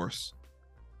the Force.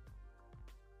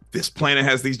 This planet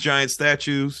has these giant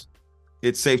statues.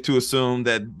 It's safe to assume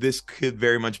that this could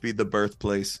very much be the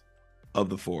birthplace of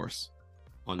the Force.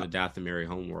 On the Dathomiri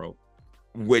homeworld.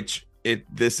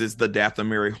 This is the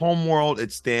Dathomiri homeworld.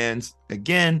 It stands,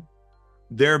 again,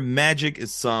 their magic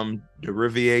is some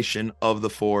derivation of the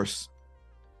Force.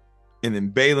 And then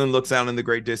Balin looks out in the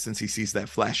great distance. He sees that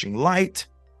flashing light,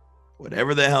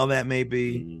 whatever the hell that may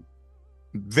be.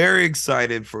 Very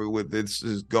excited for where this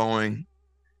is going.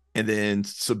 And then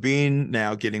Sabine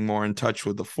now getting more in touch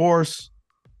with the Force.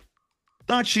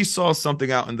 Thought she saw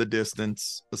something out in the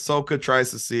distance. Ahsoka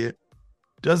tries to see it.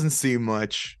 Doesn't see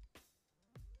much.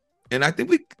 And I think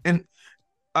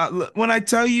when I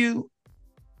tell you,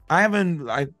 I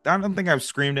don't think I've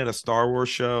screamed at a Star Wars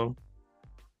show.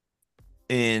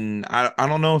 And I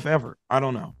don't know if ever. I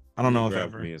don't know if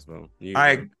ever. Me as well.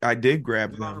 I did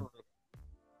grab them.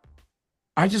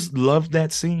 I just loved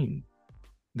that scene.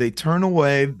 They turn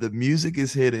away, the music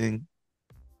is hitting,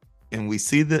 and we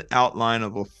see the outline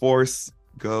of a Force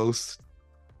ghost.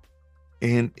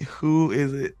 And who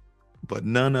is it but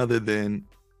none other than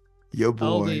your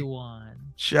boy Obi-Wan.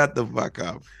 Shut the fuck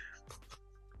up.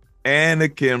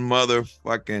 Anakin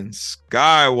motherfucking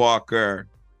Skywalker.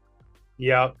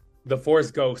 Yep. The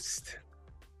Force Ghost.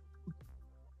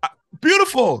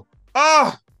 Beautiful.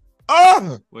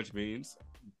 Which means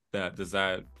does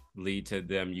that lead to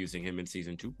them using him in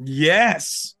season 2?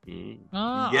 Yes.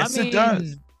 Yes, it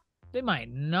does. They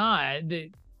might not.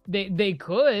 They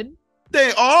could.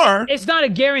 They are. It's not a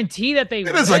guarantee that they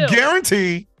will. It is a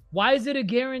guarantee. Why is it a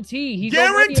guarantee? He's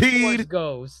guaranteed. Already a Force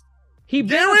ghost. He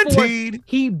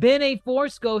been a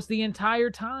Force ghost the entire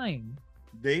time.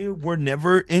 They were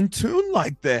never in tune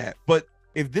like that. But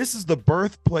if this is the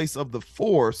birthplace of the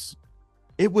Force,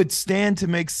 it would stand to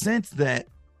make sense that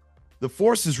the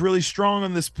Force is really strong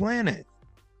on this planet.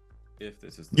 If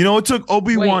this is, it took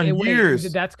Obi-Wan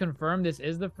years. That's confirmed. This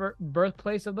is the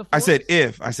birthplace of the Force. I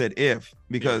said if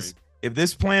because if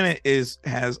this planet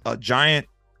has a giant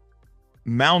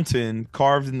mountain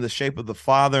carved in the shape of the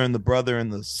father and the brother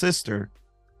and the sister,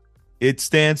 it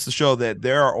stands to show that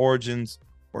there are origins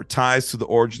or ties to the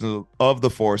origin of the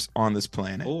Force on this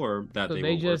planet, or that they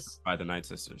were worshipped by the Night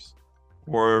Sisters,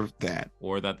 or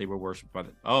that they were worshipped by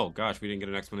the. Oh gosh, we didn't get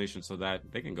an explanation, so that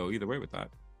they can go either way with that.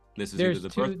 This is either the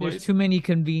birthplace. There's too many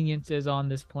conveniences on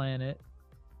this planet.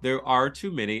 There are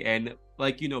too many, and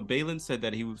Balin said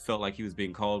that he felt like he was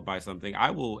being called by something.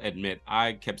 I will admit,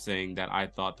 I kept saying that I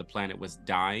thought the planet was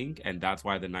dying, and that's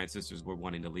why the Night Sisters were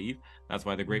wanting to leave. That's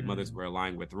why the Great Mothers were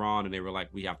aligned with Thrawn, and they were like,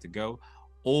 we have to go.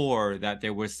 Or that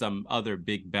there was some other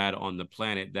big bad on the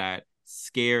planet that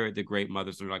scared the Great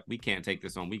Mothers. They're like, we can't take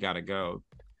this on. We got to go.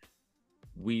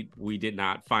 We did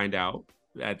not find out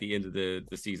at the end of the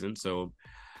season, so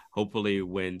hopefully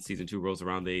when season 2 rolls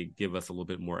around, they give us a little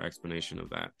bit more explanation of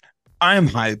that. I am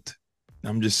hyped.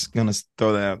 I'm just gonna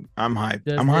throw that out. I'm hyped.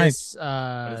 Hyped.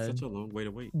 It's such a long way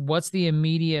to wait. What's the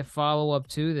immediate follow-up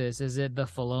to this? Is it the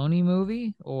Filoni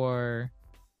movie or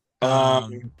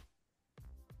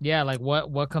yeah, like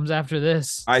what comes after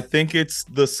this? I think it's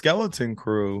the Skeleton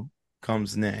Crew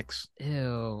comes next.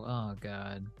 Ew. Oh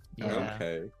god. Yeah.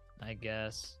 Okay. I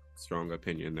guess. Strong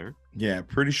opinion there. Yeah,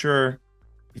 pretty sure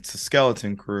it's the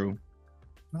Skeleton Crew.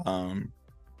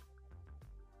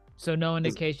 So no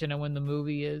indication of when the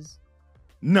movie is?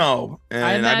 No. And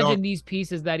I imagine these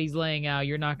pieces that he's laying out,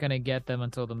 you're not gonna get them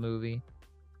until the movie.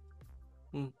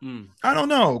 I don't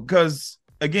know, because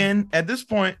again, at this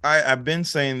point, I've been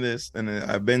saying this,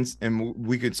 and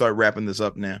we could start wrapping this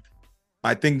up now.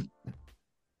 I think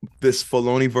this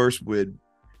Filoni verse would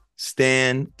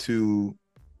stand to.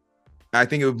 I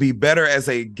think it would be better as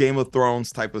a Game of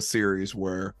Thrones type of series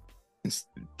where it's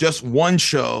just one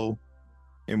show,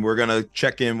 and we're gonna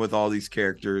check in with all these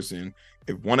characters. And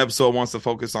if one episode wants to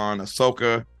focus on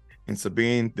Ahsoka and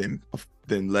Sabine, then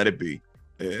let it be.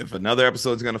 If another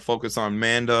episode is gonna focus on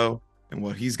Mando and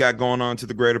what he's got going on to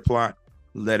the greater plot,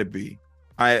 let it be.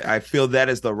 I feel that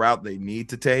is the route they need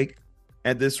to take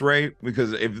at this rate,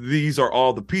 because if these are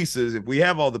all the pieces, if we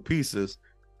have all the pieces,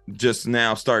 just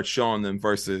now start showing them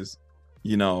versus,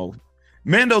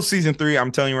 Mando season 3,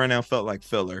 I'm telling you right now, felt like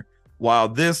filler. While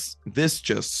this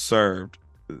just served.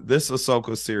 This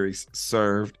Ahsoka series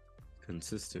served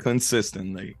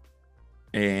consistently.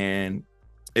 And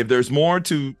if there's more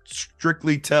to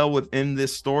strictly tell within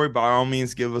this story, by all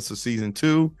means, give us a season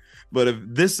 2. But if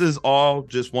this is all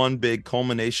just one big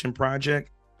culmination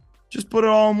project, just put it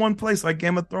all in one place like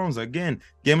Game of Thrones. Again,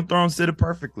 Game of Thrones did it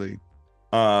perfectly,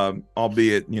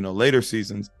 albeit, later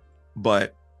seasons.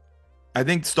 But I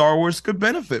think Star Wars could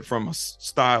benefit from a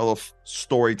style of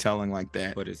storytelling like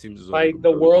that. But it seems like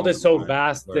the world is so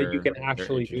vast that you can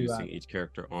actually do that. Each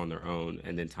character on their own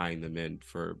and then tying them in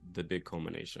for the big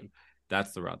culmination.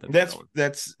 That's the route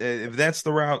that's if that's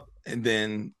the route, and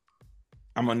then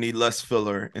I'm gonna need less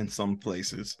filler in some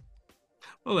places.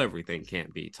 Well, everything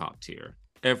can't be top tier.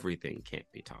 everything can't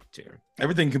be top tier.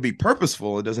 Everything can be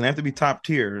purposeful. It doesn't have to be top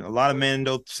tier. A lot of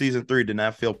Mando season 3 did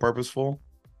not feel purposeful.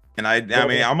 And I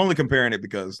mean, I'm only comparing it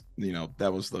because,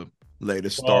 that was the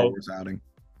latest Star Wars outing.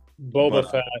 Boba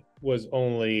Fett was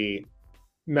only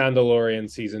Mandalorian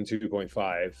season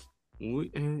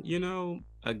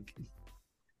 2.5.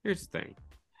 Here's the thing.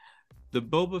 The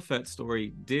Boba Fett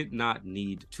story did not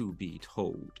need to be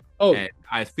told. Oh, and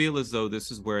I feel as though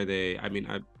this is where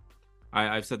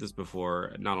I've said this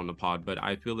before, not on the pod, but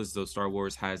I feel as though Star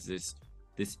Wars has this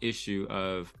issue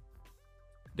of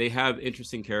they have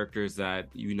interesting characters that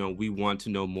we want to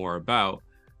know more about,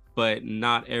 but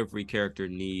not every character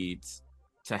needs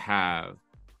to have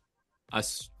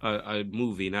a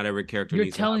movie. Not every character. You're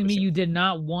needs telling to me have a show. you did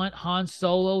not want Han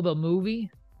Solo the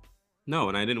movie? No,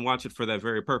 and I didn't watch it for that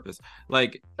very purpose.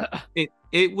 Like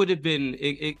it would have been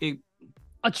a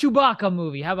Chewbacca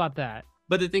movie. How about that?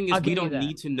 But the thing is, we don't that.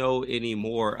 need to know any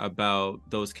more about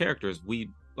those characters. We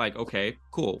okay,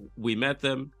 cool. We met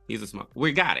them. He's a smart.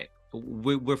 We got it.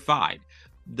 We're fine.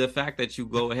 The fact that you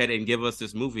go ahead and give us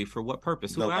this movie for what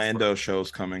purpose? The Lando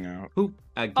show's coming out. Who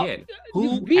again?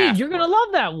 You're gonna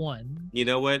love that one. You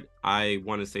know what? I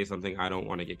want to say something. I don't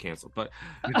want to get canceled, but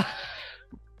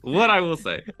what I will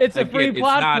say, it's a free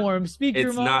platform. Speak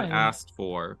your mind. It's not asked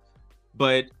for,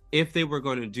 but if they were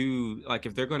going to do,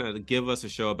 if they're going to give us a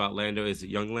show about Lando, is it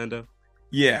young Lando?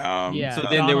 Yeah. So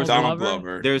then there was Donald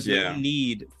Glover. There's no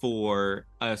need for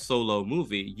a solo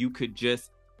movie. You could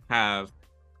just have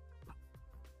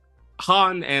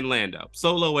Han and Lando,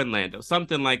 Solo and Lando,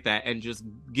 something like that, and just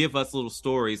give us little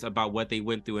stories about what they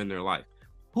went through in their life.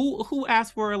 Who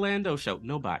asked for a Lando show?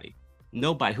 Nobody.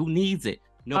 Who needs it?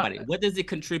 Nobody. What does it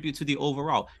contribute to the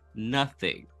overall?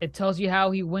 Nothing. It tells you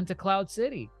how he went to Cloud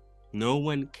City. No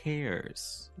one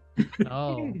cares.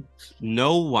 Oh.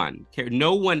 No one cares.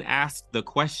 No one asked the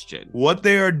question. What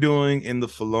they are doing in the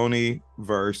Filoni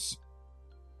verse,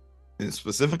 and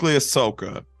specifically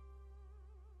Ahsoka,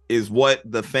 is what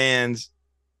the fans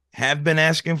have been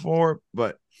asking for,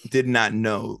 but did not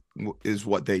know is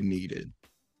what they needed.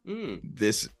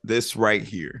 This right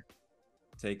here.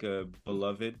 Take a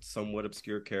beloved, somewhat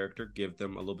obscure character, give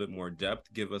them a little bit more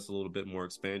depth, give us a little bit more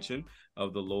expansion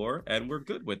of the lore, and we're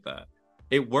good with that.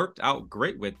 It worked out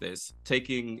great with this,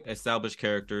 taking established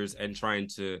characters and trying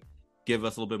to give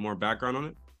us a little bit more background on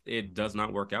it. It does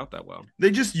not work out that well.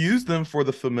 They just use them for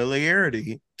the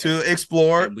familiarity to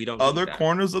explore other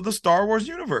corners of the Star Wars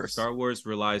universe. Star Wars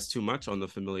relies too much on the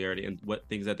familiarity and what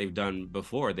things that they've done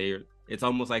before. It's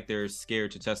almost like they're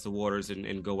scared to test the waters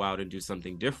and go out and do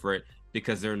something different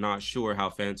because they're not sure how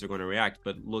fans are going to react.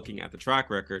 But looking at the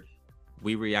track record,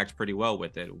 we react pretty well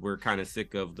with it. We're kind of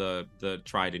sick of the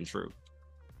tried and true.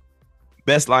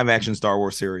 Best live action Star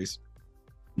Wars series,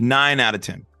 9 out of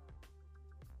 10.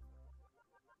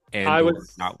 And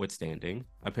notwithstanding,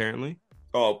 apparently.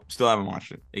 Oh, still haven't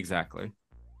watched it. Exactly.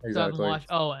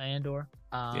 Andor.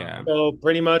 Yeah. So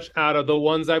pretty much out of the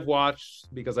ones I've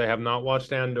watched, because I have not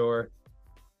watched Andor,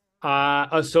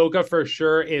 Ahsoka for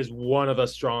sure is one of the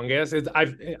strongest.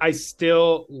 I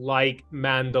still like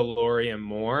Mandalorian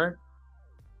more.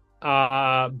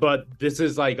 But this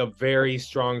is like a very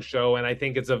strong show, and I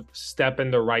think it's a step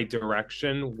in the right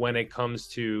direction when it comes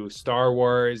to Star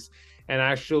Wars and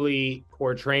actually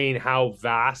portraying how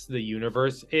vast the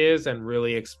universe is and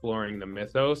really exploring the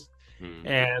mythos.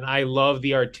 And I love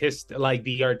the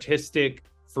artistic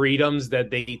freedoms that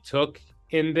they took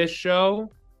in this show.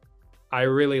 I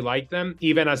really like them,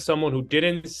 even as someone who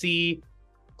didn't see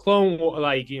Clone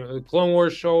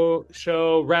Wars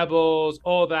show, Rebels,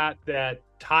 all that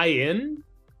tie in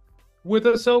with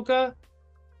Ahsoka.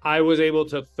 I was able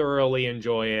to thoroughly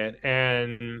enjoy it,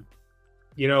 and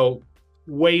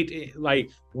wait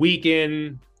week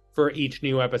in for each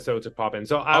new episode to pop in.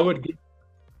 So I would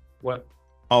what?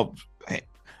 Oh,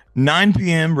 9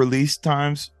 p.m. release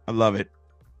times. I love it.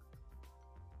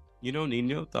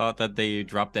 Nino thought that they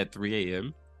dropped at 3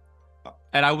 a.m.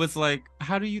 And I was like,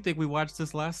 how do you think we watched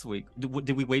this last week?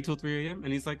 Did we wait till 3 a.m.?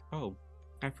 And he's like, oh,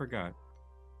 I forgot.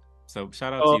 So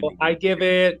shout out to you. I give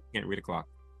it. Can't read a clock.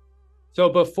 So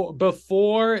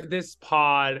before this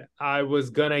pod, I was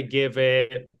gonna give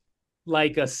it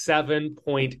like a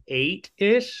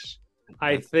 7.8-ish.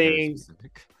 I think,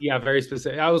 very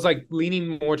specific. I was like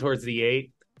leaning more towards the 8.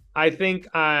 I think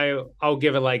I'll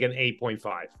give it like an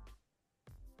 8.5.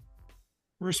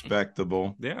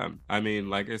 Respectable. Yeah. I mean,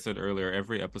 like I said earlier,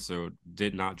 every episode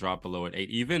did not drop below an 8.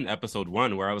 Even episode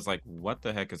 1, where I was like, what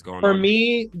the heck is going on? For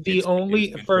me,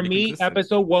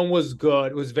 episode 1 was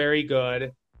good. It was very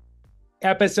good.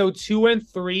 Episode 2 and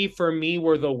 3 for me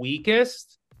were the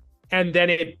weakest. And then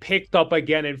it picked up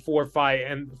again in 4, 5,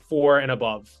 and 4 and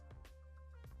above.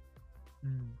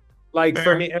 Like Fair.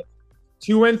 for me,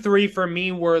 2 and 3 for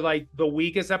me were like the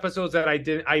weakest episodes that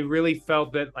I really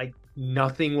felt that like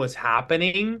nothing was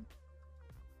happening.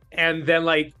 And then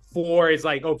like 4 is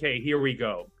like, okay, here we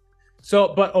go.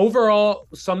 So, but overall,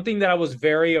 something that I was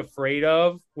very afraid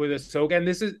of with Ahsoka, and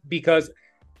this is because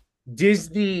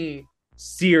Disney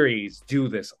series do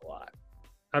this a lot.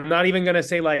 I'm not even gonna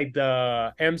say like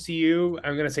the MCU,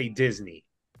 I'm gonna say Disney.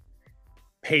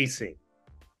 Pacing.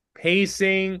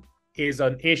 Pacing is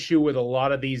an issue with a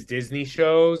lot of these Disney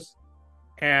shows,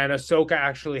 and Ahsoka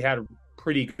actually had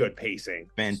pretty good pacing.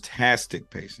 Fantastic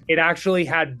pacing. It actually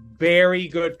had very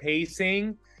good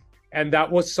pacing, and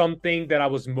that was something that I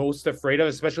was most afraid of,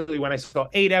 especially when I saw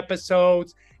 8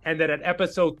 episodes, and then at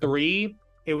episode 3,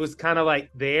 it was kind of like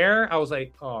there. I was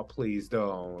like, oh, please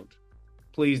don't.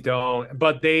 Please don't.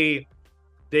 But they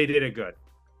did it good.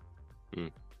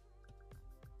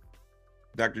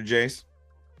 Dr. Jace?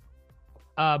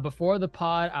 Before the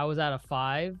pod, I was at a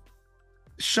 5.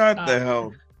 Shut the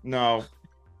hell. No.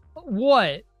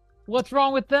 What? What's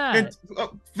wrong with that?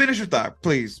 Finish your thought,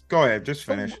 please. Go ahead. Just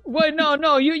finish. Wait,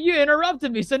 no. You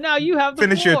interrupted me, so now you have the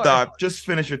Finish floor. your thought. Just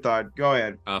finish your thought. Go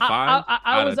ahead. 5.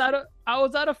 I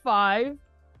was at a 5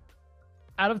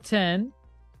 out of 10.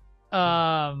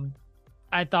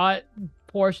 I thought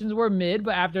portions were mid,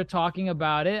 but after talking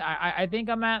about it, I think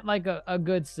I'm at like a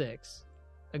good 6.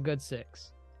 A good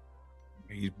 6.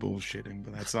 He's bullshitting,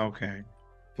 but that's okay.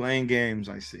 Playing games,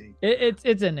 I see.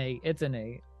 It's an 8. It's an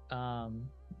 8.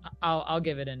 I'll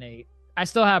give it an 8. I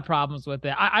still have problems with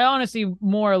it. I honestly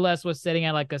more or less was sitting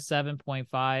at like a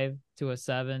 7.5 to a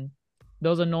 7.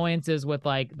 Those annoyances with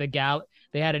like they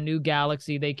had a new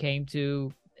galaxy they came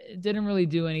to. It didn't really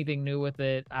do anything new with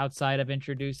it outside of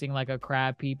introducing like a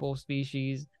crab people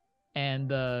species and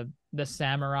the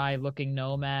samurai looking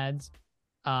nomads.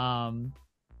 And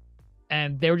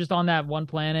they were just on that one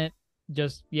planet.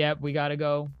 Just, we gotta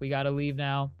go. We gotta leave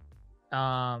now.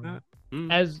 What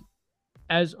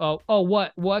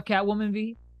Catwoman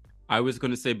V? I was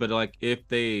going to say, but like if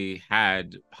they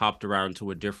had hopped around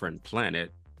to a different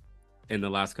planet in the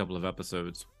last couple of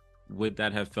episodes, would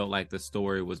that have felt like the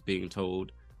story was being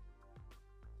told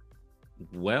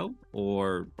well,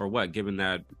 or what? Given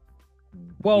that,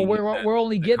 we're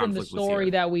only given the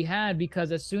story that we had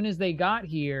because as soon as they got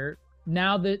here,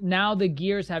 now the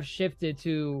gears have shifted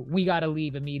to we got to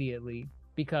leave immediately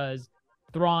because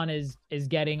Thrawn is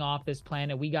getting off this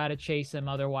planet. We got to chase him,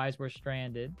 otherwise we're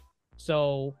stranded.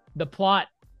 So the plot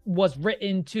was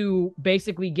written to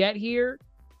basically get here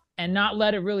and not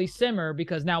let it really simmer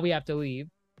because now we have to leave.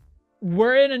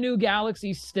 We're in a new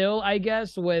galaxy still, I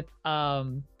guess, with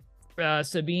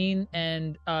Sabine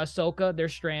and Ahsoka. They're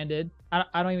stranded.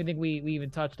 I don't even think we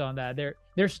even touched on that.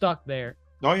 They're stuck there.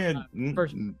 Oh yeah.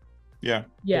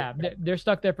 They're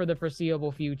stuck there for the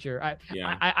foreseeable future.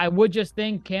 I would just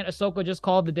think, can't Ahsoka just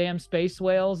call the damn space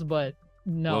whales? But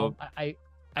no, I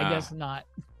guess not.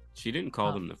 She didn't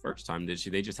call them the first time, did she?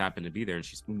 They just happened to be there,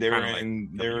 and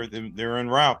they're en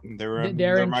route. They're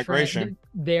in migration.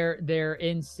 They're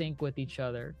in sync with each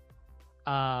other.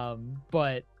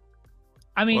 But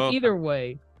I mean, either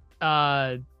way,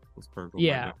 might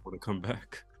not want to come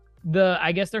back.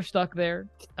 I guess they're stuck there,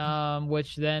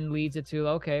 which then leads it to,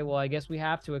 okay, well, I guess we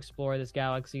have to explore this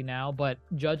galaxy now. But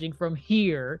judging from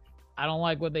here, I don't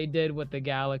like what they did with the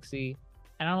galaxy,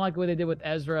 and I don't like what they did with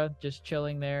Ezra just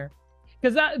chilling there.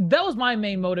 Because that was my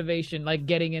main motivation, like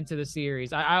getting into the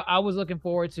series. I was looking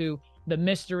forward to the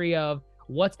mystery of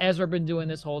what's Ezra been doing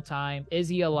this whole time. Is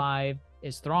he alive?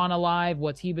 Is Thrawn alive?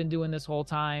 What's he been doing this whole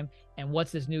time? And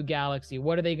what's this new galaxy?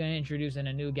 What are they going to introduce in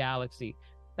a new galaxy?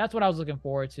 That's what I was looking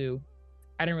forward to.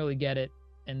 I didn't really get it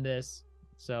in this.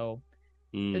 So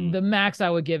the max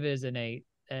I would give is an 8.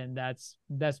 And that's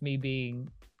me being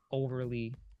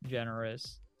overly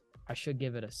generous. I should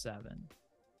give it a 7.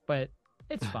 But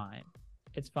it's fine.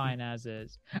 It's fine as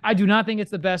is. I do not think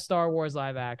it's the best Star Wars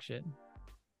live action.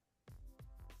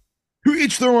 To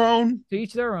each their own. To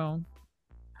each their own.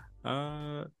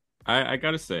 I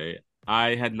gotta say,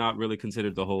 I had not really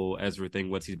considered the whole Ezra thing,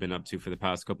 what he's been up to for the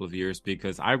past couple of years,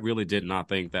 because I really did not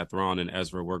think that Thrawn and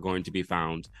Ezra were going to be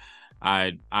found.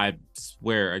 I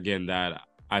swear again that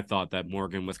I thought that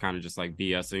Morgan was kind of just like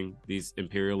BSing these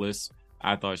imperialists.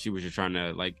 I thought she was just trying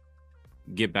to like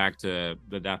get back to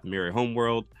the Dathomiri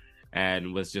homeworld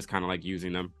and was just kind of like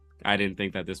using them. I didn't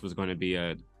think that this was going to be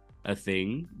a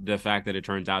thing. The fact that it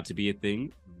turns out to be a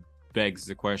thing begs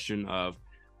the question of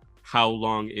how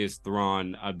long is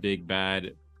Thrawn a big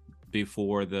bad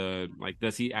before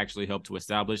does he actually help to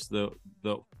establish the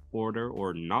order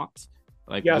or not?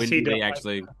 Like, yes, when do they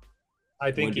actually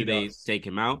I think when do they take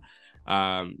him out?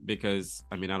 Because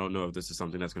I mean, I don't know if this is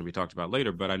something that's going to be talked about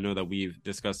later, but I know that we've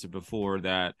discussed it before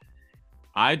that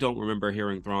I don't remember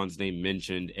hearing Thrawn's name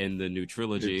mentioned in the new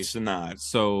trilogy. It's not.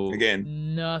 So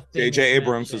again, nothing. J.J.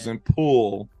 Abrams doesn't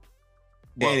pull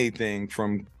anything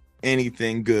from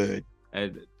anything good.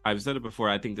 And I've said it before.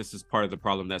 I think this is part of the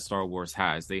problem that Star Wars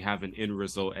has. They have an end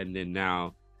result, and then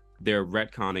now they're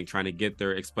retconning, trying to get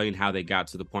there, explain how they got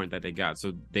to the point that they got.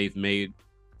 So they've made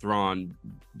Thrawn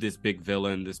this big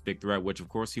villain, this big threat, which of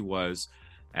course he was.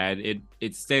 And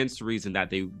it stands to reason that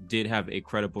they did have a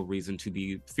credible reason to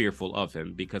be fearful of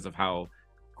him because of how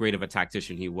great of a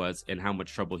tactician he was and how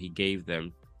much trouble he gave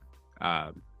them.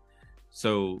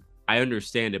 So I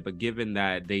understand it, but given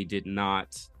that they did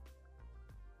not,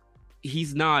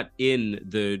 he's not in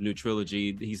the new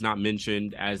trilogy. He's not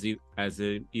mentioned as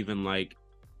even like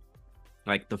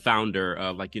the founder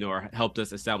of or helped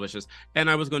us establish this. And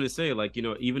I was going to say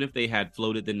even if they had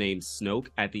floated the name Snoke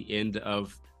at the end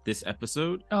of this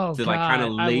episode to kind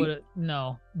of lay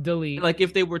delete. Like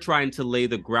if they were trying to lay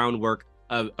the groundwork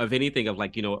of anything of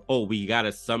we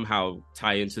gotta somehow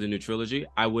tie into the new trilogy,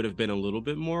 I would have been a little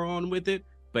bit more on with it.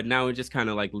 But now it just kind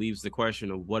of leaves the question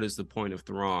of what is the point of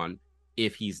Thrawn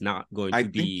if he's not going to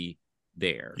be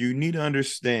there. You need to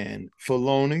understand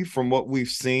Filoni, from what we've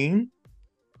seen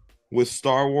with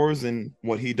Star Wars and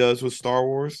what he does with Star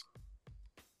Wars,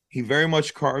 he very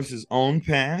much carves his own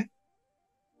path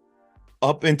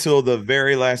up until the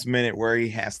very last minute where he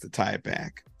has to tie it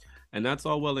back. And that's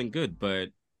all well and good, but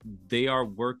they are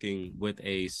working with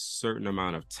a certain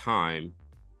amount of time.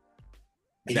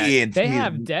 They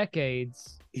have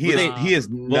decades. He is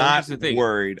not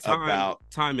worried about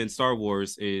time in Star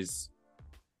Wars is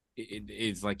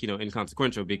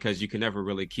inconsequential because you can never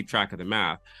really keep track of the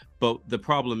math. But the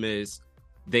problem is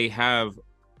they have,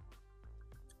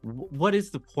 what is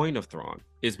the point of Thrawn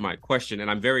is my question, and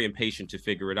I'm very impatient to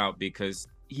figure it out because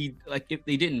if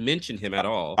they didn't mention him at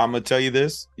all. I'm gonna tell you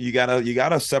this, you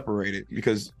gotta separate it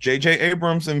because J.J.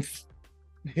 Abrams and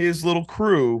his little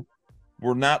crew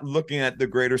were not looking at the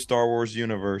greater Star Wars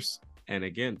universe. And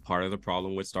again, part of the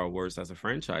problem with Star Wars as a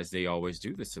franchise, they always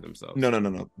do this to themselves.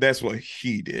 No. That's what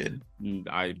he did.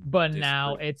 But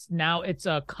now it's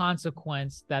a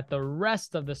consequence that the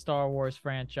rest of the Star Wars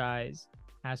franchise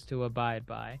has to abide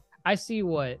by. I see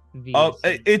what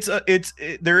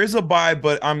there is a buy,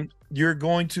 but you're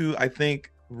going to, I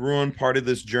think, ruin part of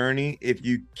this journey if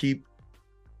you keep.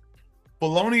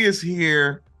 Filoni is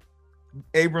here,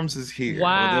 Abrams is here.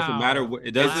 Wow. Well,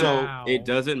 it doesn't matter. It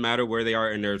doesn't matter where they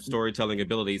are in their storytelling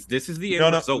abilities. This is the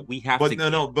end result. We have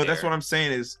to. But that's what I'm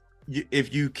saying is,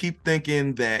 if you keep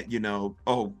thinking that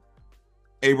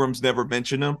Abrams never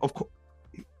mentioned him, of course.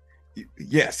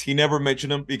 Yes, he never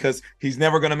mentioned him because he's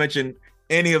never going to mention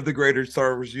any of the greater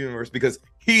Star Wars universe because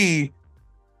he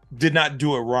did not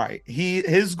do it right.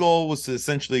 His goal was to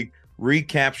essentially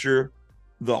recapture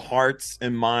the hearts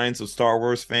and minds of Star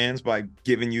Wars fans by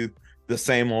giving you the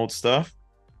same old stuff.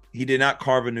 He did not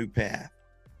carve a new path.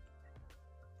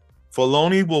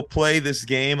 Filoni will play this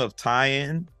game of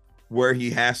tie-in where he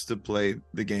has to play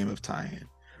the game of tie-in.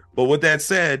 But with that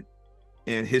said,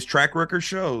 and his track record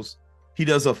shows, he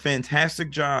does a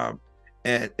fantastic job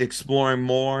at exploring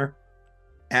more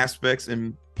aspects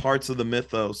and parts of the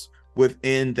mythos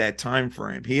within that time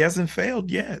frame. He hasn't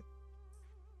failed yet.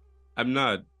 I'm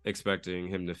not expecting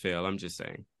him to fail. I'm just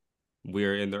saying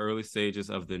we're in the early stages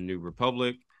of the New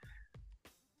Republic,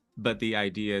 but the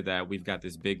idea that we've got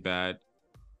this big bad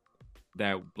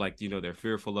that they're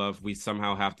fearful of, we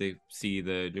somehow have to see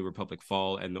the New Republic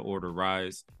fall and the Order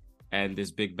rise, and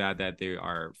this big bad that they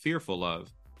are fearful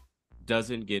of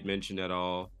doesn't get mentioned at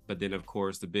all. But then of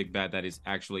course the big bad that is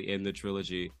actually in the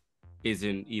trilogy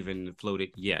isn't even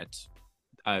floated yet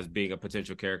as being a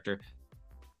potential character.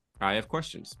 I have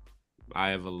questions. I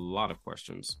have a lot of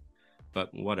questions, but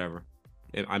whatever.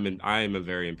 I am a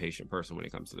very impatient person when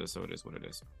it comes to this, so it is what it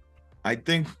is. I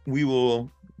think we will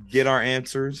get our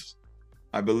answers.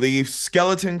 I believe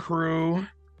Skeleton Crew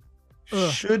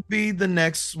should be the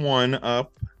next one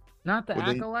up. Not the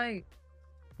Acolyte.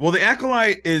 Well, the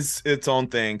Acolyte is its own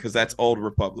thing because that's Old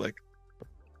Republic.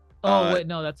 Wait,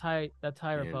 no, that's High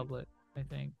Republic, I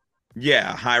think.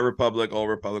 Yeah, High Republic, Old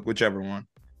Republic, whichever one.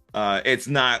 It's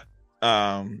not.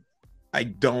 I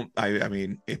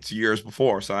mean, it's years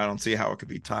before, so I don't see how it could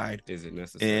be tied. Is it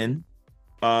necessary? In.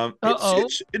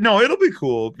 No, it'll be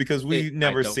cool because we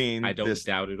never seen. I don't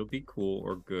doubt it'll be cool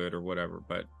or good or whatever,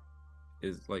 but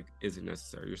is it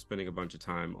necessary? You're spending a bunch of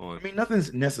time on. I mean,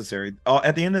 nothing's necessary.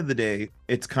 At the end of the day,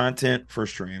 it's content for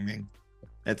streaming.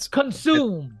 It's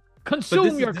consume.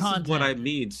 Consume your this content. is what I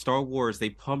mean. Star Wars, they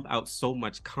pump out so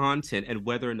much content, and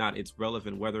whether or not it's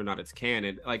relevant, whether or not it's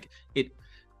canon, like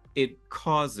it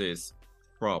causes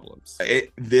problems.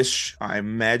 This, I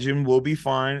imagine, will be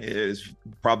fine. It is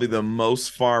probably the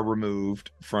most far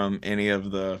removed from any of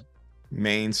the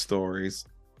main stories.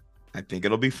 I think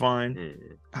it'll be fine.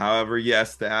 However,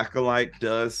 yes, the Acolyte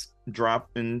does drop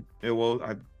in. It will.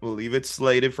 I believe it's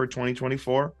slated for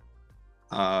 2024.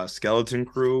 Skeleton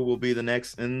Crew will be the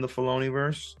next in the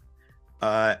Filoniverse.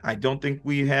 I don't think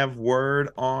we have word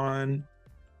on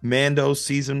Mando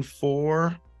season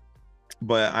 4,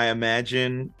 but I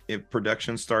imagine if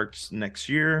production starts next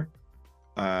year,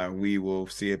 we will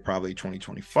see it probably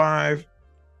 2025.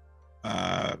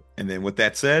 And then with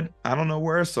that said, I don't know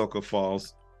where Ahsoka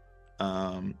falls.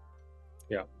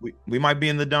 We might be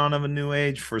in the dawn of a new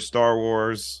age for Star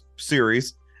Wars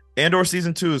series. Andor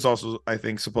season 2 is also, I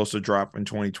think, supposed to drop in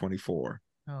 2024.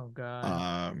 Oh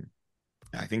god.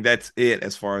 I think that's it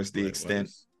as far as the extent.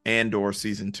 Andor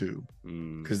season 2,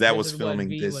 because that was filming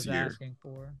this year.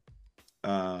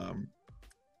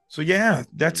 So yeah,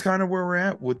 that's kind of where we're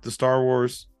at with the Star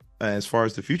Wars as far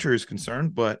as the future is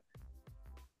concerned. But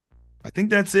I think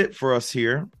that's it for us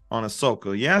here on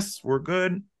Ahsoka. Yes, we're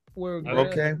good. We're good.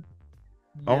 Okay.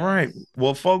 Yes. All right.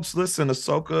 Well, folks, listen,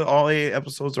 Ahsoka, all 8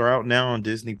 episodes are out now on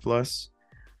Disney Plus.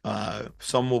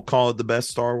 Some will call it the best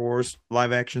Star Wars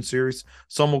live action series.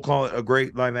 Some will call it a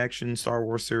great live action Star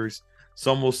Wars series.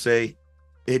 Some will say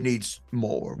it needs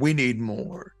more. We need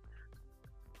more.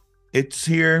 It's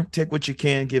here. Take what you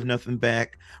can, give nothing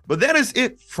back. But that is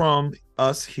it from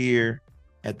us here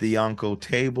at the Yonko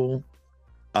table.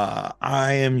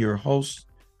 I am your host,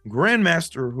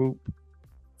 Grandmaster Hoop,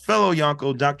 fellow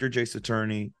Yonko, Dr. Jace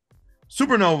Attorney,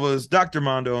 Supernovas, Dr.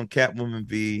 Mondo, and Catwoman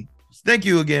V. Thank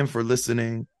you again for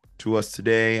listening to us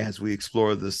today as we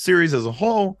explore the series as a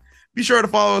whole. Be sure to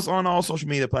follow us on all social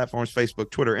media platforms: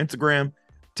 Facebook, Twitter, Instagram,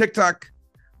 TikTok,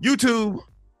 YouTube,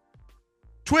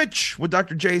 Twitch with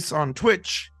Dr. Jace on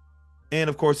Twitch. And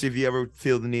of course, if you ever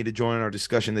feel the need to join our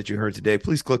discussion that you heard today,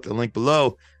 please click the link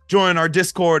below. Join our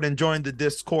Discord and join the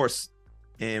discourse,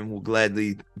 and we'll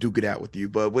gladly duke it out with you.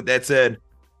 But with that said,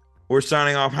 we're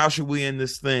signing off. How should we end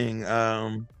this thing?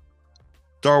 Star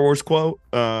Wars quote.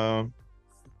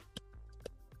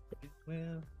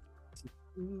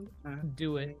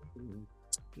 Do it.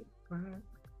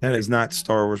 That is not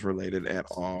Star Wars related at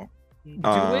all.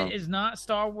 Do it is not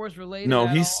Star Wars related. No,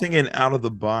 he's all. singing Out of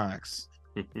the Box.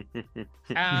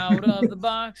 Out of the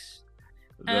box.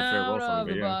 Out of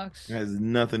the box. It has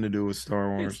nothing to do with Star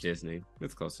Wars. It's Disney.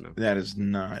 It's close enough. That is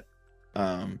not.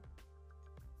 I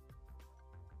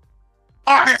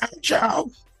hate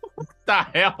you. What the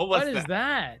hell was What is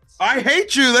that? I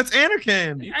hate you. That's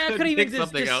Anakin. I couldn't even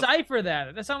decipher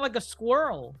that. That sounded like a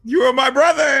squirrel. You are my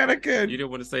brother, Anakin. You didn't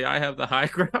want to say I have the high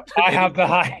ground. I have the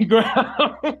high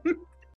ground.